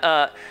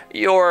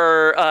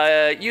your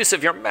use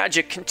of your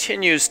magic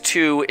continues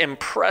to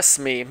impress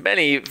me.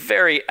 Many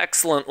very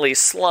excellently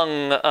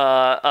slung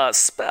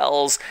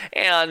spells,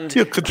 and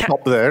You could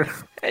stop there.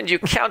 And you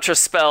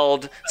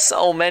counterspelled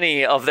so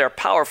many of their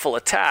powerful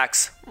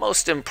attacks.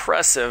 Most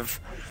impressive.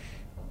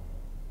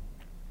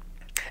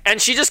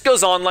 And she just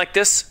goes on like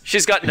this.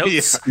 She's got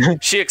notes.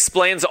 She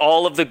explains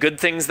all of the good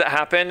things that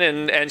happen,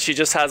 and she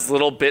just has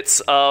little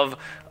bits of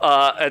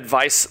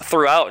advice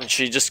throughout. And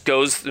she just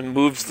goes and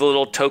moves the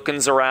little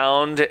tokens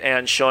around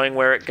and showing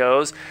where it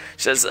goes.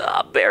 She says,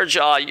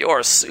 Bearjaw, your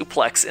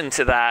suplex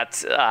into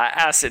that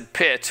acid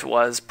pit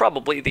was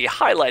probably the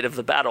highlight of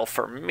the battle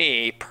for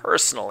me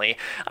personally.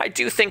 I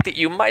do think that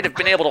you might have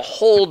been able to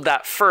hold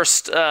that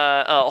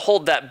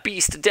hold that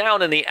beast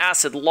down in the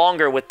acid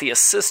longer with the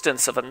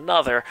assistance of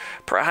another.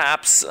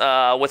 Perhaps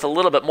with a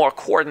little bit more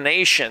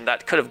coordination,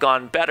 that could have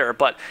gone better.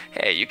 But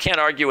hey, you can't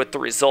argue with the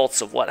results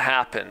of what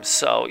happened.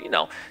 So,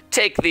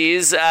 take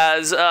these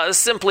as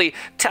simply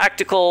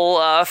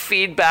tactical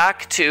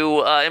feedback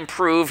to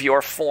improve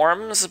your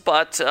forms.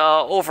 But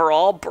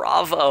overall,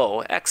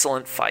 bravo.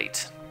 Excellent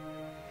fight.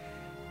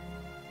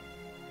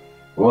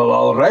 Well,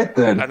 all right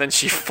then. And then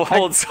she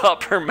folds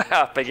up her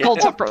map again.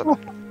 Folds up her.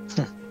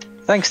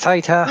 Thanks,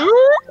 Taita.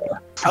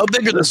 How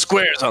big are the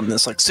squares on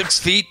this? Like 6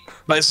 feet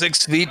by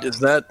 6 feet? Is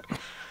that?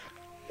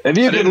 If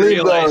you I could didn't leave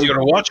realize those, you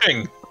were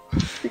watching.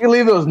 you can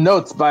leave those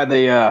notes by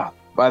the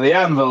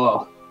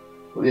anvil.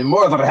 We'll be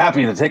more than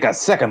happy to take a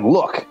second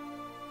look.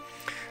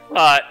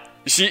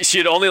 She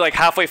had only like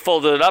halfway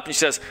folded it up, and she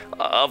says,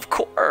 of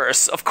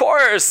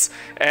course.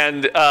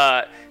 And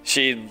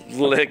she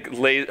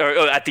lays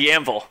at the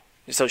anvil.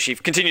 So she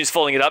continues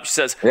folding it up. She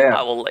says,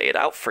 I will lay it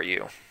out for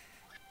you.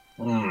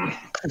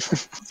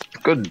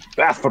 Good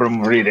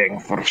bathroom reading,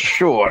 for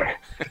sure.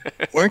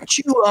 Weren't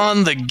you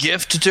on the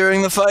gift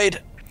during the fight?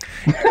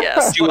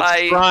 Yes, She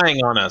was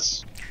crying on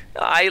us.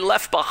 I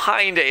left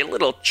behind a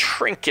little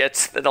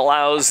trinket that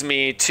allows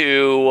me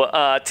to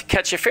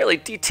catch a fairly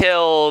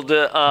detailed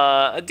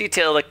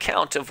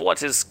account of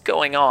what is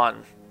going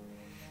on.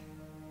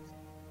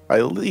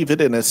 I leave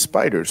it in a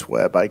spider's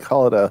web. I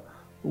call it a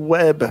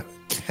web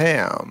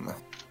cam.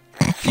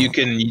 You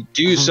can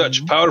do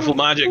such powerful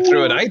magic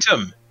through an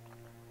item.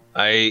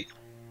 I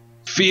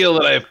feel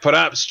that I've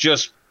perhaps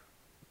just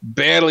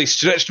barely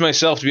stretched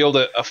myself to be able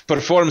to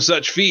perform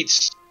such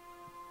feats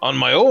on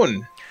my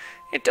own.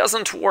 It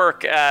doesn't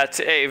work at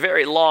a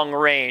very long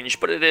range,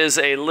 but it is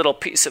a little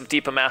piece of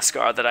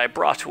Deepamaskar that I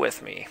brought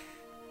with me.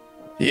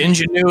 The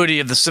ingenuity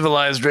of the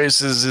civilized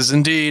races is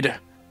indeed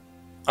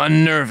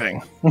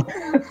unnerving.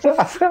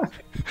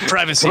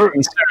 Privacy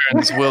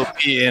concerns will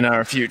be in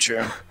our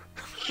future.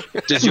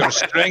 Does your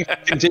strength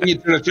continue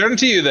to return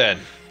to you then?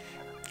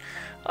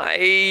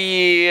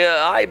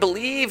 I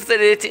believe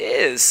that it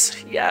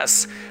is.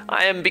 Yes,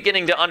 I am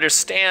beginning to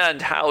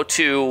understand how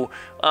to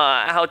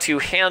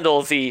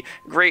handle the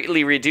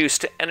greatly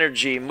reduced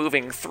energy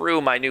moving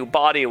through my new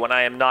body when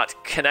I am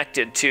not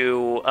connected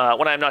to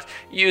when I am not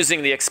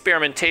using the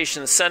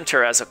experimentation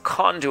center as a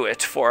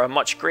conduit for a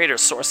much greater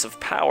source of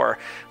power.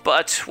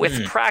 But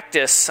with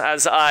practice,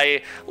 as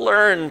I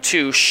learn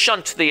to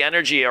shunt the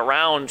energy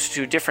around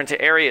to different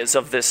areas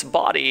of this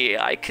body,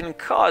 I can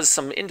cause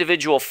some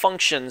individual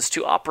functions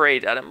to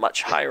operate at a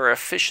much higher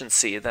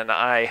efficiency than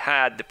I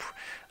had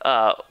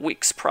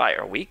weeks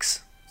prior.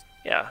 Weeks?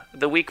 Yeah,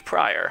 the week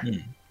prior.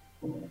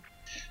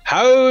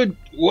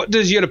 What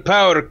does your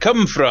power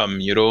come from?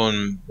 Your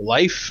own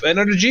life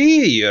energy?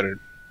 Your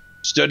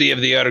study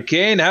of the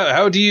arcane?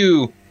 How do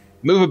you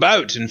move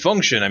about and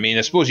function? I mean,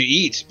 I suppose you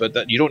eat,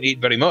 but you don't eat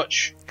very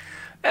much.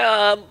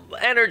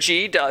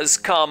 Energy does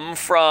come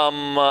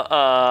from,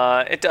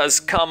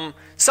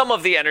 some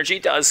of the energy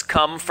does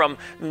come from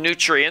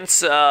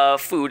nutrients,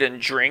 food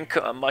and drink,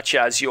 much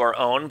as your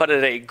own, but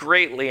at a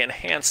greatly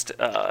enhanced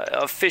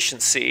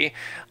efficiency.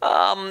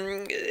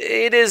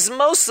 It is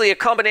mostly a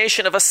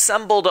combination of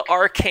assembled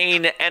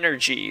arcane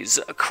energies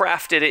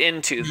crafted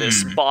into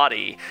this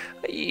body.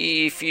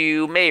 If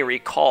you may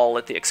recall,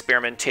 at the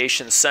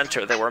experimentation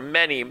center, there were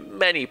many,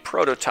 many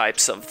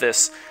prototypes of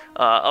this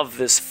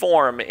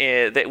form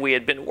that we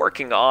had been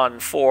working on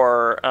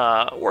for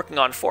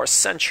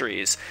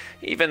centuries.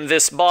 Even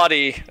this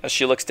body, as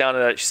she looks down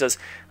at it, she says,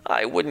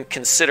 I wouldn't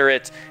consider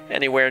it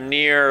anywhere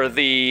near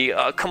the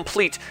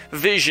complete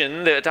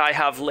vision that I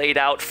have laid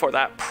out for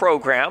that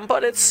program,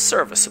 but it's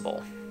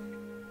serviceable.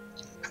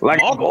 Like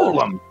a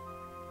golem.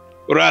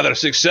 Rather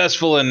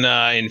successful in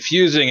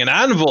infusing an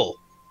anvil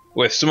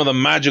with some of the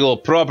magical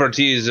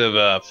properties of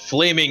a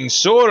flaming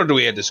sword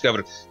we had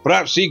discovered.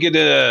 Perhaps he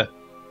could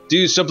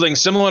do something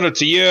similar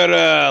to your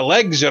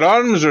legs or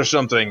arms or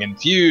something.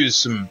 Infuse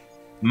some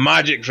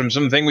magic from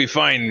something we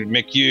find,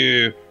 make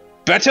you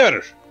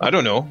better. I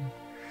don't know.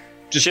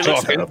 Just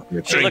talking.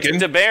 She looks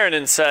to Baron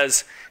and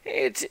says,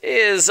 it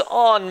is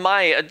on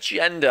my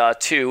agenda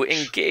to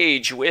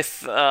engage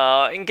with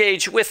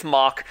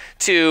Mock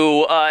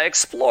to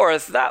explore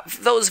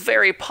those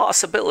very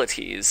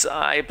possibilities.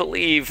 I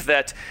believe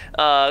that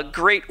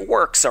great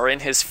works are in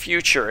his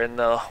future in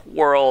the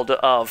world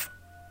of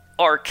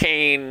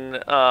arcane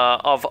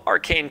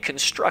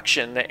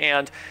construction,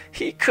 and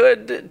he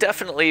could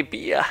definitely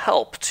be a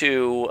help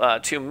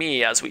to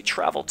me as we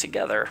travel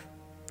together.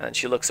 And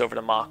she looks over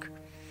to Mock.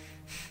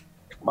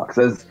 Mock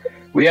says,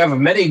 we have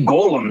many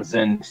golems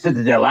in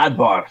Citadel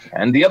Adbar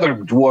and the other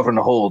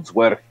dwarven holds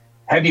where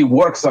heavy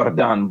works are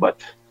done,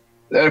 but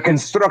Their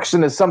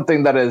construction is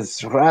something that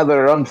is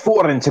rather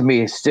unforeign to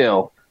me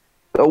still.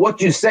 So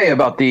what you say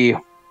about the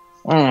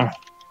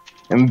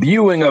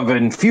infusing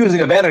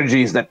of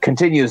energies that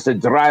continues to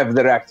drive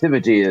their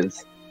activity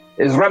is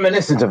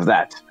reminiscent of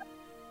that.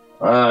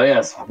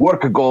 Yes,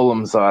 work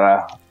golems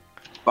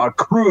are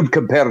crude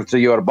compared to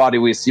your body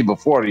we see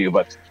before you,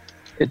 but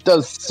it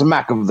does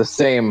smack of the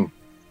same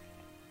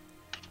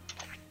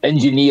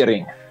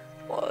engineering.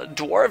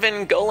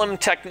 Dwarven golem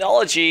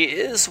technology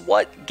is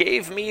what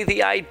gave me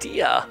the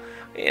idea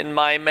in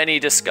my many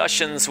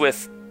discussions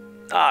with...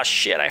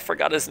 I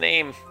forgot his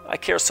name. I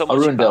care so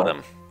much about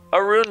him.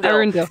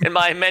 Arundel. In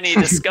my many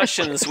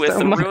discussions with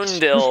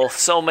Arundel,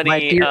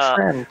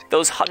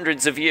 those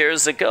hundreds of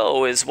years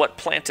ago is what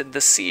planted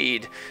the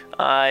seed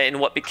in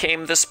what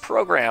became this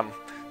program.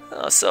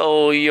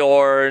 So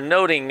your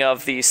noting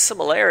of the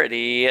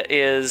similarity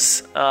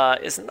is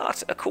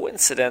not a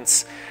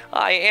coincidence.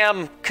 I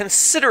am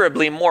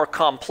considerably more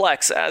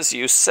complex, as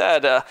you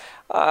said.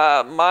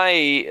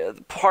 My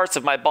parts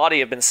of my body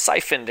have been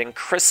siphoned and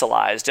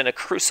crystallized in a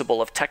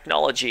crucible of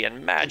technology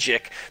and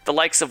magic, the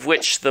likes of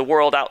which the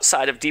world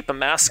outside of Deep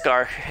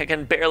Amaskar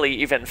can barely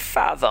even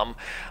fathom.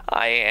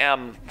 I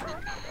am...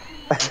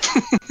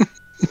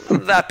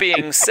 That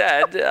being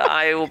said,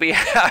 I will be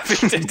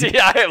happy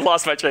to... I have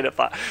lost my train of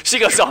thought. She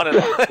goes on and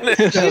on.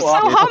 She's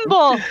so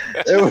humble.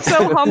 It was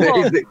so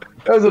humble. That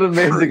was an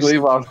amazing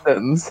leave-off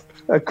sentence.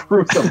 A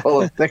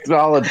crucible of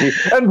technology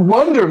and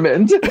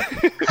wonderment.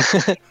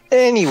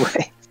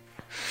 Anyway,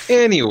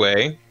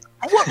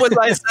 What was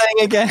I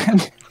saying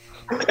again?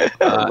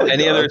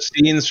 Any other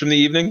scenes from the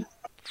evening?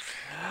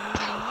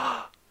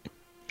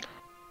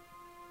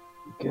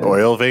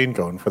 Oil vein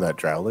going for that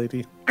drow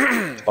lady.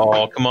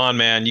 Oh, come on,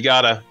 man. You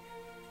gotta.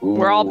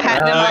 We're all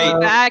patting him on the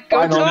back.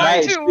 Go Final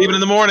night. to Even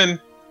in the morning.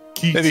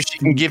 Maybe she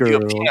can give you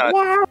a peanut.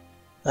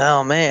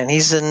 oh man, he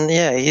is a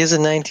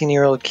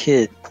 19-year-old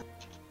kid.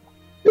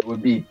 It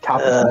would be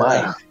top of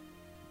mind.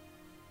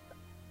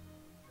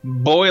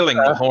 Boiling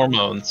the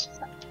hormones.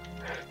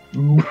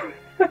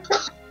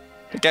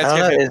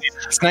 Guys,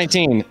 it's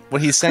 19.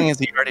 What he's saying is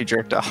he already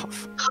jerked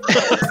off.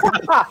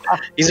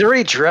 He's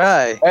already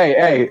dry.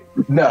 Hey,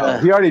 no,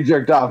 he already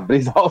jerked off, but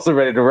he's also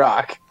ready to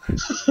rock.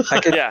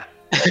 Yeah.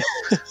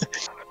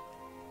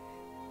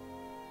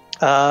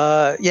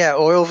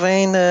 Oil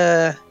vein.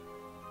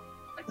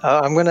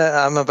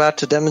 I'm about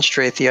to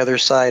demonstrate the other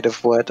side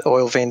of what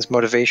Oil Vein's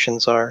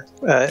motivations are.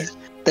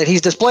 That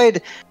he's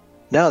displayed.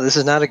 No, this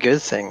is not a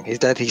good thing. He's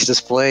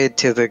displayed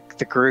to the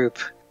group,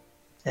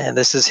 and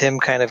this is him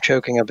kind of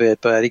choking a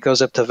bit. But he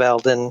goes up to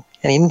Valdin,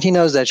 and he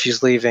knows that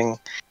she's leaving.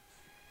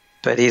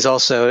 But he's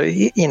also,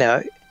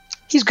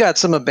 he's got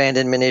some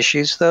abandonment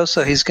issues though,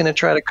 so he's going to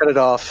try to cut it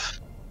off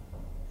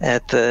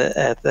at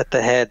the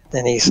head.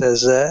 And he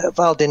says,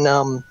 Valdin,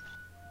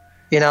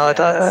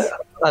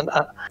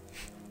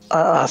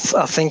 I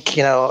think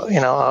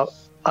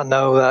I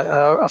know that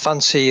I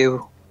fancy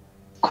you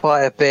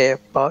quite a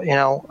bit, but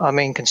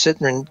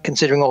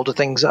considering all the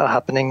things that are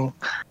happening,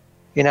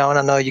 and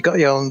I know you got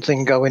your own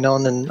thing going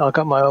on, and I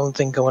got my own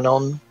thing going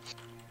on.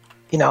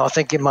 I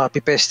think it might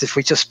be best if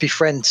we just be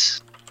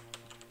friends.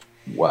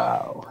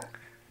 Wow.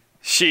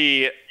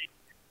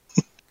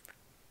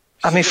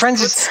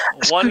 Friends is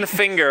one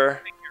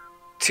finger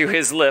to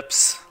his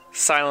lips,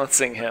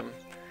 silencing him,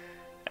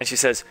 and she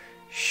says,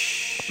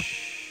 "Shh."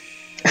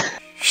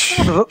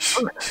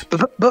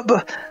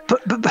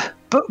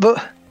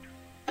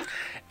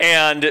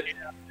 And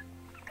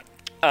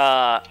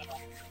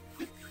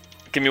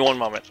give me one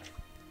moment.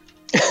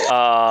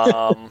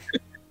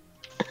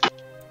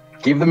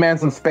 Give the man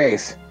some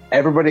space.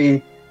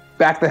 Everybody,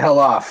 back the hell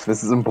off.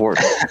 This is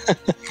important.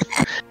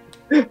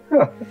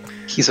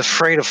 He's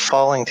afraid of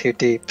falling too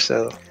deep,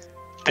 so.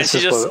 And she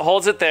just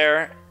holds it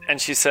there,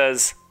 and she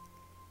says,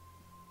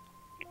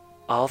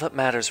 "All that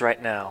matters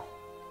right now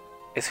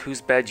is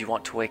whose bed you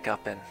want to wake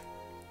up in."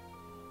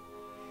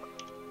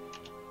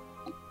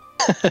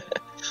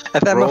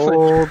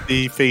 Roll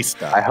the face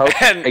die. I hope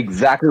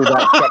exactly what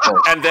that chuckle.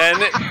 And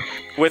then,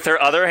 with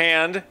her other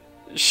hand,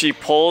 she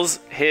pulls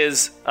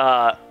his.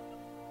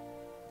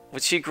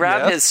 Would she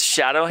grab his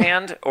shadow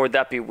hand, or would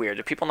that be weird?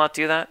 Do people not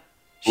do that?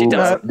 She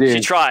does.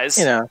 She tries.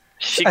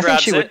 She grabs I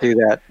think she would do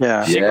that.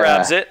 Yeah. She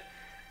grabs it,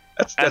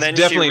 That's and then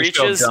definitely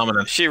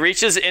she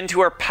reaches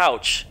into her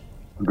pouch.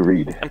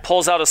 Agreed. And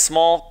pulls out a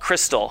small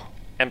crystal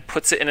and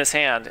puts it in his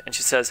hand, and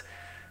she says,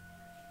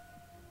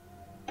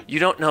 "You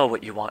don't know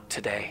what you want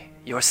today.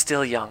 You're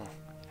still young.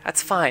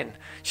 That's fine."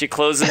 She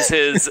closes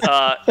his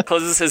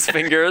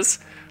fingers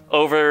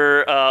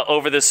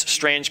over this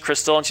strange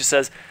crystal, and she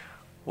says,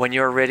 "When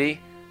you're ready,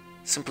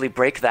 simply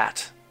break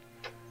that."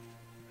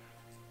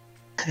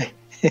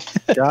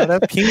 Got a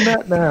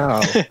peanut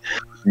now.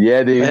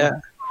 Yeah, dude. Yeah.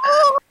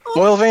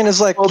 Oil Vein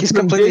is like he's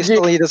completely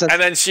still. He doesn't.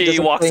 And then she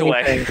walks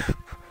away.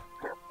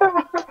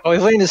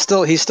 Oil Vein is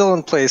still. He's still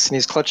in place, and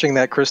he's clutching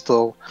that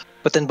crystal.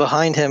 But then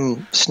behind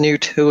him,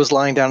 Snoot, who was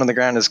lying down on the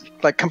ground, is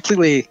like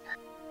completely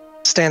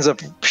stands up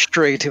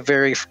straight,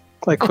 very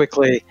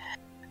quickly,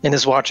 and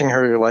is watching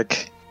her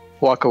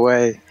walk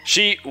away.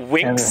 She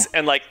winks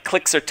and like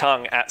clicks her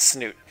tongue at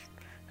Snoot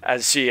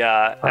as she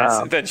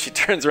then she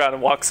turns around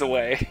and walks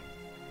away.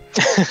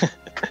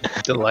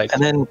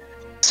 Delightful. And then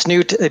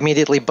Snoot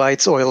immediately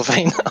bites Oil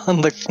Vein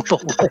on the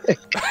leg.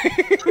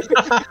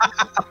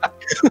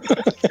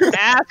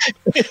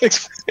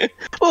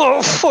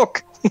 Oh,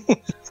 fuck!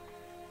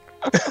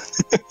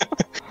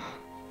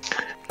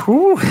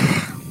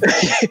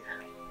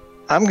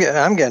 I'm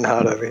getting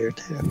hot over here,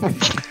 too.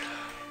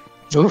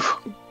 Oof.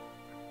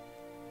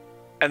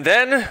 And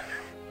then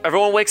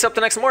everyone wakes up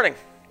the next morning.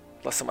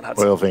 Unless someone had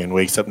Oil Vein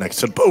wakes up next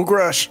to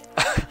Bogrush.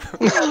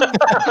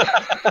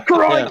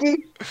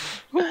 Crikey!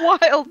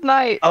 Wild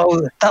night.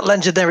 Oh, that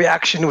legendary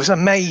action was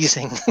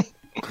amazing.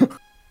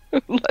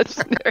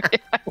 Legendary.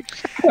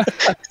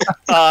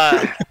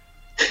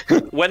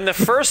 When the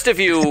first of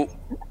you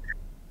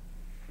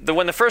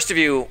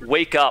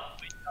wake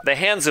up, the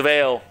Hands of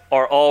Ale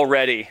are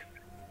already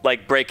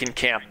like breaking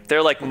camp.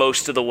 They're like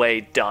most of the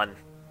way done.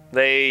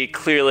 They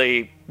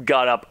clearly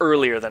got up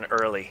earlier than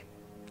early.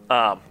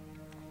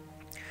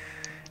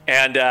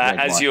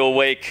 As you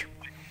awake,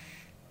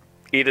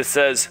 Edith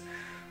says,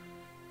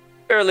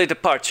 "Early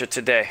departure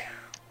today.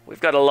 We've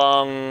got a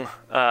long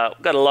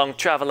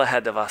travel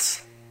ahead of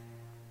us."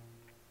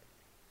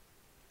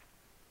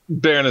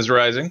 Baron is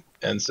rising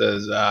and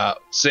says,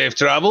 "Safe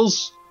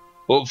travels.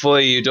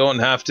 Hopefully you don't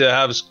have to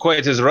have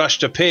quite as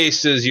rushed a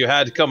pace as you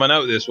had coming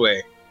out this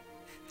way.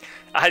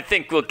 I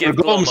think we'll give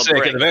For Glom Glom's a sake,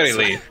 break. at the very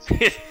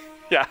least."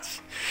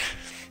 Yes.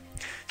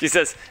 She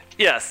says,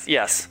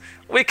 yes.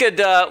 We could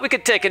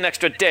take an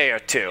extra day or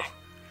two.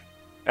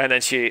 And then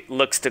she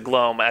looks to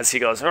Glom as he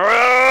goes,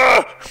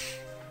 "Arrgh!"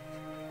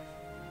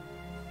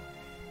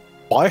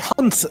 Why,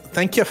 Hans,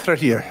 thank you for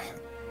your...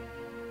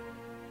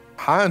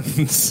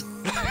 Hans,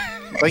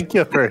 thank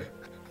you for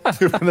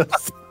giving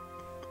us...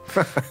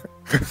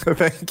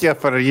 Thank you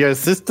for your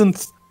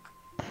assistance.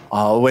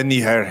 When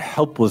your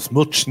help was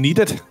much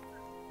needed.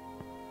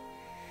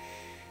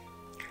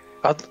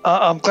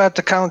 I'm glad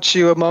to count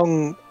you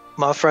among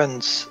my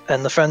friends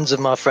and the friends of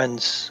my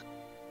friends,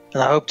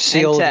 and I hope to see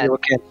And all Ted. of you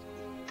again.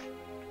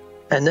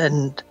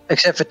 And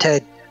except for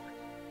Ted,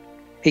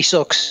 he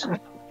sucks.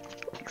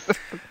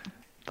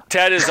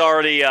 Ted is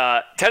already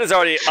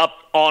up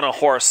on a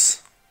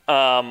horse.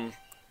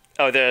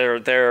 They're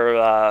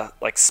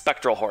like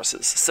spectral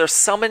horses. They're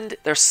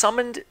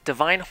summoned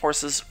divine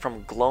horses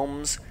from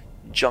Glom's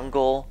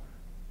jungle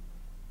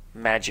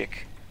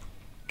magic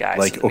guys.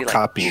 Like So it'd be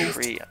Okapi.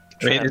 tree-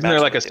 I mean, isn't there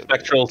like a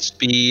spectral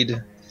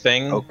speed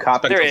thing?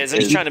 Okapi There is. I'm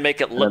just trying to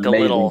make it look a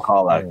Amazing little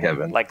call out,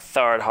 Kevin. like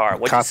third heart.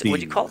 What'd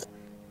you call it?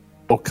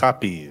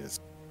 Okapi is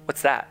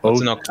What's that?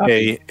 What's an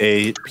okapi?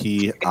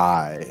 Okapi.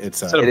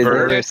 It's Is that a a It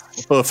is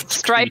bird? hoofed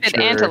Striped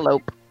creature.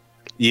 antelope.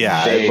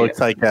 Yeah, They- it looks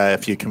like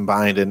if you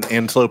combined an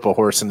antelope, a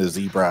horse, and a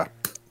zebra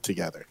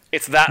together.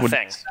 It's that Would-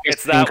 thing.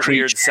 It's that creature.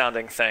 weird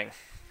sounding thing.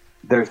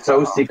 They're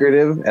so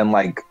secretive, and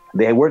like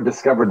they weren't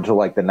discovered until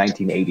like the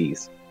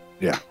 1980s.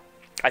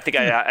 I think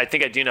I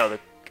do know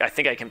I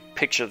think I can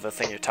picture the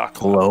thing you're talking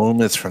about.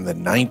 Glom is from the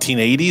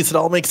 1980s. It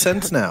all makes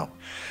sense now.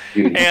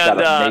 Dude, he's And,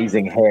 got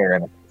amazing hair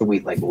and a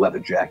sweet like leather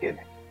jacket.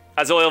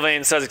 As Oil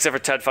Vein says, except for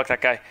Ted, fuck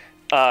that guy.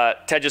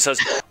 Ted just says,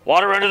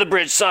 "Water under the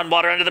bridge, son.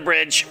 Water under the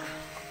bridge."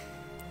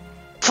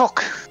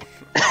 Fuck.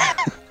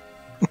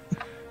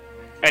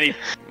 And he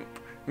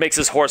makes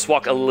his horse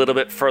walk a little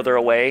bit further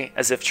away,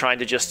 as if trying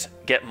to just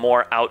get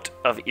more out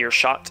of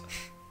earshot.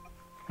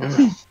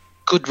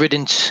 Good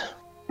riddance.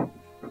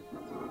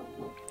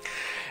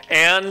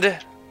 And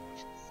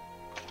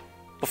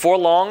before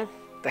long,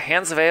 the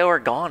Hands of Ale are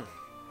gone.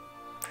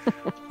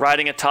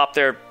 Riding atop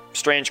their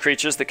strange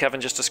creatures that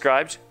Kevin just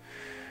described.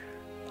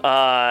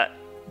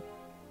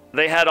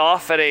 They head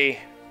off at a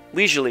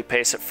leisurely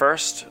pace at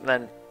first, and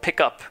then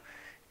pick up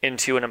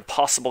into an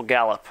impossible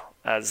gallop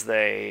as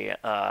they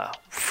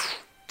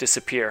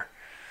disappear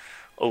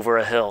over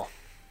a hill.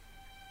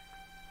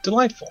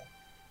 Delightful.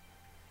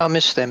 I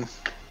miss them.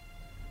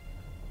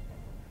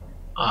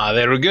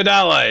 They were good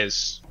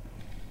allies.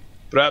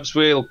 Perhaps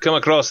we'll come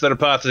across their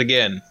paths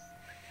again.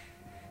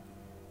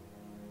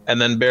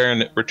 And then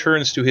Baron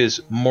returns to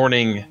his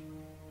morning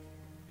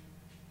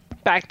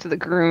Back to the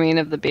grooming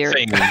of the beard.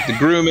 thing. The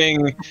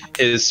grooming,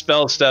 his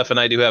spell stuff, and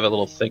I do have a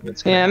little thing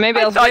that's going Yeah, maybe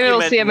I I'll thought you we'll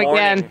meant see him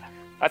morning. again.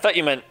 I thought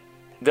you meant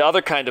the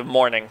other kind of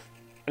morning.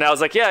 And I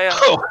was like, yeah.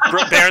 Oh.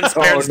 Baron's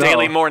no.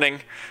 daily morning.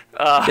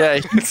 Yeah,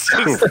 he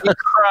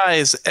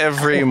cries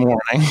every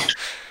morning.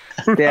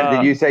 Dan,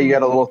 did you say you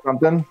got a little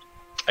something?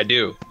 I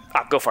do.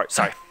 Go for it.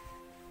 Sorry.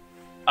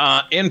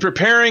 In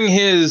preparing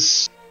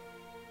his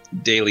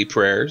daily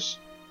prayers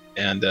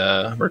and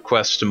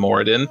requests to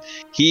Moradin,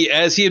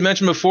 as he had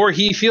mentioned before,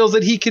 he feels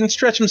that he can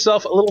stretch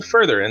himself a little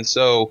further, and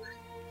so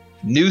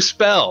new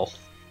spell.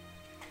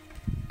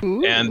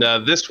 Ooh. And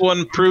this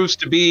one's going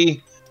to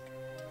be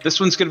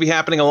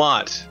happening a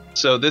lot.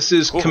 So this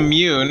is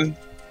Commune.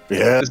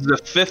 Yeah. This is a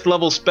 5th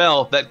level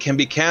spell that can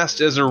be cast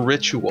as a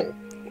ritual,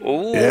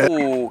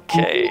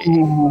 Okay.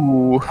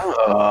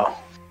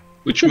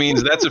 which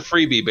means that's a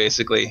freebie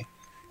basically.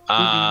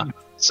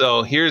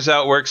 So here's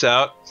how it works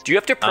out. Do you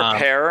have to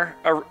prepare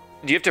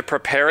do you have to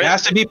prepare it? It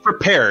has to be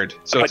prepared.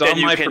 So but it's on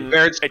my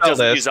prepared spell list. It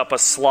doesn't list. use up a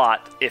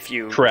slot if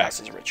you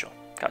cast as a ritual.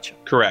 Gotcha.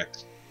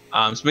 Correct. So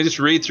let me just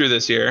read through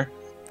this here.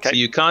 Okay. So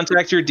you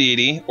contact your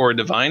deity or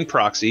divine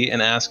proxy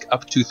and ask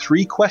up to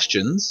 3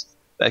 questions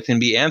that can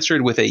be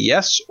answered with a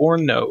yes or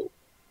no.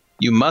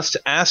 You must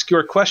ask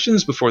your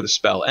questions before the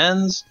spell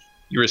ends.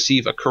 You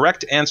receive a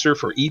correct answer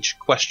for each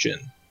question.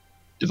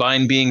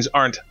 Divine beings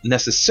aren't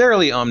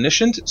necessarily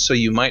omniscient, so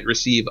you might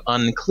receive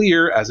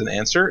unclear as an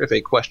answer if a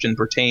question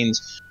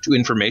pertains to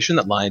information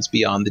that lies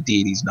beyond the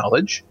deity's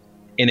knowledge.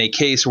 In a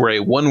case where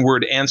a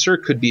one-word answer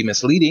could be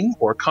misleading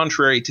or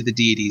contrary to the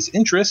deity's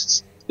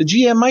interests, the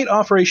GM might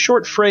offer a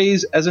short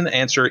phrase as an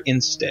answer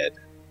instead.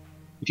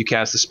 If you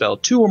cast the spell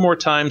 2 or more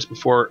times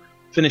before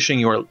finishing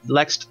your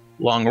next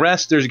long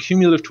rest, there's a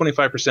cumulative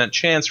 25%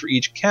 chance for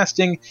each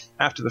casting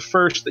after the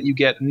first that you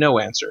get no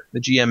answer. The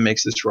GM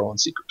makes this roll in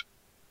secret.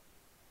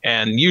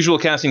 And usual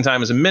casting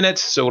time is a minute,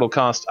 so it'll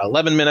cost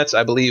 11 minutes,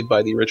 I believe,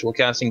 by the ritual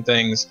casting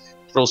things.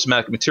 Roll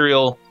somatic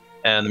material,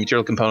 and the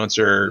material components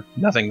are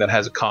nothing that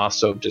has a cost,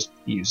 so just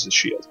use the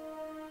shield.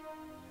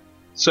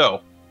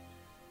 So,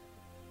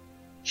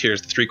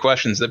 here's the 3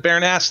 questions that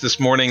Baron asked this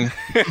morning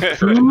for the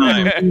first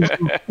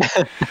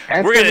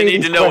time. We're going to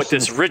need to know what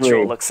this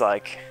ritual looks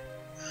like.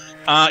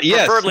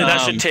 Yes. Preferably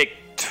that should take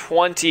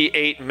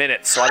 28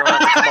 minutes, so I don't have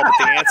to come up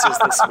with the answers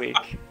this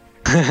week.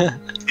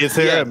 Is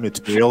there a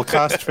material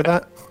cost for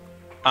that?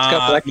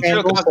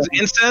 Material cost is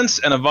incense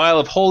and a vial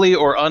of holy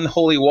or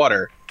unholy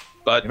water.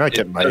 But You're not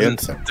getting my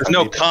incense. there's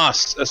no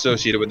costs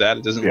associated with that.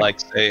 It doesn't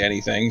say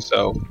anything.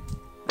 So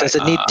does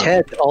it need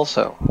TED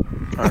also?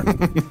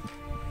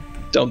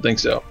 Don't think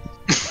so.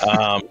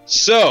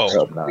 It's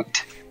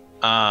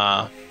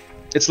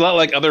a lot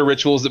like other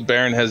rituals that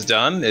Baron has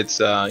done. It's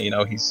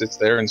he sits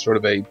there in sort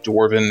of a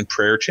dwarven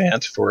prayer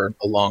chant for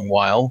a long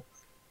while,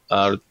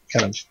 kind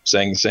of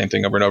saying the same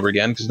thing over and over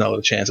again because not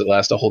a chance it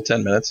lasts a whole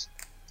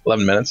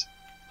 11 minutes.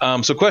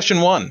 So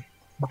question 1.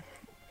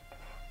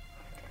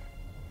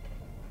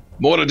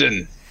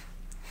 Moradin,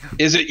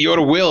 is it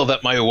your will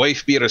that my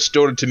wife be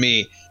restored to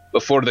me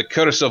before the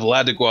curse of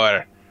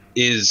Ladiguar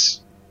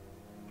is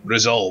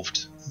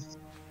resolved?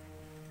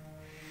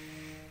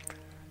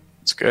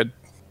 It's good.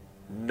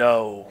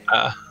 No.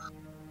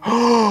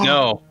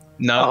 No.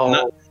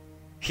 Not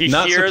He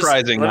not hears,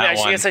 surprising, let me, that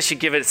actually, one. I guess I should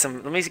give it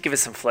some. Let me give it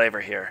some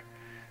flavor here.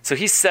 So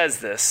he says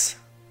this,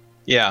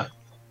 Yeah.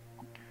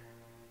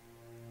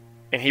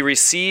 and he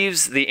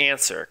receives the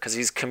answer because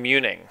he's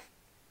communing.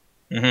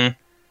 Mm-hmm.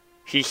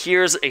 He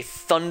hears a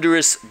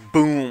thunderous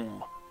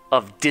boom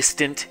of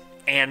distant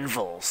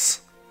anvils.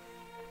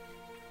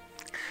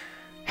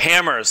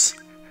 Hammers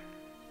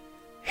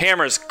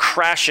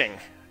crashing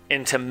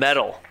into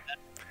metal.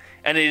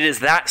 And it is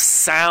that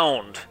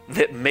sound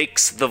that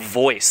makes the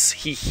voice.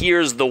 He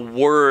hears the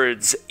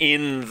words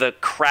in the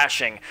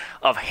crashing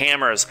of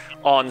hammers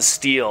on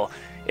steel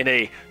in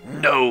a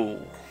no.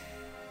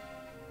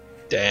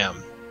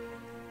 Damn.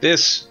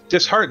 This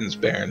disheartens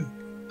Baron.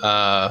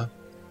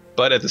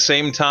 But at the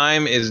same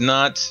time is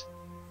not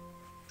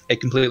a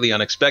completely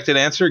unexpected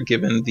answer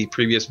given the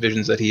previous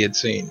visions that he had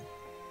seen.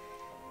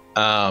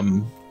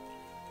 And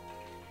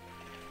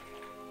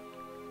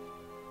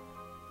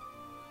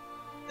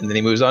then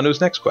he moves on to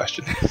his next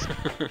question.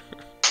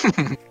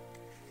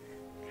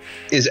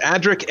 Is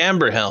Adric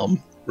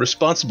Amberhelm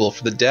responsible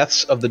for the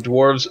deaths of the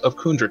dwarves of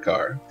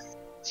Kundrakar?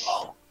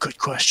 Oh, good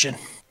question.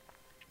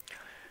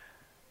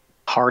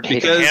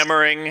 Hard-hitting. Because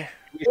Hammering.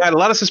 we had a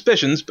lot of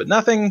suspicions, but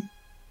nothing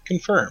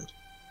confirmed.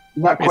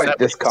 Not Is quite that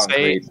this what you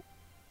say?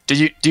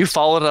 concrete. Do you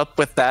follow it up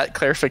with that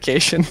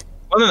clarification?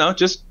 Well, no,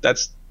 just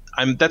that's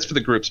for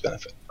the group's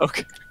benefit.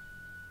 Okay.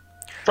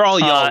 For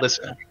all y'all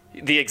listening.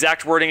 The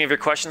exact wording of your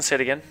question, say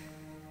it again.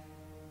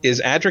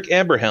 Is Adric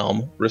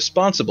Amberhelm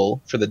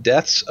responsible for the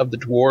deaths of the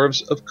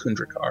dwarves of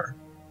Kundrakar?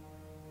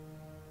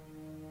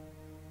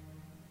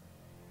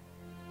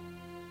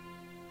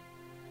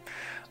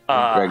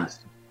 Greg's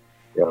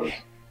goes.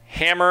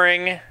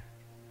 Hammering.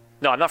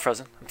 No, I'm not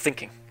frozen. I'm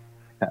thinking.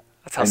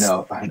 That's how I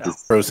know. I I'm know.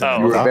 just Frozen. Oh.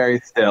 you were very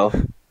still.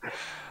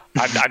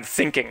 I'm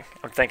thinking.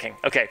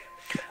 Okay.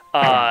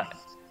 The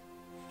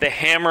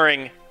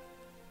hammering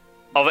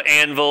of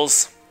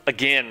anvils.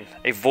 Again,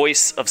 a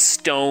voice of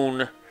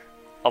stone,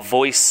 a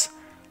voice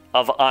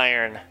of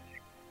iron.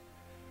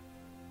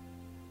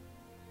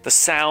 The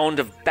sound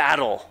of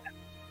battle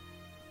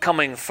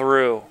coming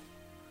through.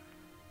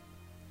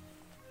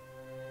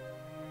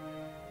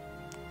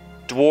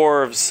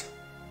 Dwarves,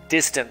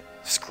 distant,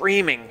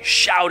 screaming,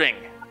 shouting,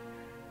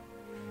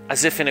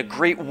 as if in a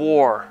great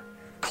war,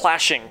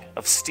 clashing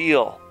of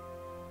steel.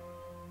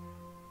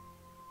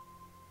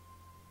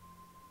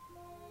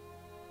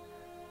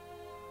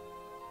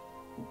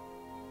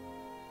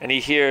 And he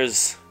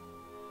hears,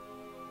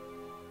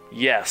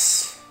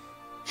 yes.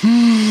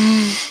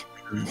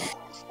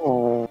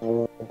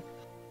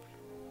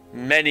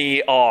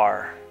 Many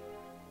are.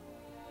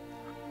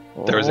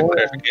 There was a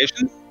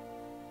clarification.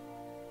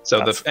 So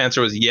That's- the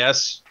answer was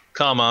yes,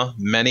 comma,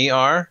 many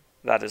are.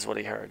 That is what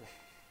he heard.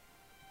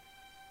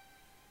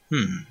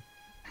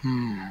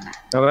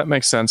 No, that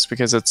makes sense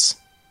because it's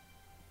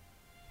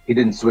He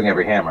didn't swing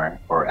every hammer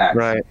or axe.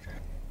 right.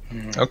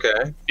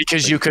 Okay.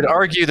 Because you could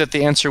argue that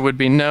the answer would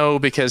be no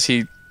because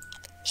he,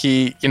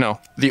 the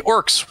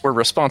orcs were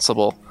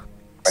responsible.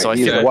 Right, So I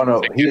he's feel one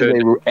of he's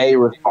a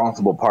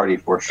responsible party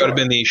for Could sure. have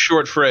been the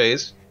short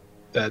phrase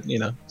that,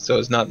 so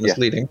it's not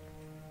misleading.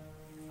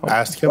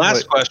 Ask him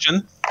Last what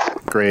question.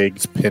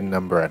 Greg's PIN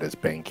number at his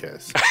bank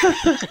is.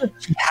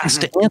 he has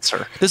to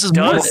answer. This is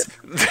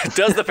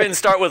Does the pin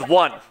start with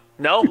 1?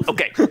 No?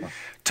 Okay.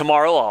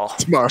 Tomorrow I'll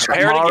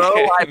prepare it Tomorrow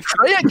again. I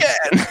pray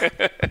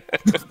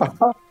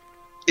again.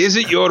 Is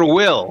it your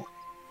will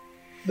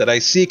that I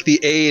seek the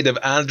aid of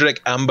Adric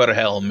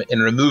Amberhelm in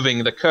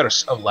removing the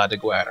curse of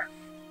Ladiguer?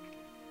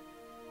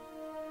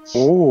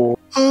 Oh.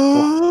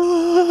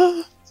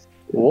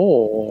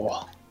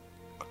 Oh.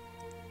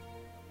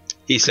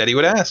 He said he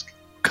would ask.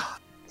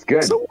 It's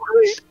good.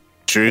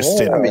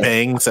 Justin I mean,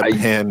 bangs a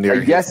pen near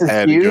a yes his is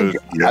head. huge.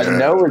 And goes, A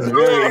no is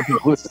very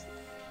inconclusive.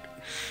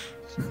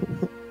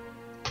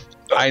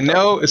 I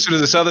know as soon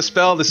as I saw the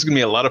spell, this is going to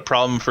be a lot of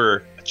problem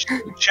for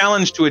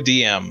challenge to a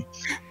DM.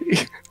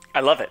 I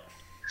love it.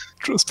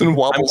 Tristan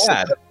wobbles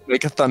I'm glad. to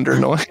make a thunder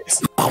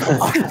noise.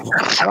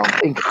 I don't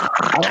think.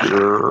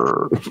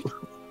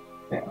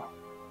 Yeah.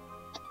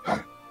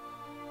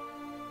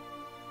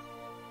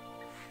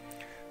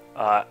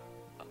 I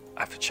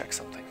have to check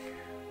something.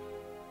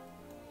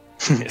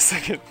 Give me a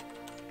second.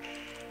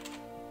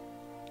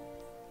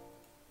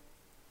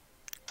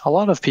 A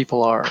lot of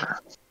people are.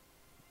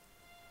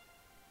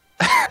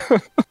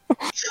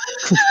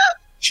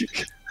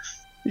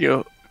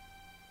 You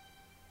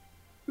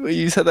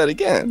said that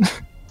again.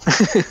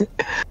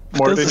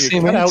 Morgan, Doesn't you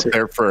seem cut out answer.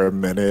 there for a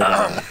minute.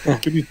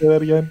 Can you say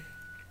that again?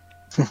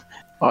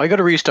 Oh, I got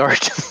to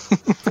restart.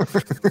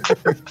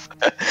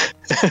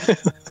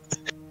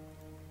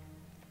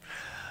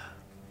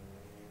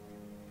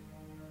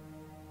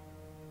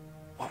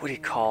 What would he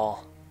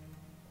call?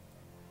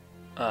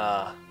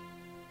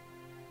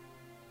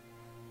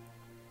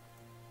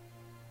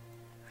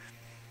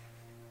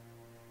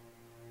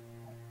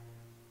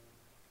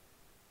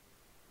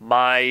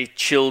 My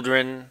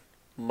children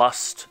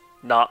must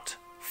not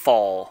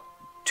fall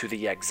to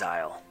the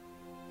exile.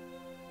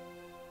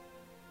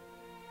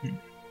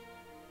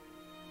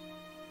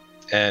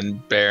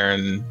 And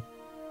Baron,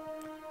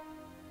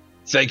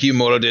 thank you,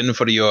 Moradin,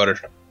 for your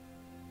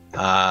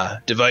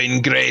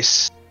divine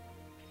grace.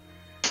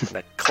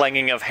 The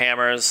clanging of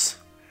hammers,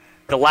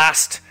 the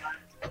last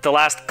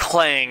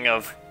clang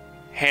of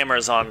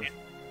hammers on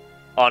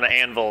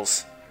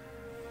anvils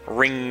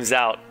rings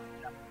out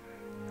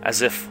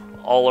as if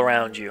all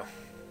around you,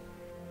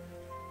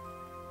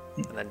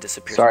 and then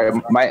disappears. Sorry,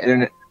 my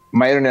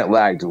internet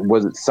lagged.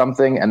 Was it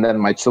something? And then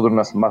my children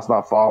must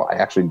not fall. I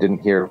actually didn't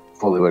hear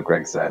fully what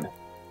Greg said.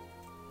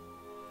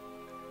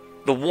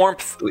 The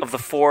warmth of the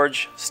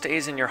forge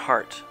stays in your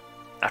heart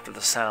after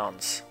the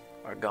sounds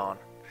are gone.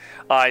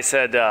 I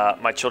said,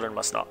 my children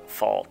must not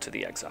fall to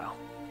the exile.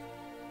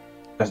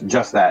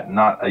 Just that,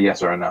 not a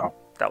yes or a no.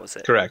 That was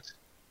it. Correct.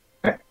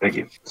 Okay, thank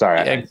you. Sorry.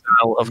 The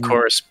exile, of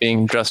course,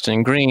 being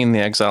Justin Green, the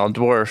exiled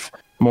dwarf.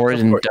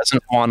 Moradin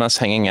doesn't want us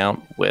hanging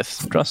out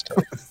with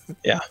Justin.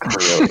 Yeah.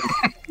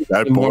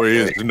 That boy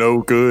is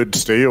no good.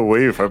 Stay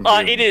away from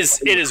him. It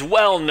is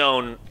well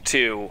known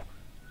to.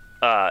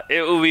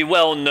 It will be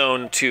well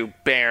known to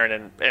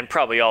Baron and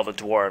probably all the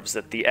dwarves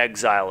that the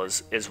exile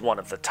is one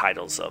of the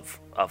titles of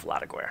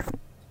Ladiguer.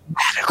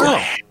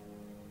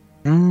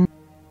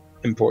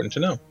 Important to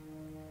know.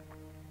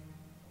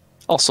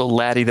 Also,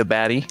 Laddie the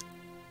Batty.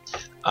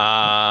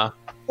 Baron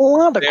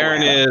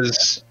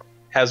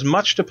has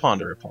much to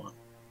ponder upon.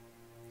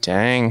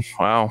 Dang!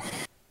 Wow.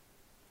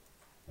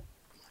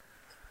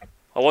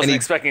 I wasn't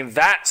expecting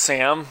that,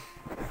 Sam.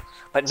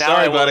 But now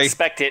Sorry, I will buddy.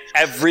 expect it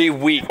every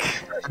week.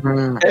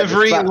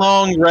 Every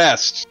long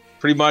rest,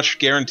 pretty much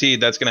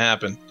guaranteed that's going to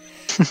happen.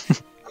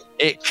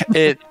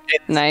 It's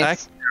Nice.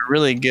 actually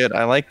really good.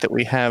 I like that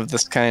we have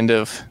this kind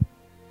of,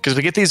 because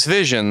we get these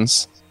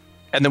visions,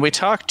 and then we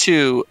talk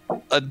to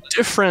a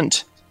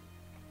different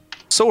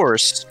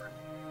source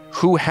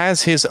who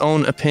has his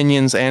own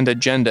opinions and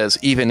agendas,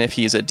 even if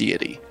he's a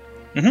deity.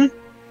 Mm-hmm.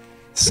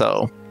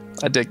 So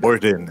I dig.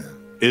 Morden,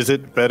 is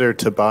it better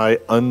to buy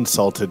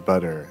unsalted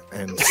butter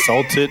and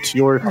salt it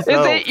yourself?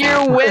 Is it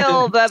your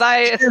will that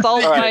I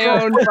salt my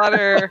own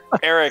butter?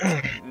 Eric,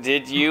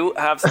 did you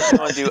have something you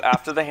want to do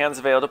after the Hands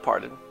of Ale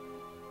departed?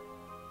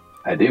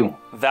 I do.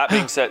 That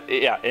being said,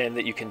 yeah, and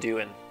that you can do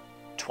in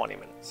 20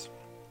 minutes.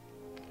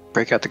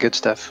 Break out the good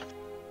stuff.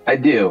 I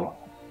do.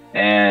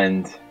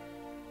 And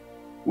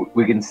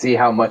we can see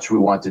how much we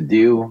want to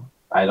do.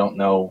 I don't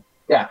know.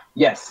 Yeah.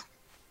 Yes.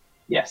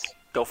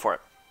 Go for it.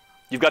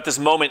 You've got this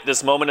moment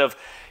of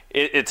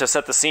it to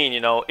set the scene.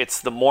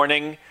 It's the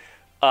morning.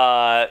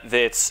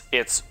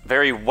 It's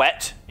very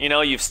wet.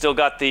 You've still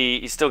got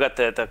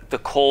the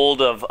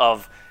cold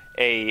of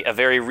a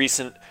very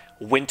recent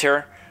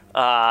winter.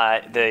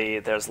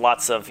 There's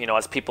lots of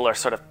as people are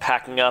sort of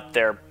packing up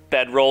their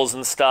bedrolls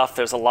and stuff.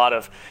 There's a lot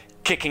of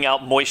kicking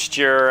out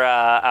moisture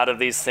out of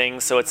these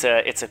things. So it's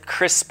a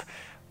crisp,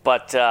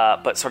 but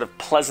sort of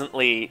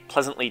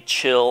pleasantly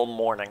chill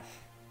morning.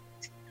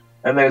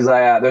 And there's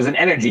an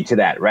energy to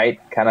that, right?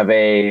 Kind of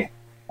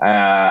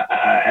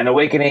an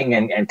awakening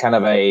and kind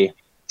of an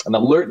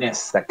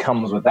alertness that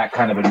comes with that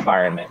kind of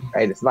environment,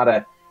 right? It's not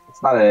a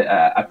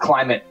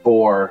climate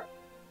for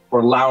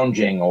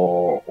lounging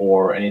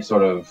or any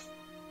sort of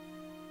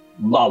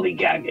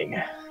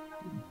lollygagging.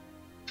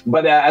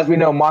 But as we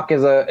know, Mock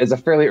is a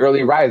fairly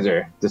early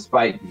riser,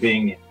 despite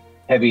being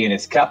heavy in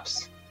his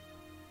cups.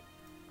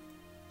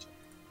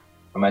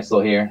 Am I still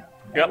here?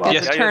 Yep. Well,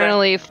 Yes.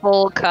 Eternally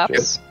full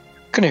cups.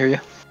 Can hear you.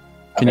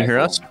 Can you hear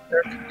us?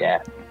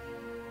 Yeah.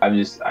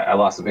 I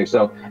lost the picture.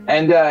 So,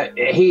 and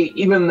he,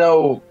 even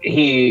though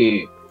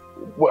he,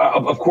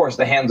 of course,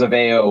 the hands of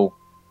Ao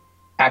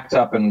packed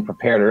up and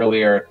prepared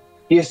earlier,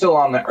 he is still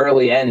on the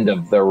early end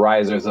of the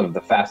risers of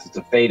the Facets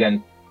of Fate,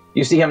 and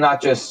you see him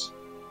not just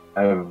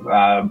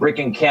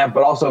breaking camp,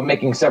 but also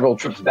making several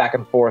trips back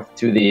and forth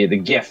to the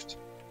gift.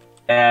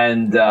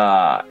 And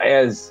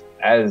as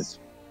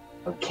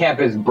camp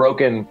is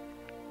broken,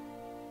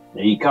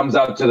 he comes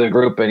out to the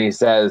group and he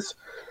says,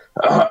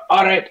 "All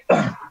right,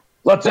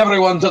 let's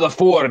everyone to the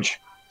forge.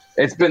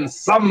 It's been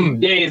some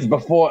days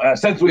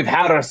since we've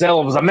had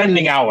ourselves a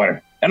mending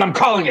hour, and I'm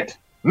calling it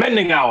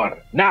Mending Hour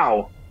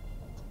now."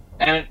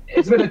 And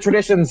it's been a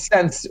tradition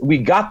since we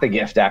got the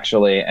gift,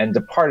 actually, and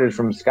departed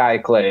from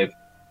Skyclave.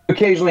 We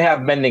occasionally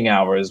have mending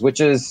hours, which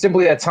is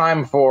simply a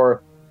time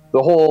for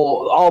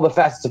all the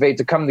Facets of Fate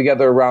to come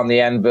together around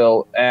the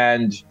anvil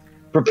and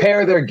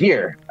prepare their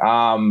gear,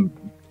 kind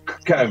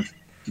of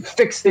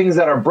fix things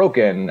that are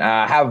broken,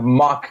 have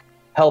Mock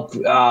help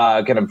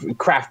kind of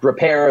craft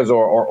repairs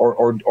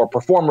or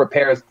perform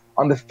repairs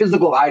on the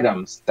physical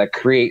items that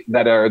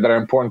are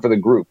important for the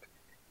group.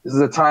 This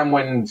is a time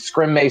when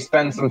Scrim may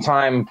spend some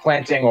time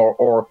planting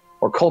or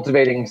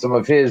cultivating some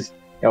of his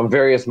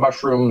various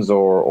mushrooms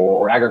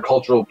or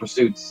agricultural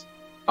pursuits.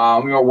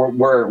 Where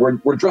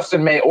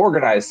Drustin may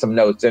organize some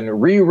notes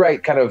and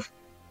rewrite kind of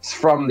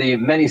from the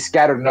many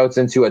scattered notes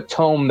into a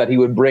tome that he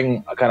would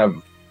bring kind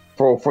of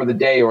for the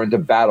day or into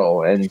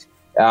battle. And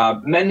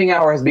Mending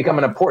Hour has become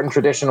an important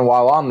tradition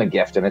while on the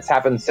gift, and it's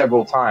happened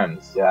several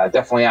times.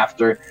 Definitely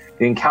after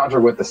the encounter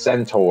with the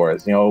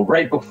Centaurs,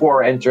 right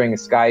before entering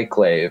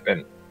Skyclave,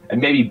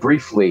 and maybe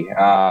briefly,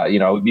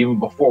 even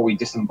before we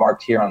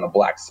disembarked here on the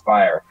Black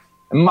Spire.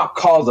 And Mock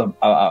calls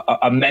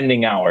a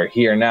Mending Hour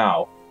here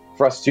now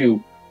for us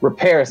to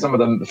repair some of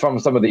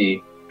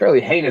the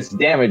fairly heinous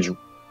damage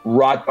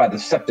wrought by the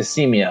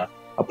septicemia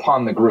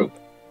upon the group.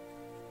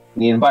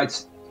 He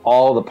invites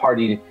all the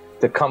party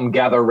to come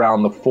gather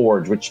around the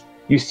forge, which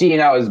you see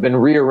now has been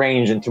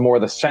rearranged into more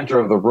the center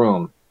of the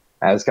room,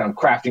 as kind of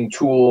crafting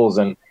tools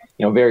and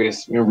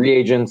various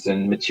reagents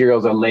and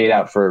materials are laid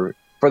out for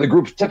the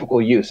group's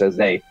typical use as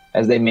they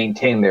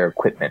maintain their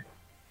equipment.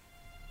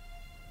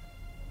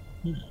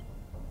 He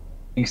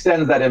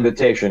extends that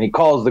invitation. He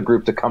calls the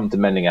group to come to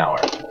Mending Hour.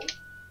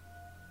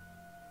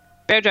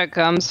 Bearjack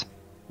comes.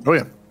 Oh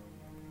yeah.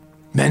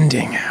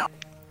 Mending Hour.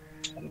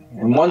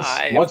 And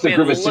once the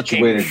group is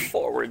situated, looking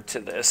forward to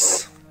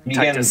this. Taita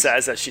begins.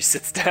 says as she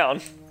sits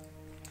down.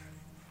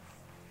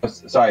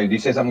 Sorry, did you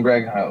say something,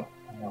 Greg?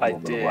 I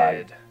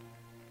did.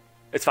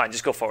 It's fine.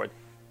 Just go forward.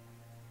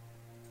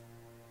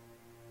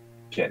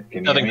 Shit, can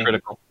you Nothing hear me?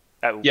 critical.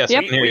 Yes, we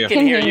I can hear you.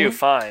 can hear you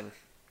fine.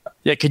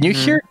 Yeah, can you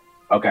hear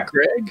Okay.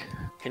 Greg?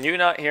 Can you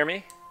not hear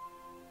me?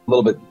 A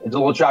little bit. It's a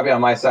little choppy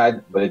on my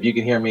side, but if you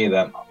can hear me,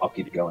 then I'll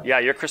keep it going. Yeah,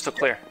 you're crystal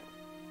clear.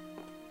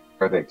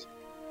 Perfect.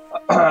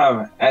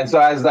 And so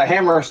as the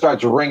hammer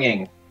starts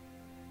ringing,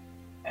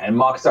 and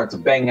Mock starts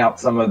banging out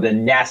some of the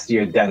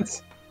nastier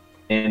dents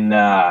in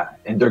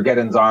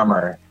Durgeddon's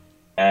armor,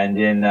 and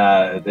in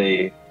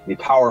the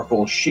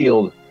powerful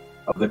shield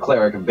of the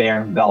cleric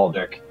Baron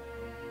Veldrick,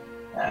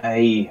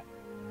 he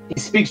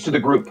speaks to the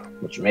group,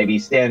 which may be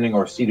standing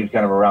or seated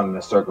kind of around in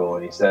a circle,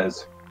 and he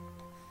says,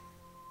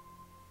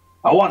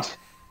 "I want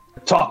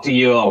to talk to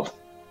you all,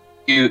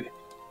 you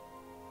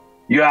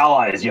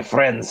allies, your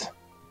friends,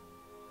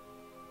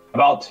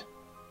 about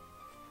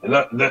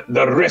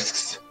the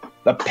risks,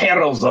 the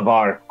perils of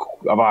our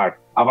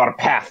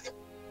path.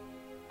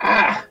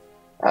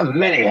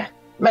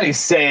 Many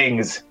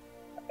sayings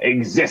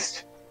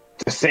exist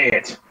to say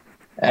it.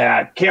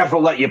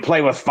 Careful that you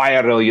play with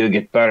fire or you'll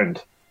get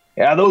burned.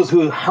 Those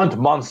who hunt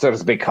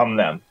monsters become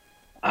them.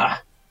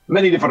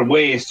 Many different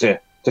ways to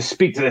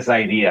speak to this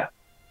idea,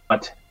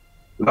 but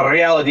the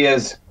reality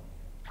is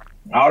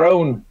our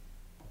own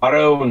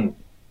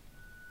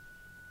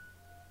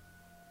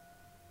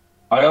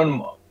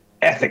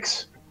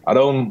ethics, our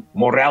own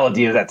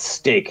morality is at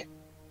stake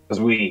as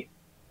we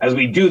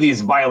do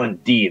these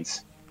violent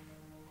deeds,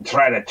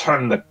 try to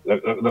turn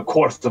the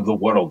course of the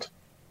world.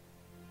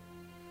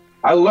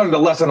 I learned a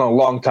lesson a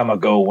long time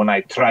ago when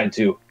I tried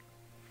to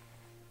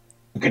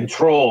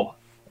control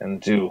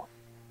and to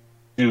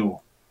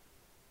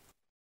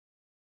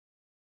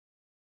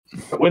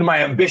when my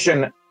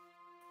ambition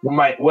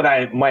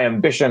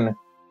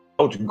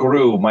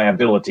outgrew my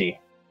ability,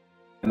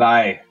 and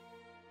I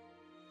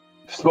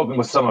spoken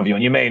with some of you,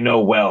 and you may know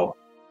well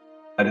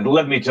that it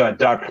led me to a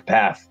dark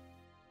path.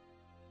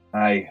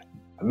 I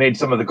made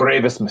some of the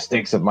gravest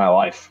mistakes of my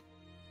life.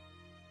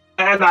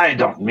 And I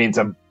don't mean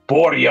to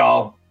bore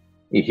y'all.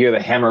 You hear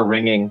the hammer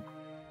ringing.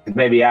 He's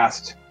maybe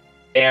asked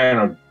Aaron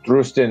or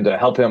Drustin to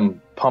help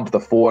him pump the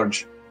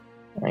forge.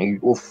 And he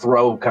will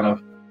throw kind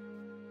of,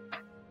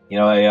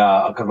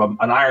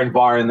 an iron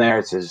bar in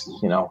there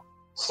to,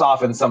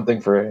 soften something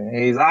for.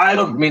 I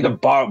don't mean to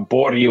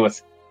bore you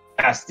with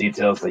past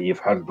details that you've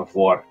heard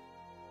before.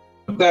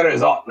 But there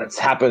is aught that's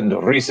happened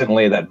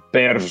recently that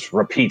bears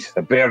repeat,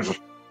 that bears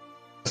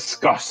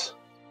discuss.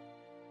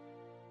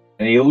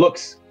 And he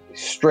looks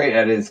straight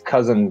at his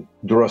cousin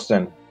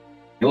Drustin.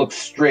 He looks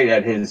straight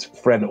at his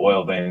friend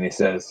Oilvein, and he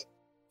says,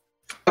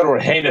 "There were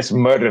heinous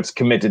murders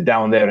committed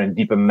down there in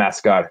Deep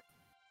Mascar.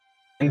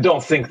 And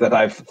don't think that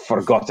I've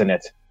forgotten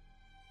it."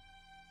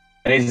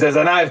 And he says,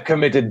 "And I've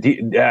committed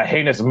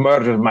heinous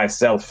murders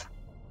myself."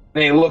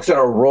 And he looks at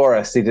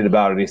Aurora seated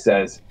about it. He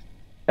says,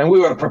 "And we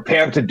were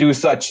prepared to do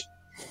such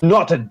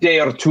not a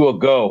day or two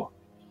ago."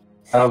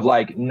 Of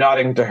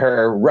nodding to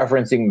her,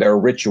 referencing their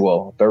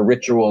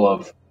ritual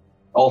of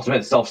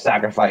ultimate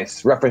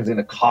self-sacrifice, referencing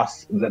the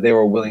costs that they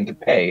were willing to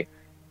pay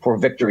for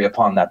victory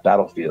upon that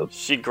battlefield.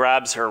 She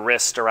grabs her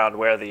wrist around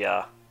where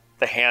the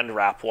hand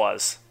wrap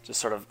was, just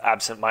sort of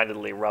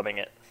absent-mindedly rubbing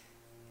it.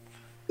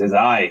 Says,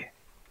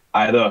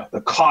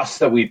 the costs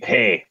that we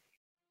pay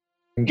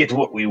and get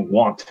what we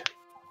want.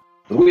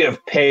 We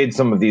have paid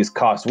some of these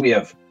costs. We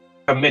have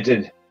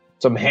committed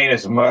some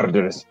heinous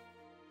murders,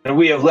 and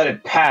we have let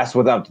it pass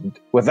without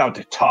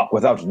talk,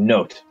 without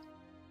note.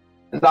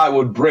 And I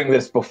would bring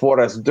this before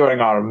us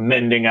during our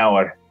mending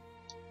hour.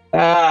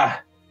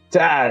 To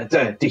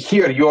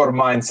hear your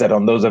mindset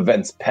on those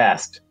events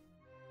past,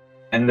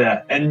 and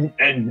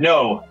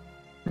know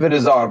if it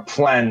is our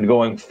plan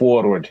going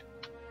forward,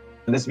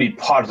 and this be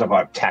part of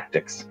our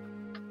tactics.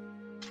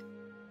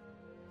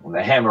 When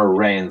the hammer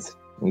rains,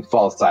 and he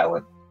falls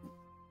silent.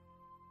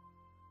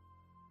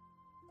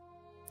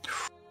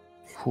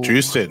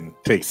 Drustin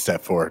takes a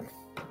step forward.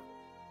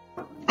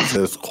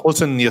 Says,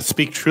 "Cousin, you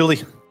speak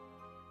truly.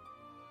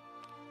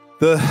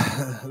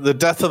 The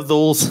death of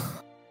those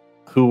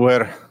who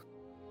were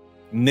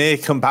nae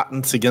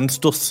combatants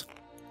against us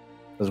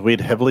has weighed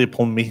heavily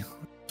upon me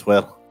as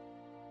well.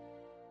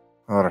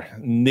 Our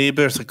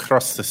neighbours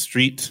across the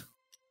street,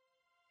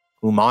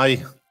 whom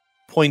I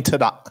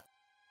pointed at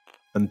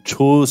and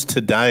chose to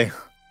die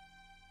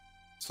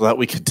so that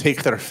we could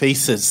take their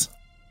faces.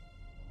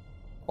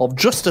 I've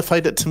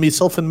justified it to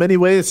myself in many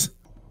ways.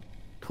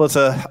 It was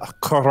a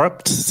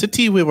corrupt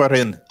city we were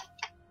in.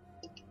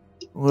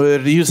 We're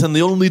using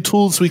the only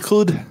tools we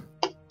could.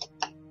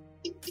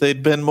 If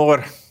they'd been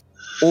more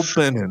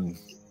open and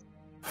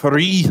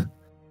free,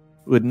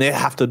 we'd not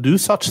have to do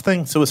such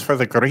things. It was for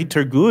the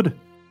greater good.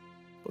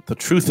 But the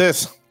truth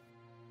is,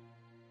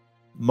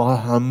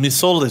 my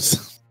soul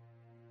is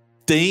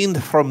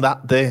stained from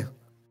that day.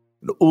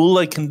 And all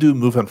I can do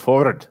moving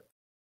forward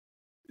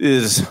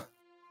is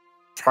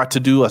try to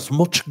do as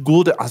much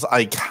good as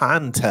I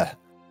can to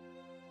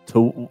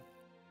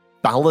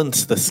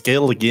balance the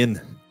scale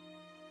again.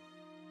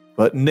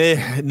 But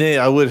nay,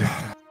 I would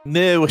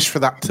wish for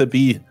that to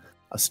be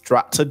a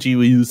strategy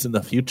we use in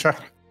the future.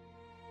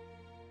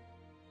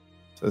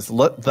 Says,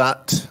 let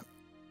that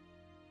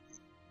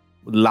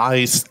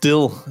lie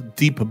still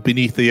deep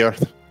beneath the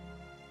earth.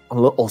 And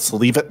let us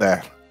leave it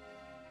there.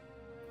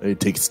 I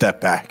take a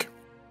step back.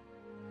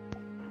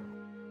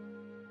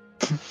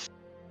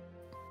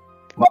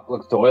 Muck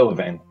looks to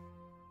Oilvein.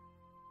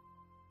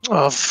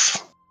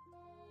 I've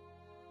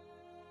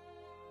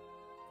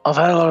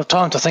had a lot of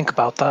time to think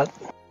about that.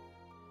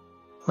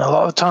 And a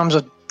lot of times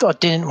I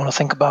didn't want to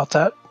think about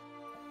that.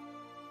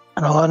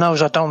 And all I know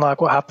is I don't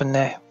like what happened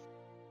there.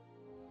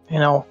 You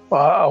know,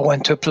 I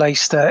went to a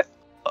place that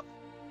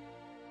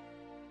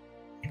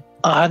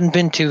I hadn't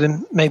been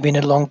to maybe in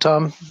a long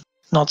time.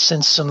 Not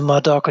since some of my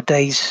darker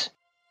days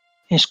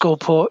in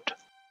Skullport.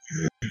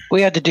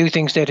 We had to do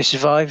things there to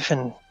survive,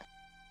 and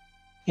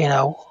you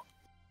know,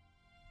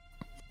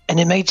 and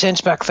it made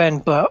sense back then.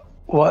 But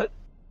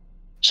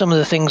some of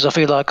the things I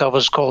feel like I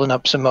was calling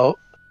up some old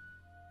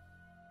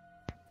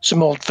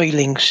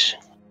feelings.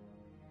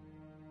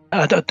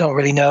 I don't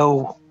really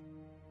know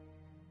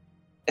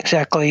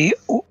exactly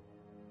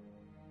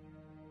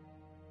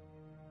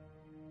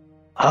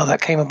how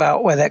that came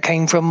about, where that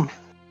came from.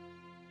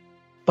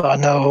 But I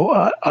know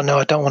I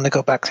don't want to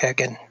go back there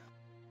again.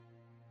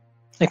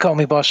 They caught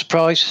me by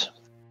surprise,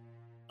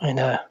 and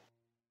I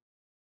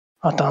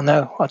don't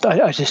know.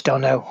 I just don't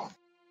know.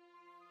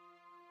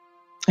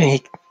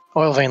 And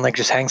Oilvein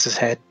just hangs his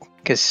head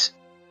because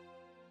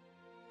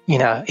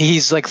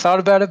he's thought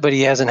about it, but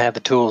he hasn't had the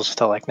tools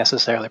to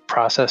necessarily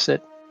process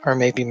it or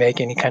maybe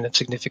make any kind of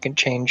significant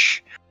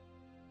change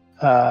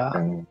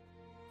in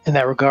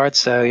that regard.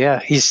 So yeah,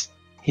 he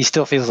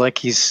still feels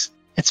like it's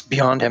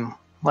beyond him.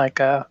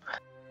 That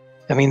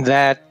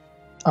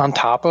on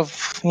top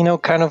of,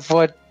 kind of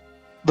what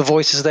the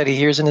voices that he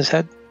hears in his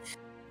head,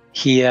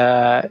 he's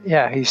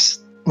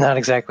not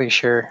exactly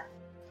sure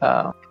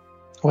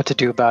what to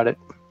do about it.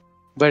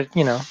 But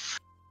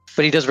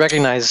he does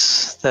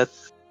recognize that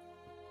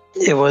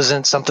it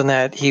wasn't something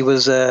that he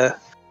was,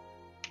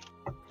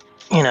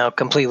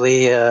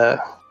 completely, or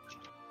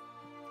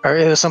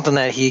it was something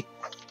that he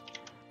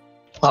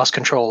lost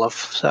control of.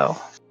 So,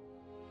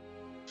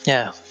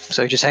 yeah.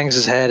 So he just hangs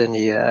his head and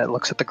he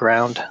looks at the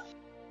ground.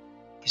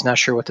 He's not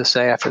sure what to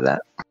say after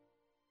that.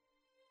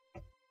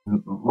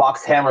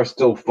 Mock's hammer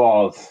still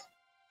falls.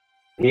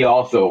 He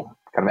also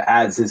kind of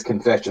adds his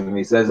confession, and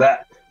he says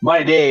that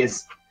my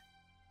days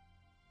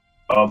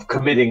of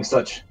committing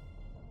such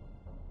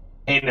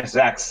heinous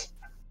acts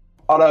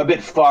are a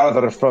bit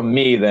farther from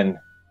me than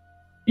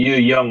you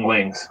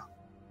younglings.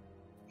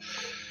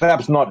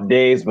 Perhaps not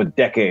days, but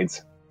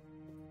decades.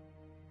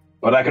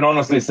 But I can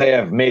honestly say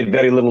I've made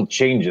very little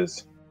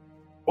changes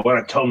or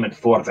atonement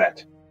for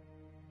that.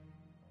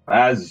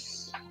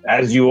 As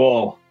you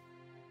all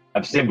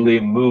have simply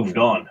moved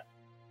on.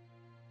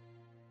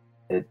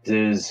 It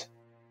is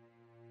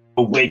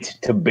a weight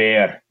to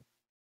bear.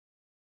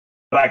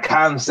 But I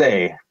can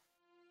say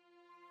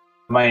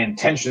my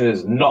intention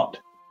is not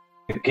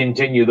to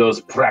continue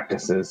those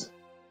practices.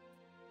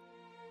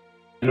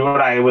 And when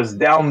I was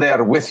down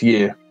there with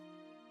you,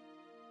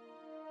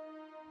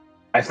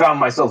 I found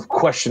myself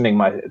questioning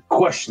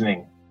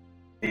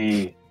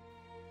the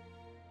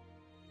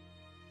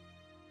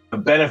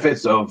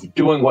benefits of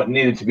doing what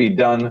needed to be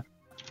done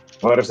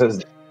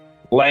versus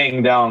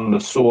laying down the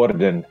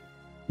sword and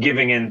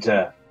giving in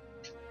to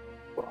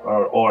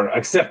or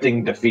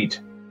accepting defeat.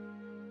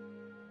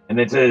 And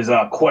it is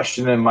a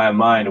question in my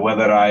mind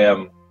whether I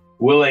am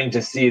willing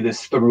to see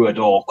this through at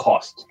all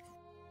cost.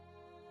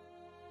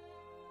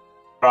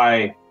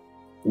 I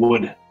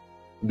would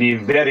be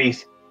very...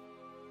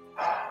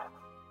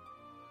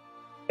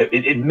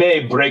 It may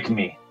break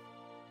me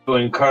to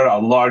incur a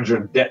larger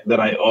debt than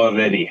I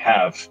already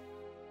have.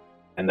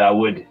 And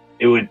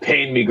it would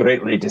pain me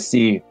greatly to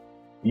see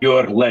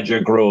your ledger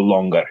grow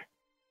longer.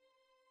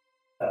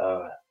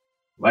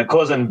 My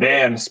cousin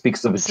Bairn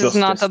speaks of justice. This is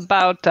not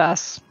about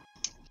us.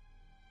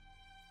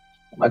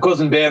 My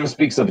cousin Bairn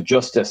speaks of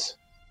justice.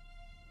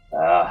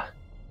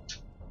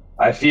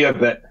 I fear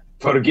that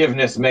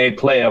forgiveness may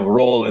play a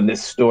role in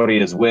this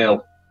story as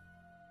well.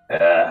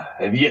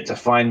 I've yet to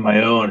find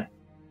my own.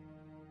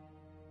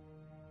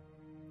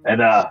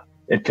 And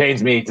it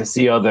pains me to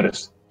see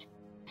others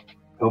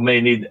who may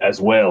need as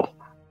well.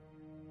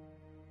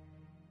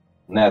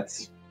 And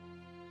that's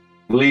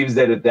leaves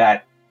it at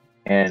that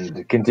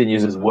and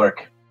continues his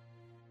work.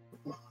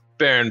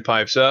 Baron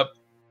pipes up.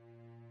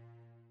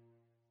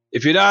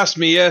 If you'd asked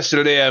me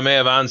yesterday, I may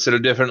have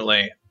answered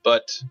differently,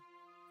 but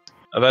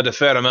I've had a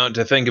fair amount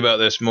to think about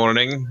this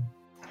morning.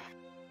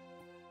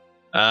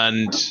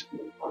 And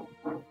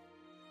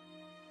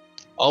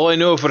all I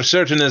know for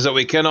certain is that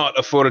we cannot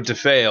afford to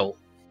fail.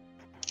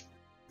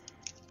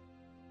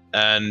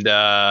 And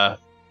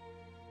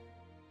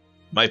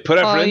my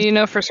preference... Oh, you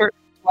know for certain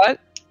what?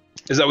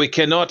 Is that we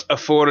cannot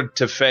afford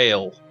to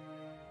fail.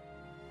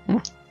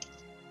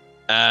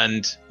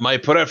 And my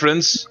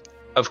preference,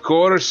 of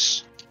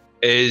course,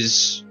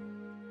 is,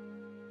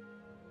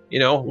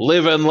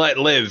 live and let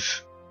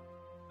live.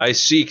 I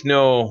seek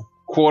no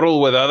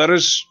quarrel with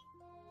others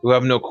who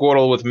have no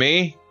quarrel with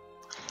me.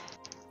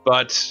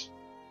 But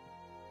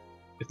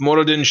if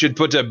Moradin should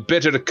put a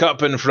bitter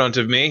cup in front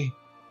of me,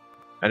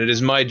 and it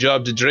is my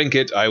job to drink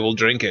it, I will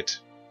drink it.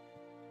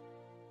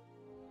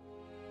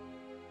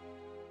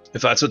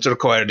 If that's what's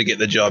required to get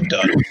the job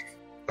done.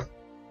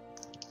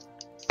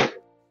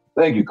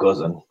 Thank you,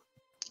 cousin.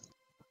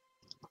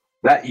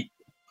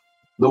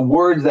 The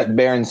words that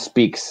Baron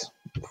speaks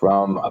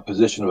from a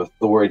position of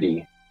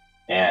authority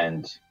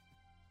and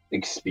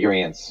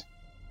experience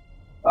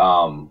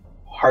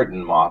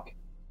hearten Mock.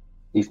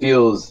 He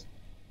feels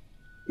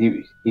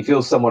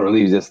somewhat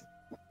relieved. Just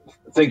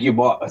thank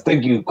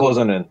you,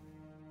 cousin,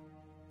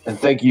 and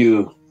thank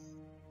you,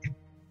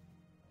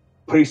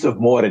 priest of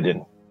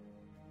Moradin,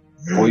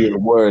 for your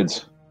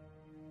words.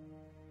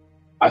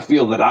 I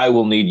feel that I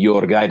will need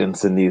your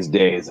guidance in these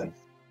days, and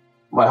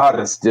my heart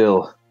is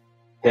still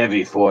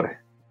heavy for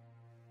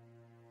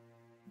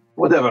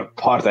whatever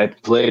part I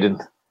played in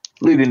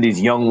leading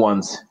these young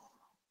ones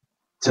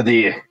to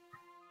the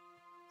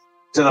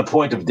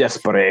point of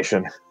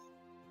desperation.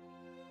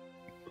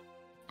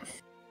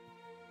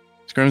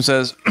 Scrim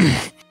says,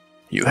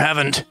 You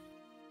haven't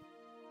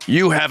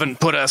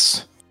put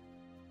us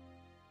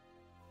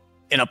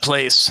in a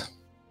place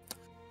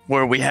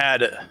where we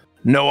had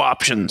no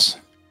options.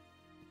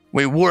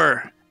 We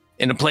were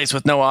in a place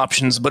with no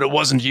options, but it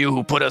wasn't you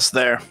who put us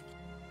there.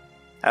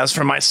 As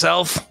for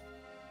myself,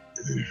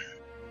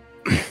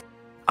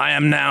 I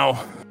am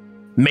now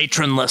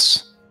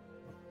matronless.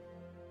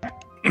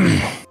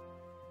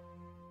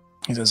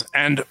 He says,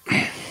 and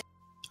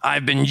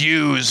I've been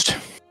used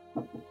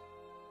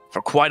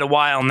for quite a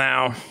while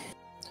now,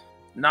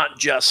 not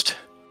just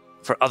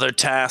for other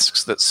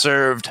tasks that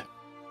served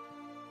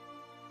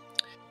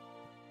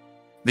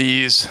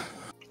these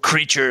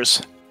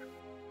creatures,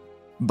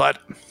 but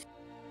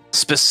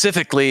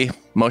specifically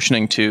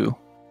motioning to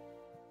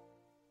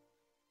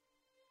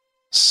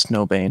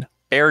Snowbane.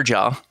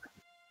 Airjaw.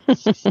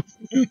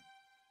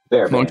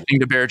 There, man. Motioning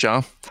to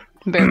Bearjaw.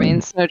 Bearbane,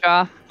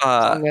 Snowjaw.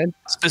 All good.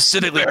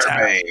 Specifically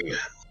tasked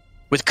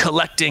with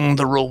collecting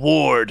the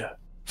reward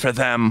for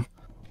them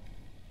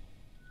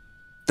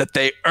that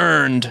they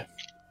earned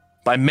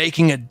by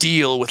making a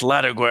deal with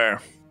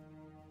Latiguer.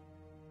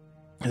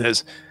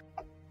 There's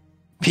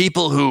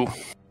people who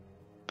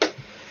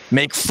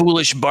make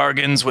foolish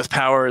bargains with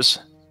powers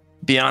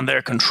beyond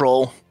their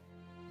control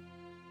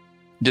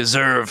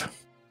deserve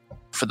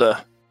for the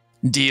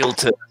deal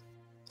to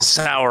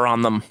sour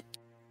on them.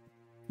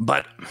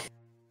 But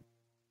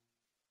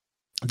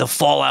the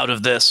fallout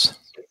of this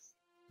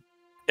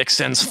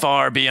extends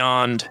far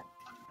beyond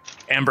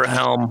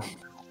Amberhelm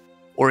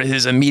or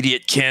his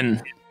immediate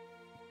kin.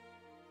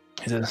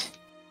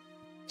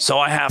 So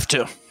I have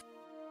to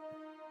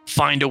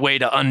find a way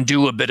to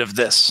undo a bit of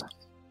this,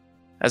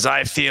 as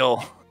I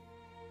feel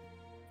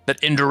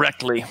that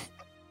indirectly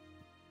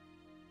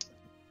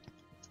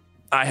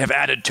I have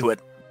added to it.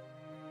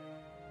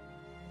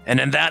 And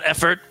in that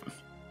effort,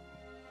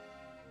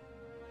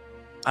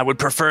 I would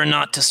prefer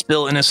not to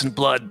spill innocent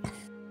blood.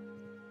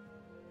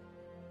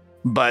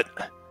 But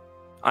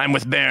I'm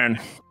with Baron.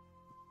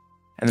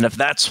 And if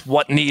that's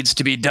what needs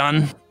to be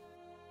done,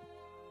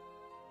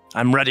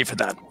 I'm ready for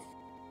that.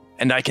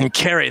 And I can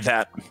carry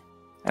that.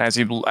 As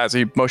he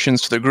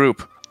motions to the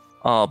group,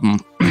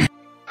 and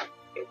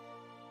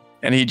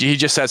he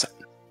just says,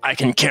 I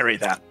can carry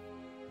that.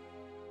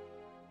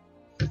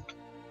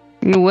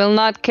 You will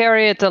not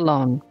carry it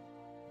alone.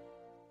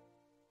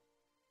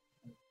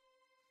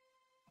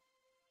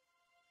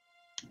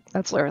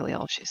 That's literally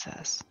all she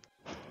says.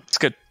 it's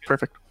good.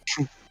 Perfect.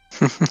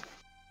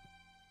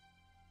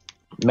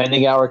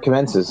 Mending hour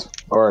commences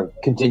or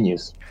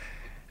continues.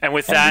 And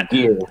with And that, the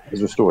gear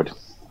is restored.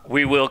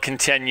 we will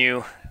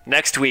continue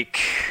next week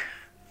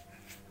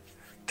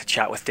to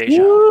chat with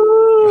Deja.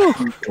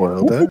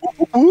 Well done.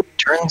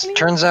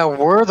 Turns out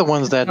we're the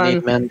ones that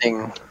need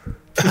mending.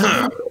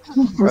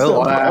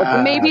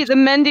 Maybe the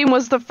mending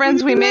was the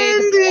friends we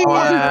made.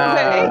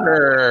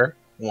 Wow.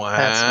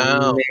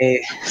 Wow.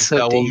 That's so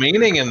Double deep.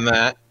 meaning in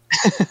that.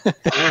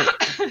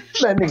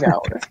 Mending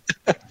hour.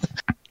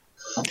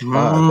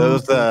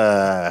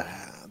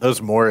 Those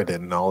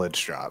Moradin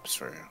knowledge drops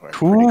were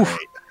pretty Oof.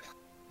 great.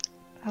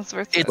 That's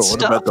worth But It's what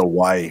stuff, about the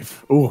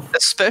wife? Ooh,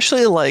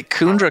 especially like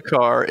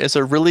Kundrakar is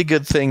a really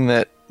good thing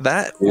that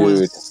Dude.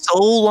 was so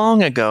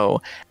long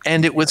ago,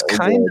 and it was So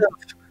kind good. of.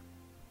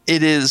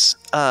 It is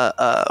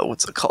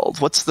what's it called?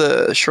 What's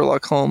the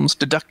Sherlock Holmes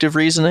deductive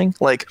reasoning?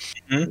 Like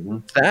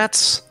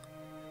that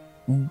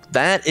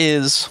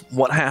is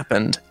what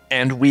happened,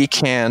 and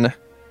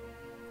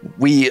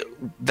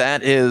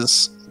that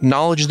is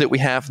knowledge that we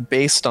have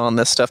based on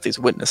this stuff, these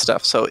witness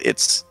stuff. So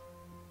it's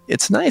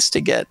nice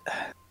to get,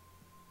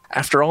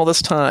 after all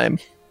this time,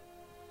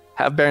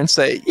 have Baron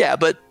say, yeah,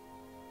 but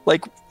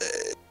like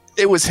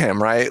it was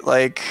him, right?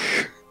 Like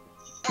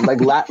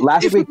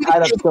Last if week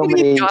tied up so we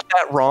many. got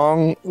that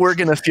wrong, we're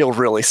gonna feel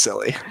really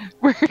silly.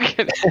 We're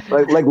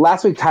gonna... Like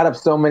last week tied up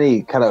so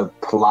many kind of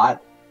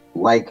plot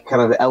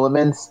kind of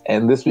elements,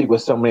 and this week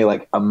was so many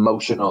like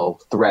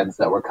emotional threads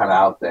that were kind of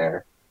out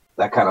there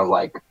that kind of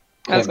like came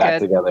That's back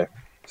good. together.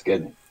 It's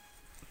good.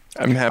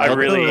 I'm happy.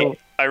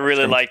 I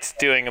really liked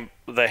doing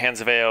the Hands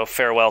of AO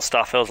farewell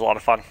stuff. It was a lot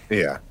of fun.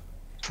 yeah.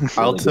 Really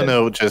Also good.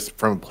 know, just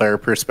from a player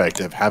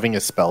perspective, having a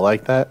spell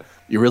like that,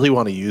 you really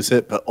want to use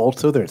it, but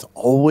also there's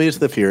always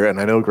the fear, and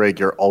I know, Greg,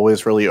 you're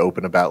always really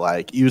open about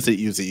like, use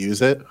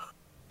it.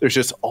 There's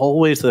just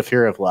always the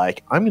fear of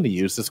like, I'm going to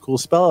use this cool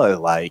spell I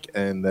like,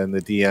 and then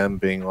the DM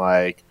being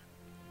like,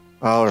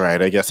 all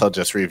right, I guess I'll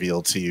just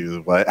reveal to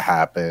you what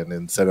happened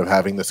instead of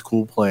having this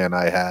cool plan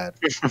I had.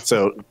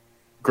 So,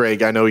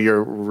 Greg, I know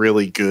you're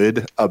really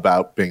good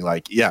about being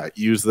like, yeah,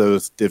 use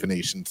those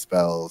divination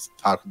spells,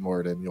 talk with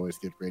Moradin, you always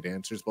get great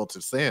answers. Well,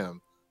 to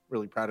Sam,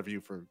 really proud of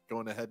you for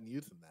going ahead and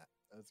using that.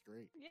 That's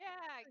great. Yeah,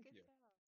 good job.